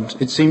development.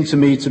 It seemed to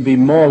me to be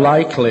more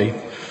likely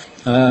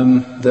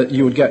that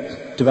you would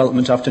get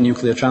development after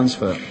nuclear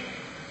transfer.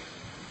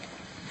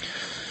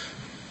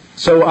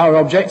 So our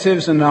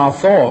objectives and our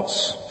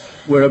thoughts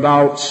were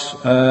about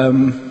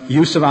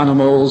use of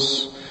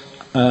animals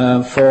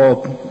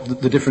for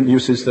the different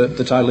uses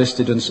that I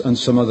listed and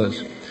some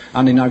others,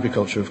 and in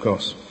agriculture, of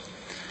course.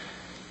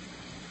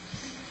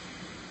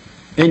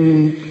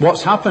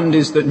 What's happened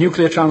is that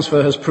nuclear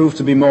transfer has proved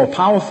to be more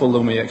powerful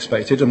than we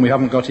expected, and we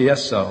haven't got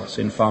ES cells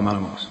in farm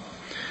animals.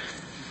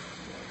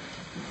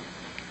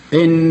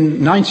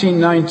 In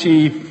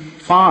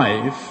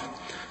 1995,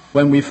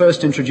 when we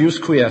first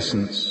introduced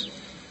quiescence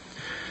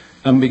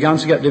and began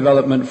to get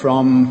development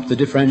from the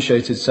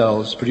differentiated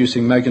cells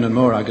producing Megan and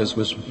Morag, as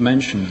was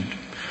mentioned,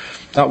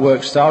 that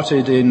work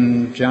started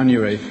in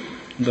January.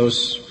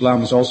 Those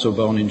lambs also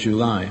born in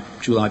July,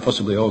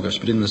 possibly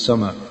August, but in the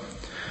summer.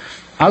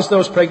 As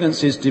those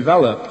pregnancies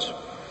developed,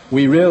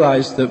 we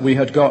realized that we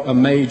had got a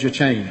major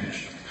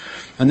change,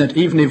 and that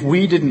even if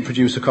we didn't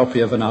produce a copy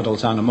of an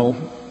adult animal,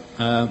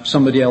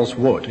 somebody else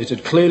would. It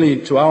had clearly,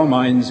 to our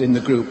minds in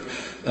the group,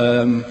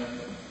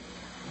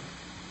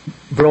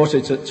 brought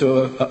it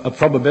to a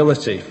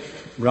probability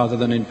rather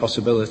than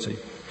impossibility.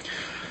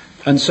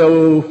 And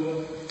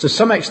so, to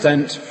some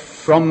extent,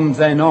 from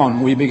then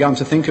on, we began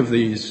to think of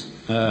these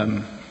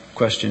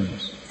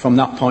questions, from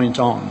that point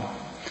on.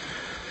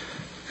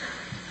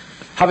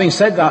 Having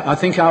said that, I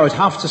think I would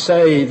have to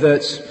say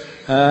that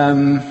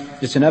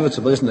it's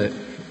inevitable, isn't it?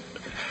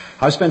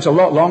 I've spent a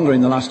lot longer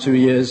in the last 2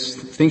 years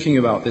thinking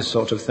about this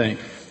sort of thing.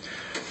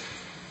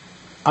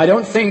 I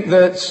don't think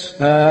that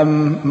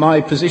my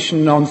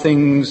position on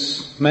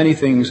many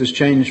things, has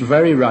changed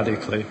very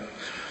radically.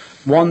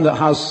 One that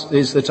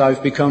is that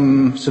I've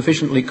become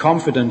sufficiently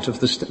confident of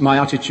my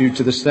attitude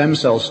to the stem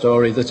cell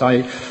story that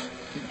I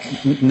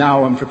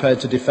now am prepared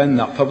to defend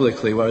that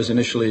publicly, whereas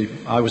initially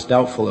I was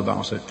doubtful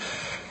about it.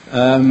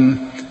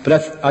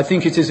 But I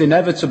think it is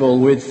inevitable,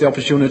 with the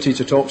opportunity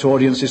to talk to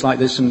audiences like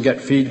this and get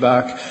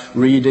feedback,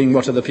 reading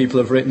what other people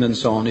have written and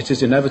so on, it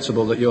is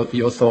inevitable that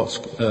your thoughts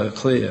are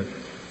clear.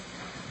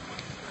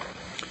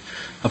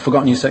 I've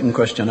forgotten your second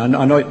question.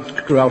 I know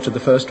it grew out of the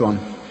first one.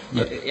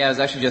 Yeah, it was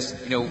actually just,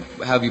 how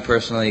have you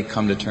personally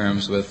come to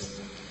terms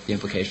with the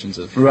implications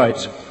of...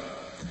 Right.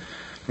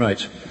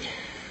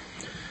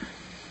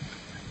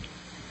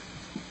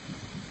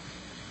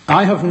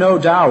 I have no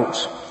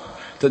doubt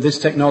that this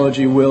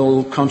technology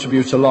will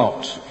contribute a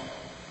lot.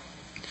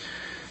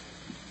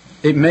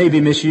 It may be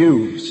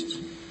misused.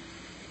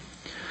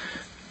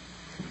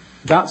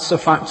 That's a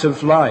fact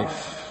of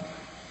life.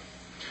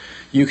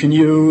 You can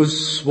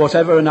use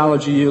whatever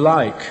analogy you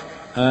like.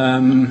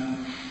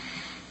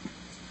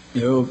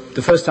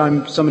 The first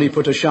time somebody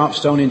put a sharp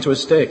stone into a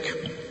stick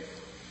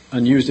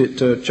and used it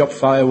to chop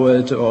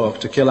firewood or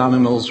to kill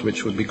animals,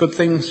 which would be good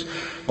things,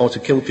 or to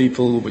kill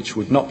people, which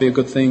would not be a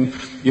good thing,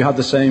 you had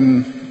the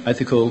same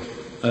ethical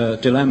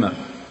dilemma.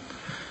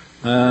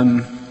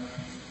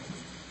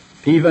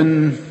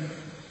 Even,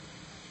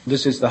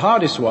 this is the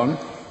hardest one,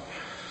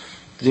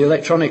 the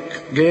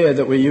electronic gear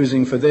that we're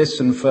using for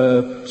this and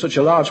for such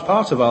a large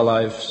part of our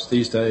lives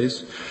these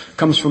days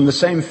comes from the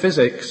same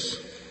physics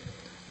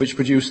which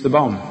produced the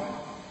bomb.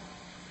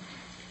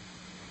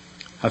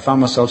 I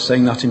found myself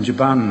saying that in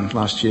Japan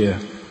last year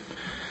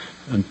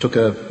and took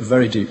a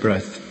very deep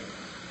breath.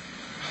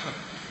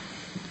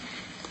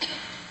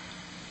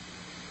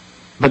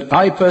 But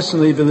I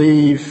personally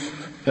believe,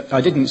 I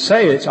didn't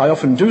say it, I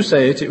often do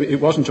say it, it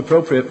wasn't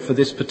appropriate for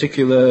this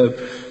particular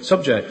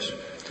subject.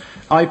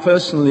 I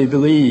personally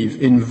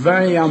believe in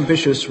very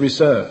ambitious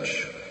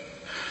research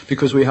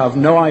because we have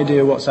no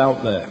idea what's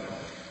out there.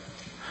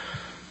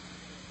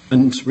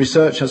 And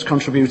research has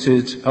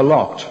contributed a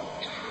lot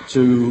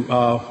to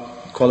our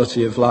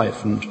quality of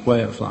life and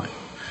way of life.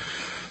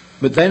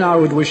 But then I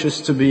would wish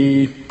us to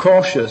be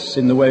cautious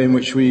in the way in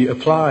which we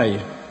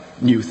apply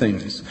new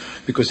things,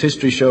 because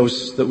history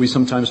shows that we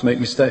sometimes make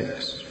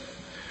mistakes.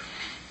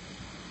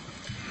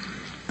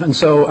 And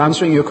so,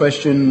 answering your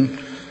question,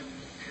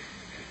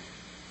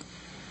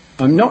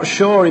 I'm not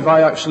sure if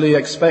I actually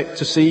expect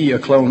to see a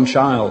clone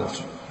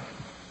child.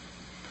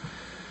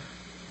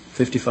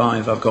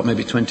 55, I've got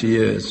maybe 20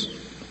 years.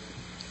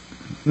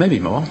 Maybe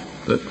more,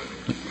 but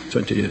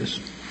 20 years.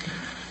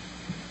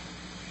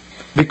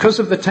 Because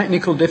of the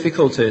technical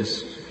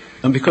difficulties,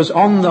 and because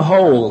on the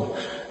whole,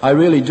 I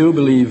really do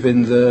believe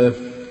in the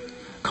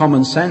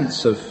common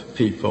sense of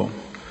people,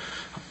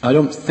 I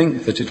don't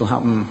think that it'll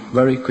happen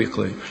very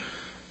quickly,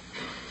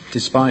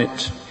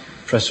 despite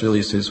press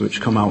releases which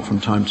come out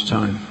from time to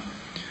time.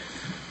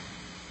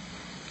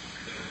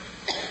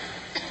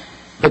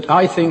 But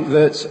I think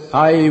that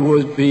I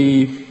would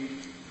be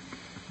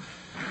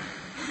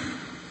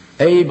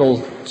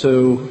able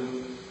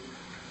to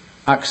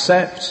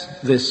accept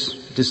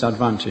this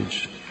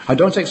disadvantage. I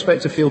don't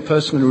expect to feel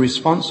personally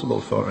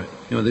responsible for it,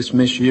 this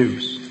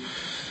misuse.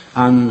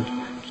 And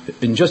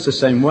in just the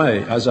same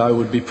way as I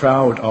would be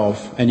proud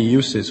of any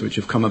uses which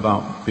have come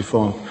about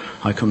before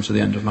I come to the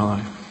end of my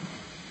life.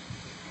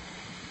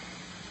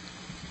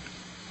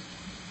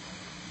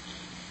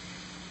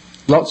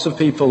 Lots of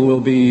people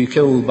will be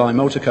killed by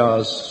motor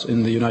cars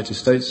in the United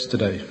States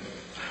today.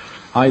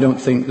 I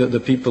don't think that the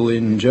people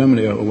in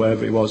Germany or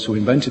wherever it was who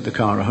invented the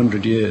car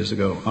 100 years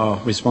ago are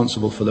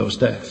responsible for those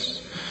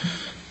deaths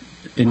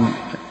in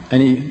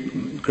any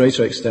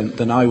greater extent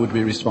than I would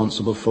be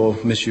responsible for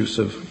misuse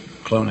of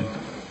cloning.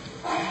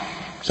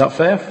 Is that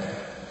fair?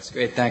 That's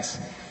great, thanks.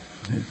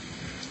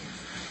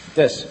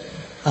 Yes.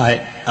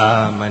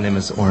 Hi, my name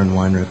is Oren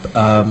Weinrib.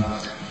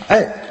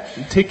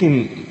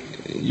 Taking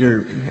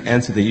your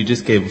answer that you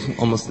just gave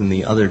almost in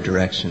the other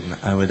direction,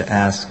 I would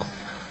ask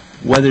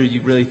whether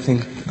you really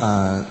think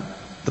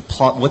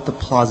what the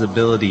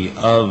plausibility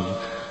of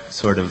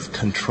sort of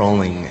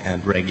controlling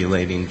and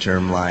regulating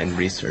germline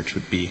research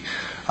would be.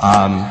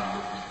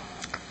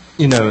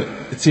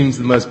 It seems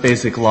the most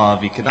basic law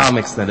of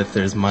economics that if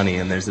there's money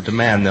and there's a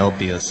demand, there'll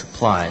be a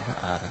supply.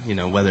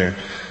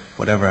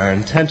 Whatever our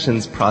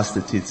intentions,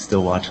 prostitutes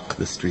still walk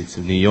the streets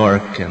of New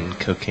York, and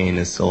cocaine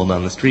is sold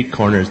on the street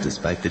corners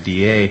despite the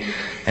DA.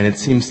 And it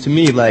seems to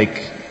me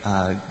like,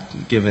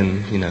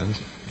 given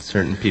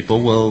certain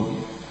people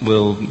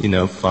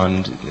will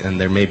fund, and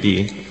there may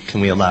be,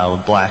 can we allow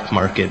a black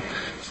market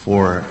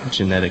for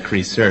genetic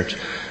research?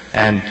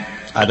 And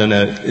I don't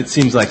know, it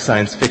seems like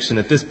science fiction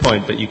at this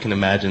point, but you can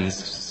imagine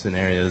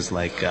scenarios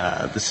like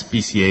the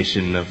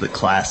speciation of the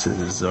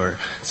classes or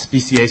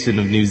speciation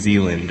of New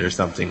Zealand or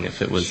something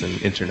if it was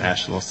an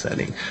international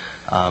setting.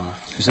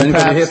 Is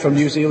anybody here from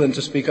New Zealand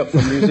to speak up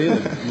from New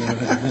Zealand?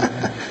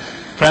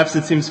 Perhaps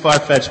it seems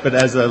far-fetched, but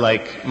as a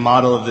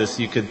model of this,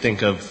 you could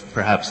think of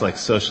perhaps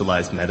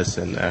socialized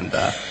medicine and,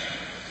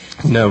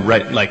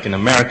 like in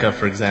America,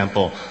 for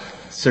example,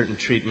 certain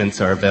treatments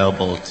are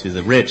available to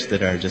the rich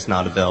that are just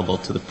not available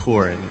to the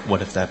poor, and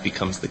what if that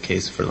becomes the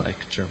case for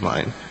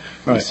germline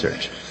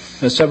research?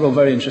 There's several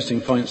very interesting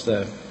points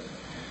there.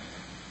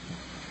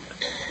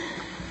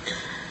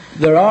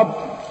 There are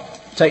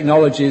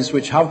technologies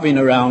which have been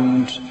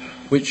around,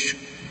 which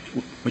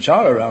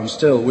are around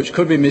still, which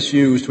could be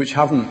misused, which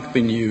haven't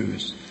been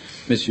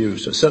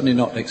misused, or certainly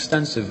not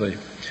extensively.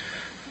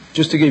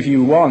 Just to give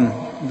you one,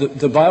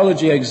 the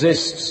biology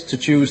exists to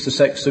choose the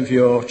sex of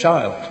your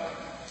child.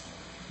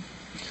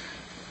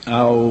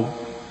 Now,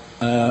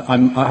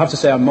 I have to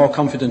say I'm more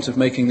confident of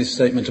making this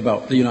statement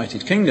about the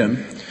United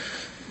Kingdom,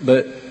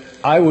 but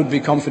I would be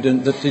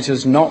confident that it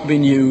has not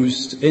been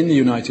used in the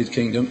United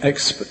Kingdom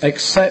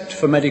except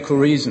for medical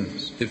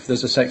reasons, if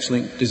there's a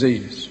sex-linked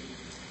disease.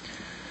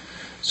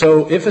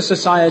 So if a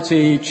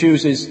society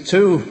chooses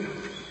to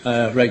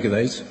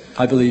regulate,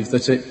 I believe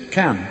that it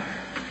can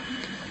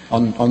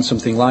on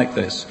something like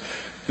this.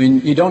 I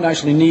mean, you don't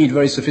actually need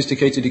very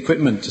sophisticated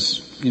equipment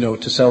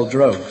to sell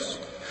drugs.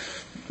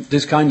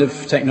 This kind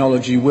of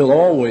technology will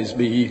always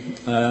be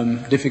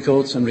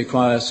difficult and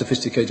require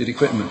sophisticated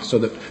equipment so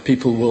that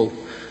people will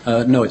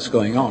know it's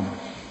going on.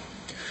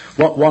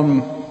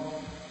 One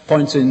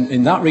point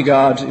in that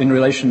regard in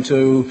relation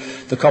to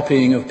the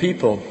copying of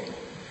people.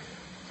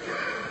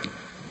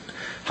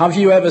 Have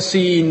you ever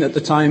seen at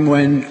the time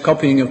when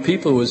copying of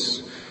people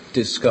was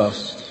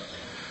discussed,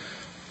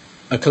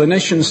 a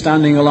clinician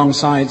standing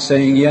alongside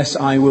saying, yes,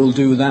 I will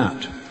do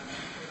that?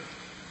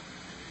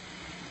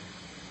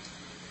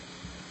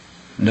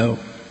 No.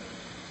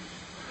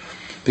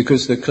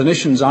 Because the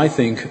clinicians, I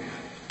think,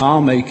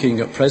 are making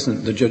at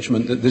present the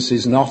judgment that this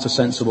is not a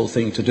sensible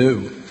thing to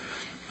do.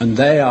 And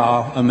they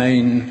are a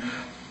main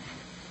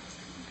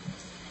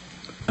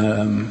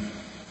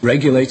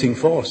regulating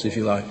force, if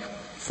you like,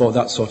 for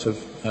that sort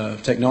of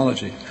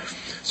technology.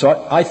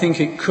 So I think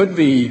it could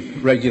be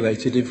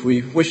regulated if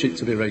we wish it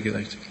to be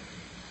regulated.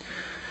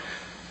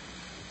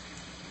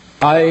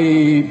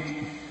 I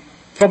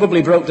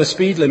probably broke the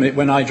speed limit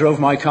when I drove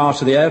my car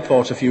to the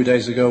airport a few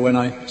days ago when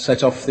I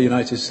set off for the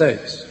United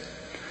States.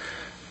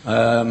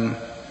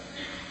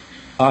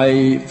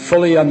 I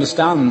fully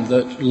understand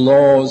that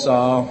laws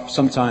are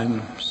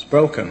sometimes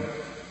broken.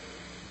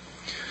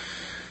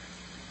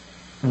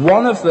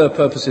 One of the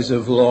purposes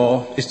of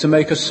law is to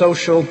make a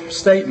social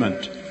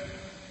statement,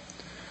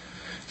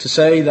 to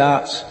say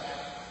that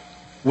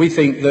we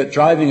think that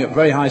driving at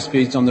very high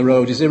speeds on the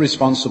road is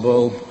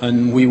irresponsible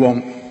and we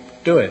won't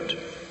do it.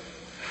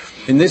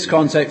 In this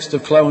context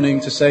of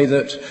cloning, to say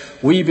that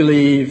we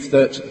believe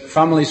that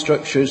family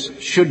structures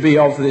should be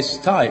of this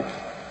type,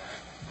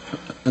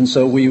 and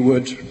so we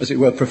would, as it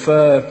were,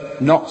 prefer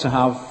not to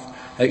have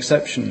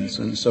exceptions,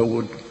 and so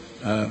would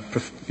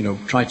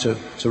try to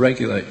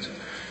regulate.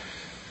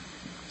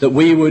 That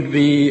we would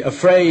be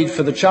afraid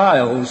for the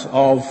child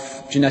of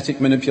genetic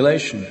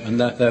manipulation, and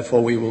that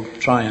therefore we will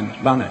try and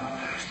ban it.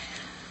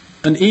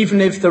 And even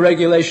if the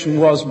regulation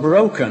was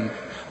broken,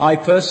 I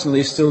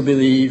personally still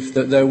believe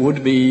that there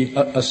would be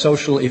a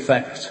social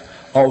effect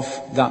of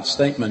that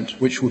statement,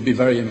 which would be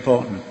very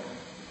important.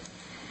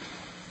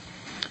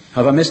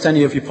 Have I missed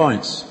any of your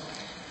points?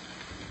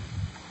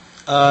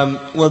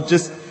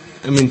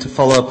 To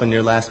follow up on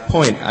your last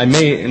point, I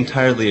may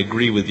entirely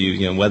agree with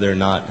you, whether or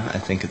not I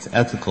think it's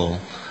ethical.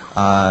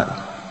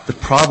 The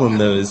problem,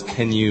 though, is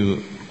can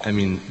you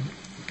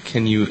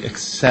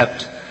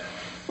accept,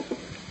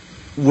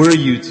 were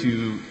you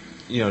to,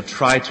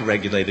 try to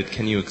regulate it,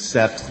 can you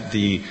accept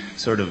the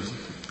sort of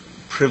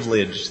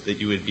privilege that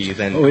you would be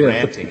then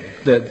granting?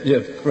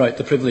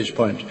 The privilege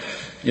point.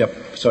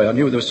 Yep, sorry, I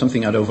knew there was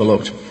something I'd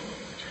overlooked.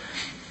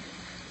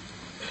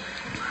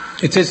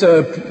 It is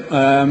a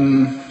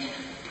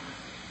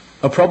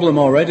problem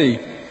already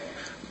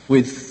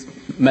with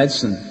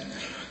medicine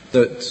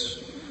that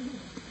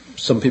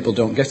some people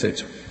don't get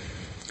it.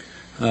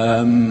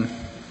 I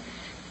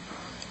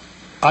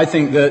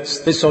think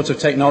that this sort of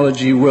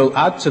technology will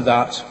add to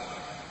that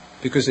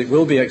because it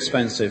will be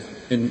expensive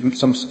in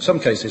some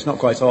cases, not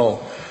quite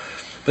all.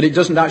 But it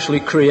doesn't actually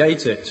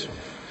create it.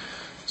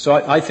 So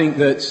I think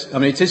that,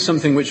 it is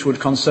something which would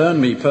concern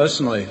me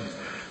personally.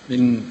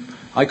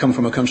 I come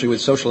from a country with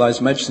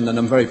socialized medicine and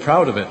I'm very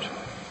proud of it.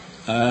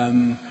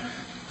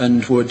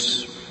 And would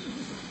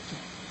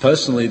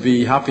personally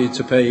be happy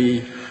to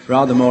pay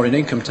rather more in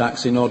income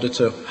tax in order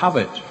to have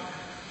it.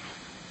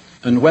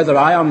 And whether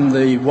I am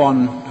the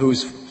one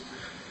who's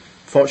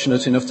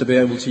fortunate enough to be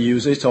able to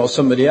use it or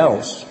somebody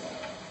else,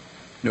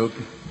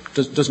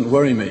 doesn't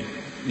worry me.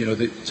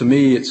 To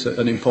me it's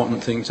an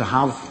important thing to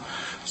have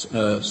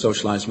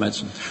socialized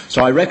medicine.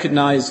 So I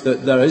recognize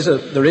that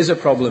there is a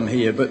problem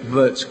here, but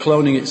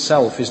cloning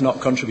itself is not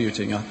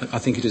contributing. I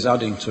think it is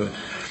adding to it.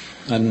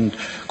 And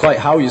quite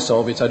how you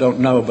solve it, I don't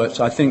know, but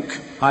I think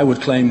I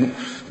would claim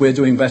we're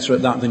doing better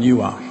at that than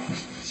you are.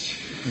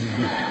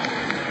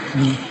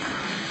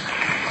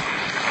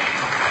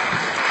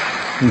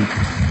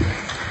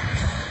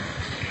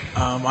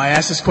 I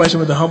asked this question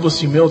with the humblest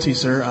humility,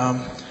 sir.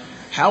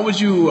 How would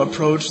you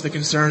approach the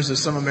concerns of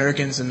some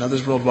Americans and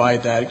others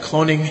worldwide that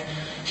cloning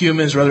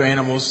humans or other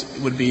animals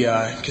would be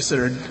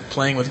considered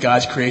playing with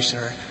God's creation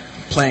or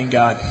playing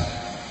God?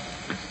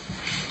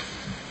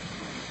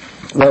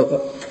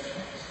 Well,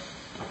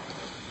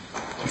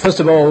 first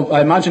of all,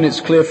 I imagine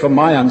it's clear from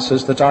my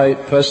answers that I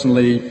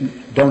personally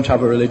don't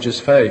have a religious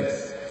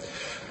faith.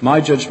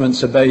 My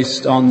judgments are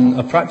based on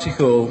a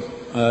practical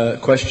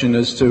question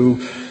as to,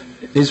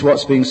 is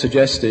what's being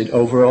suggested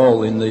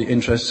overall in the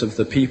interests of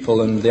the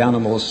people and the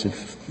animals,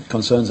 if it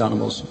concerns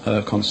animals,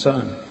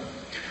 concern.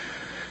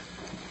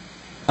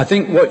 I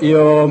think what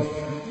you're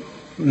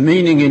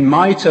meaning in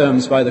my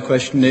terms by the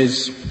question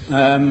is,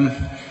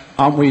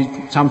 aren't we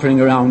tampering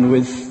around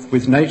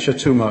with nature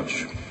too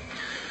much?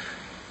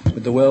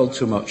 With the world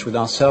too much, with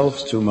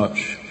ourselves too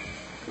much?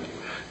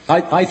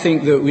 I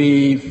think that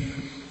we've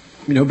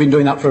been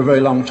doing that for a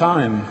very long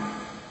time.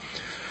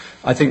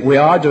 I think we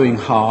are doing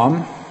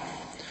harm,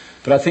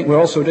 but I think we're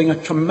also doing a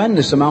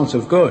tremendous amount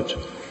of good.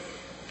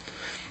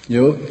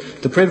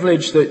 The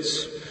privilege that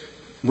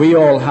we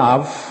all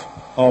have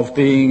of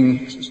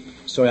being,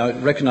 I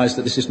recognize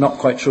that this is not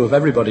quite true of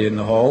everybody in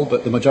the hall,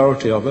 but the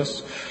majority of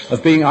us,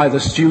 of being either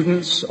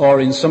students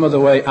or in some other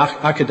way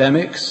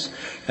academics,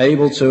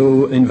 able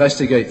to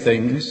investigate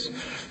things,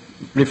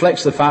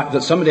 reflects the fact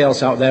that somebody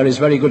else out there is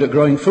very good at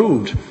growing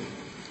food,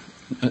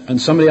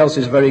 and somebody else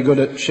is very good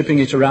at shipping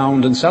it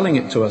around and selling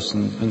it to us,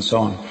 and so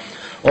on.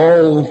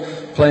 All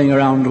playing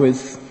around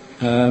with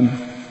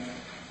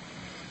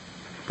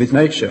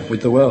nature,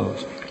 with the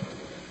world.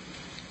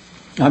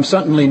 I'm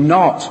certainly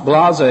not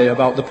blasé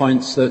about the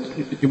points that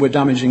we're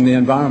damaging the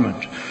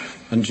environment.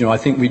 And, I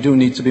think we do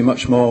need to be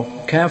much more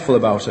careful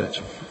about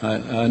it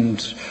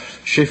and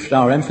shift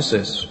our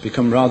emphasis,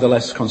 become rather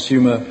less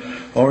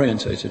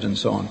consumer-orientated and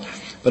so on.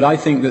 But I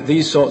think that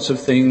these sorts of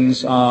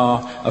things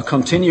are a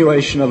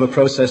continuation of a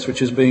process which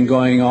has been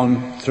going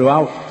on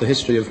throughout the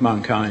history of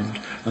mankind,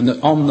 and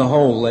that on the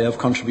whole they have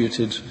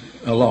contributed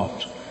a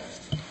lot.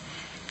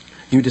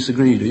 You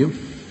disagree, do you?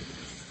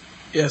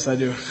 Yes, I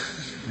do.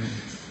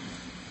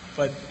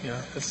 But,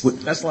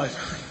 that's life.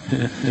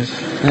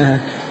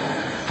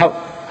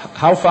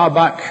 How far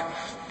back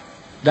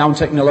down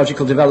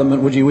technological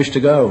development would you wish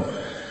to go?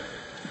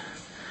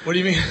 What do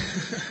you mean?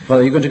 Well,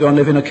 are you going to go and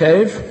live in a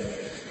cave?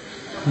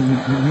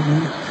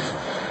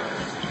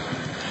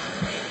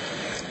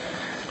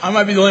 I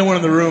might be the only one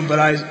in the room, but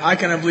I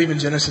kind of believe in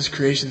Genesis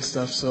creation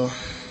stuff, so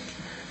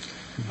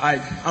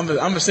I'm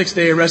a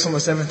 6-day rest on the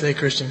 7th-day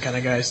Christian kind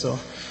of guy, so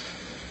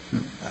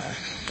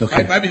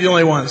okay. I might be the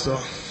only one, so.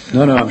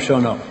 No, I'm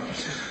sure not.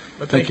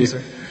 But thank you,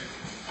 sir.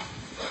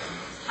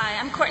 Hi,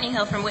 I'm Courtney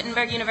Hill from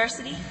Wittenberg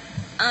University.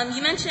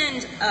 You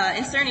mentioned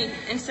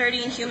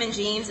inserting human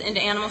genes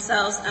into animal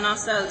cells and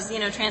also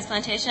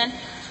xenotransplantation.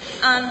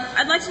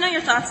 I'd like to know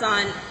your thoughts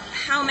on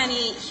how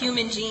many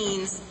human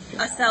genes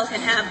a cell can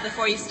have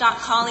before you stop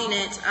calling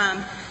it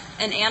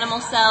an animal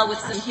cell with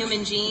some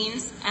human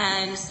genes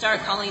and start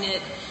calling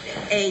it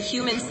a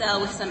human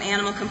cell with some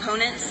animal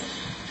components?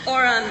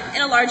 Or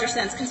in a larger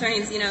sense,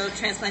 concerning,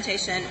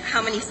 transplantation,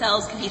 how many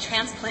cells can be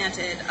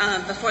transplanted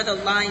before the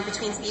line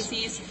between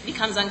species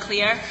becomes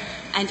unclear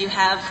and you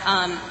have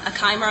a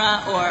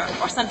chimera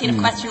or something of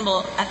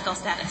questionable ethical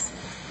status?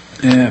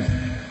 Yeah.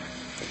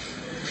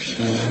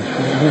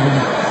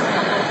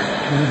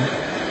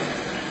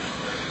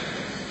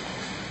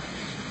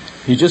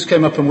 He just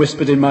came up and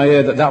whispered in my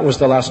ear that was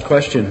the last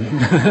question.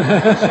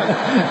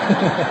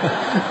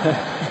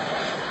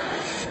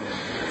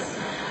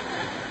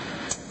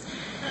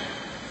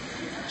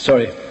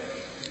 Sorry.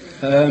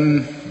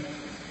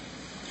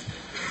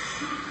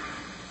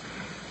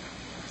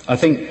 I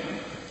think,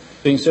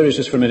 being serious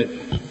just for a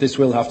minute, this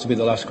will have to be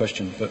the last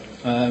question, but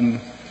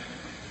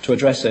to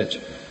address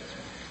it,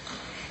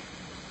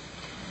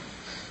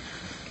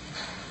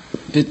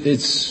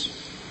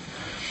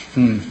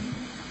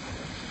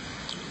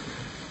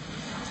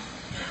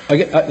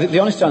 the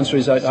honest answer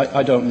is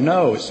I don't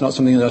know. It's not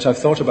something that I've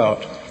thought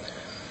about.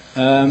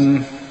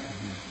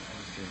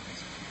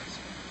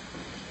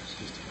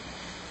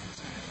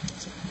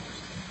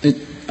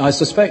 I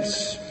suspect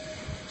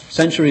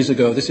centuries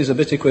ago, this is a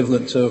bit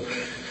equivalent to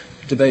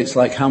debates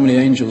like how many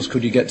angels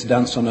could you get to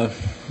dance on a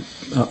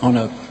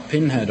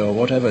pinhead or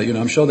whatever.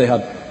 I'm sure they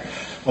had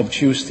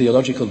obtuse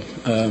theological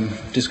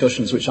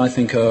discussions which I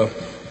think are,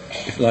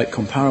 if you like,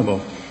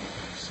 comparable.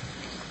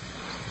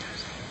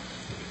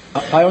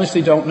 I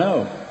honestly don't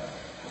know.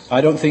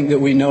 I don't think that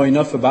we know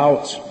enough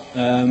about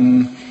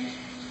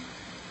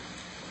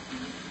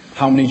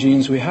how many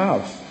genes we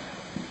have,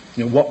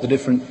 what the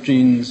different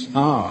genes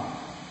are.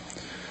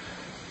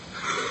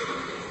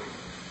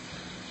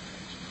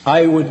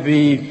 I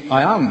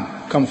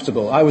am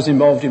comfortable. I was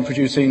involved in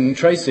producing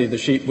Tracy, the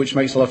sheep which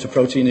makes a lot of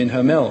protein in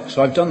her milk.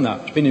 So I've done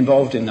that, been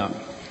involved in that.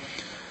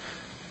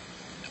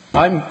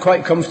 I'm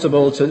quite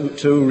comfortable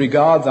to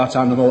regard that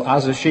animal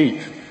as a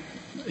sheep,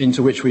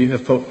 into which we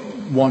have put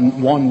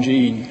one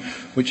gene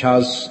which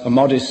has a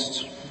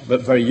modest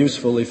but very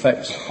useful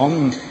effect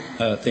on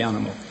the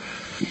animal.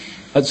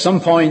 At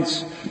some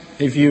point,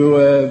 if you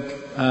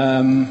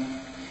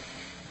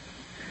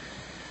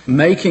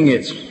making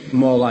it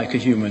more like a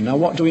human. Now,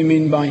 what do we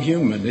mean by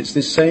human? It's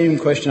this same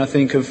question, I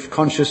think, of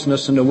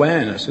consciousness and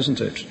awareness,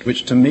 isn't it?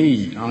 Which, to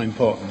me, are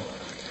important.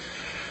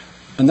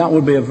 And that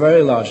would be a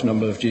very large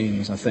number of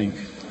genes, I think.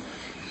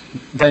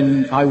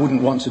 Then I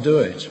wouldn't want to do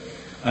it.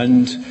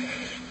 And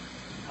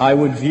I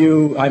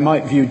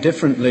might view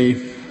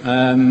differently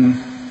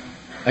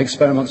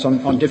experiments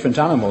on different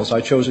animals.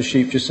 I chose a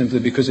sheep just simply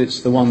because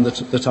it's the one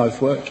that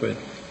I've worked with.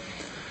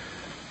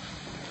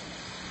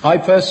 I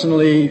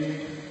personally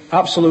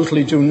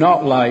absolutely do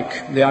not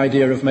like the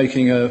idea of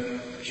making a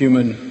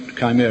human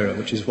chimera,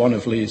 which is one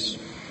of Lee's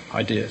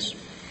ideas.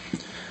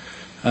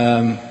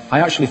 I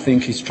actually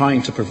think he's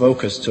trying to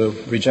provoke us to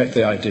reject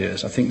the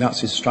ideas. I think that's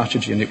his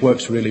strategy, and it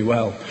works really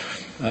well.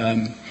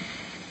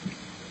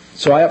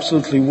 So I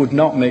absolutely would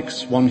not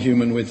mix one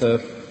human with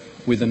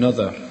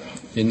another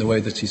in the way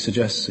that he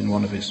suggests in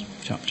one of his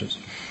chapters.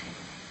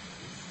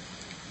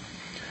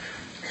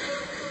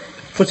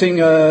 Putting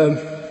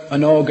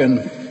an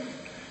organ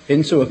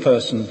into a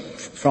person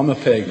from a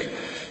pig,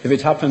 if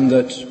it happened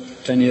that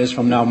 10 years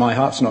from now my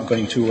heart's not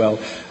going too well,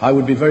 I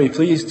would be very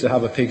pleased to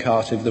have a pig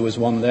heart if there was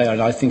one there, and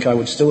I think I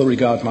would still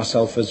regard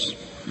myself as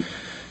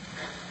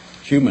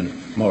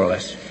human, more or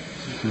less.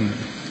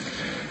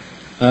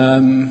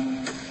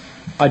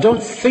 I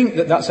don't think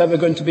that that's ever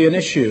going to be an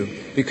issue,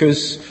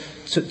 because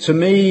to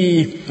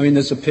me,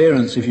 there's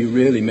appearance if you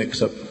really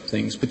mix up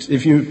things, but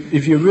if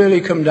you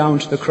really come down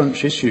to the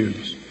crunch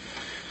issues,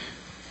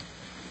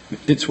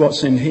 it's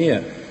what's in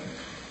here.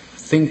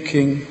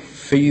 Thinking,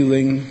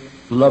 feeling,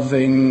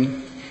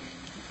 loving,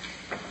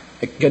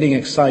 getting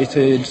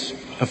excited,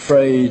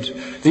 afraid.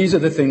 These are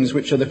the things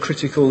which are the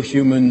critical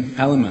human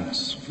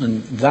elements,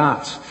 and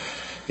that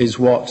is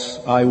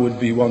what I would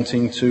be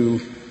wanting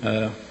to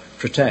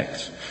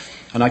protect.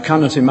 And I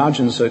cannot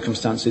imagine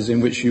circumstances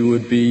in which you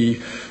would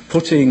be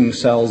putting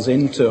cells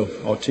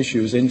or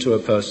tissues into a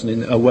person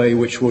in a way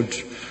which would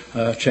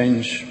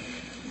change,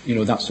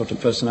 that sort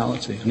of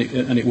personality.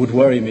 And it would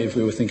worry me if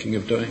we were thinking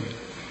of doing it.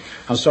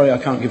 I'm sorry I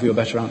can't give you a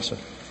better answer.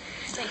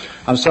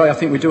 I'm sorry, I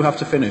think we do have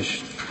to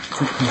finish.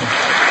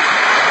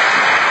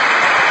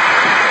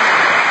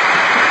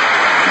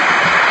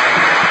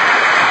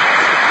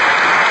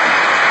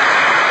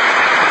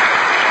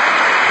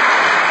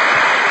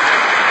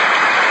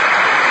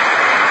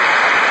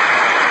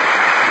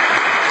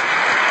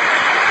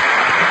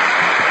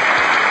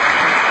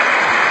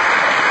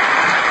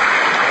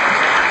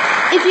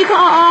 If you could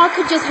all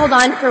could just hold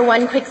on for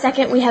one quick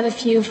second, we have a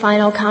few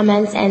final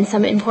comments and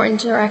some important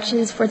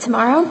directions for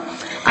tomorrow.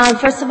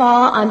 First of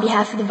all, on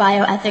behalf of the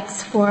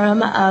Bioethics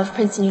Forum of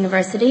Princeton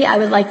University, I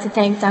would like to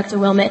thank Dr.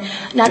 Wilmot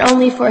not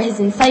only for his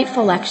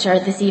insightful lecture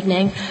this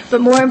evening,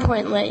 but more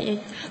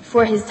importantly,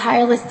 for his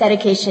tireless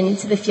dedication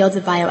to the field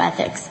of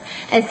bioethics.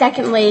 And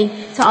secondly,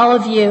 to all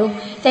of you,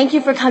 thank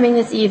you for coming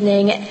this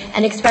evening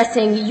and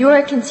expressing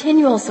your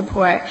continual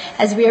support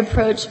as we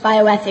approach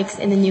bioethics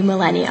in the new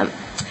millennium.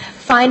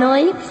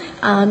 Finally,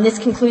 this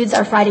concludes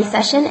our Friday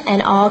session,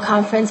 and all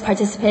conference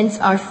participants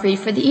are free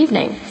for the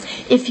evening.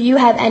 If you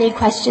have any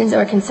questions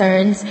or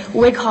concerns,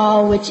 Wig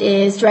Hall, which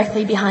is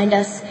directly behind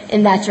us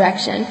in that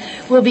direction,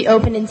 will be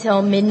open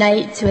until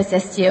midnight to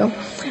assist you.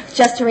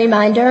 Just a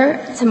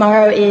reminder,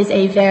 tomorrow is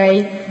a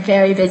very,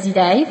 very busy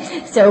day.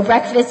 So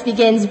breakfast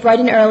begins bright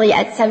and early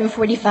at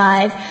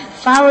 7:45,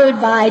 followed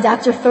by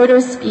Dr.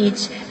 Foto's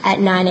speech at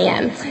 9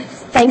 a.m.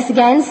 Thanks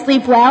again,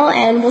 sleep well,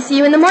 and we'll see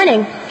you in the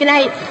morning. Good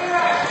night.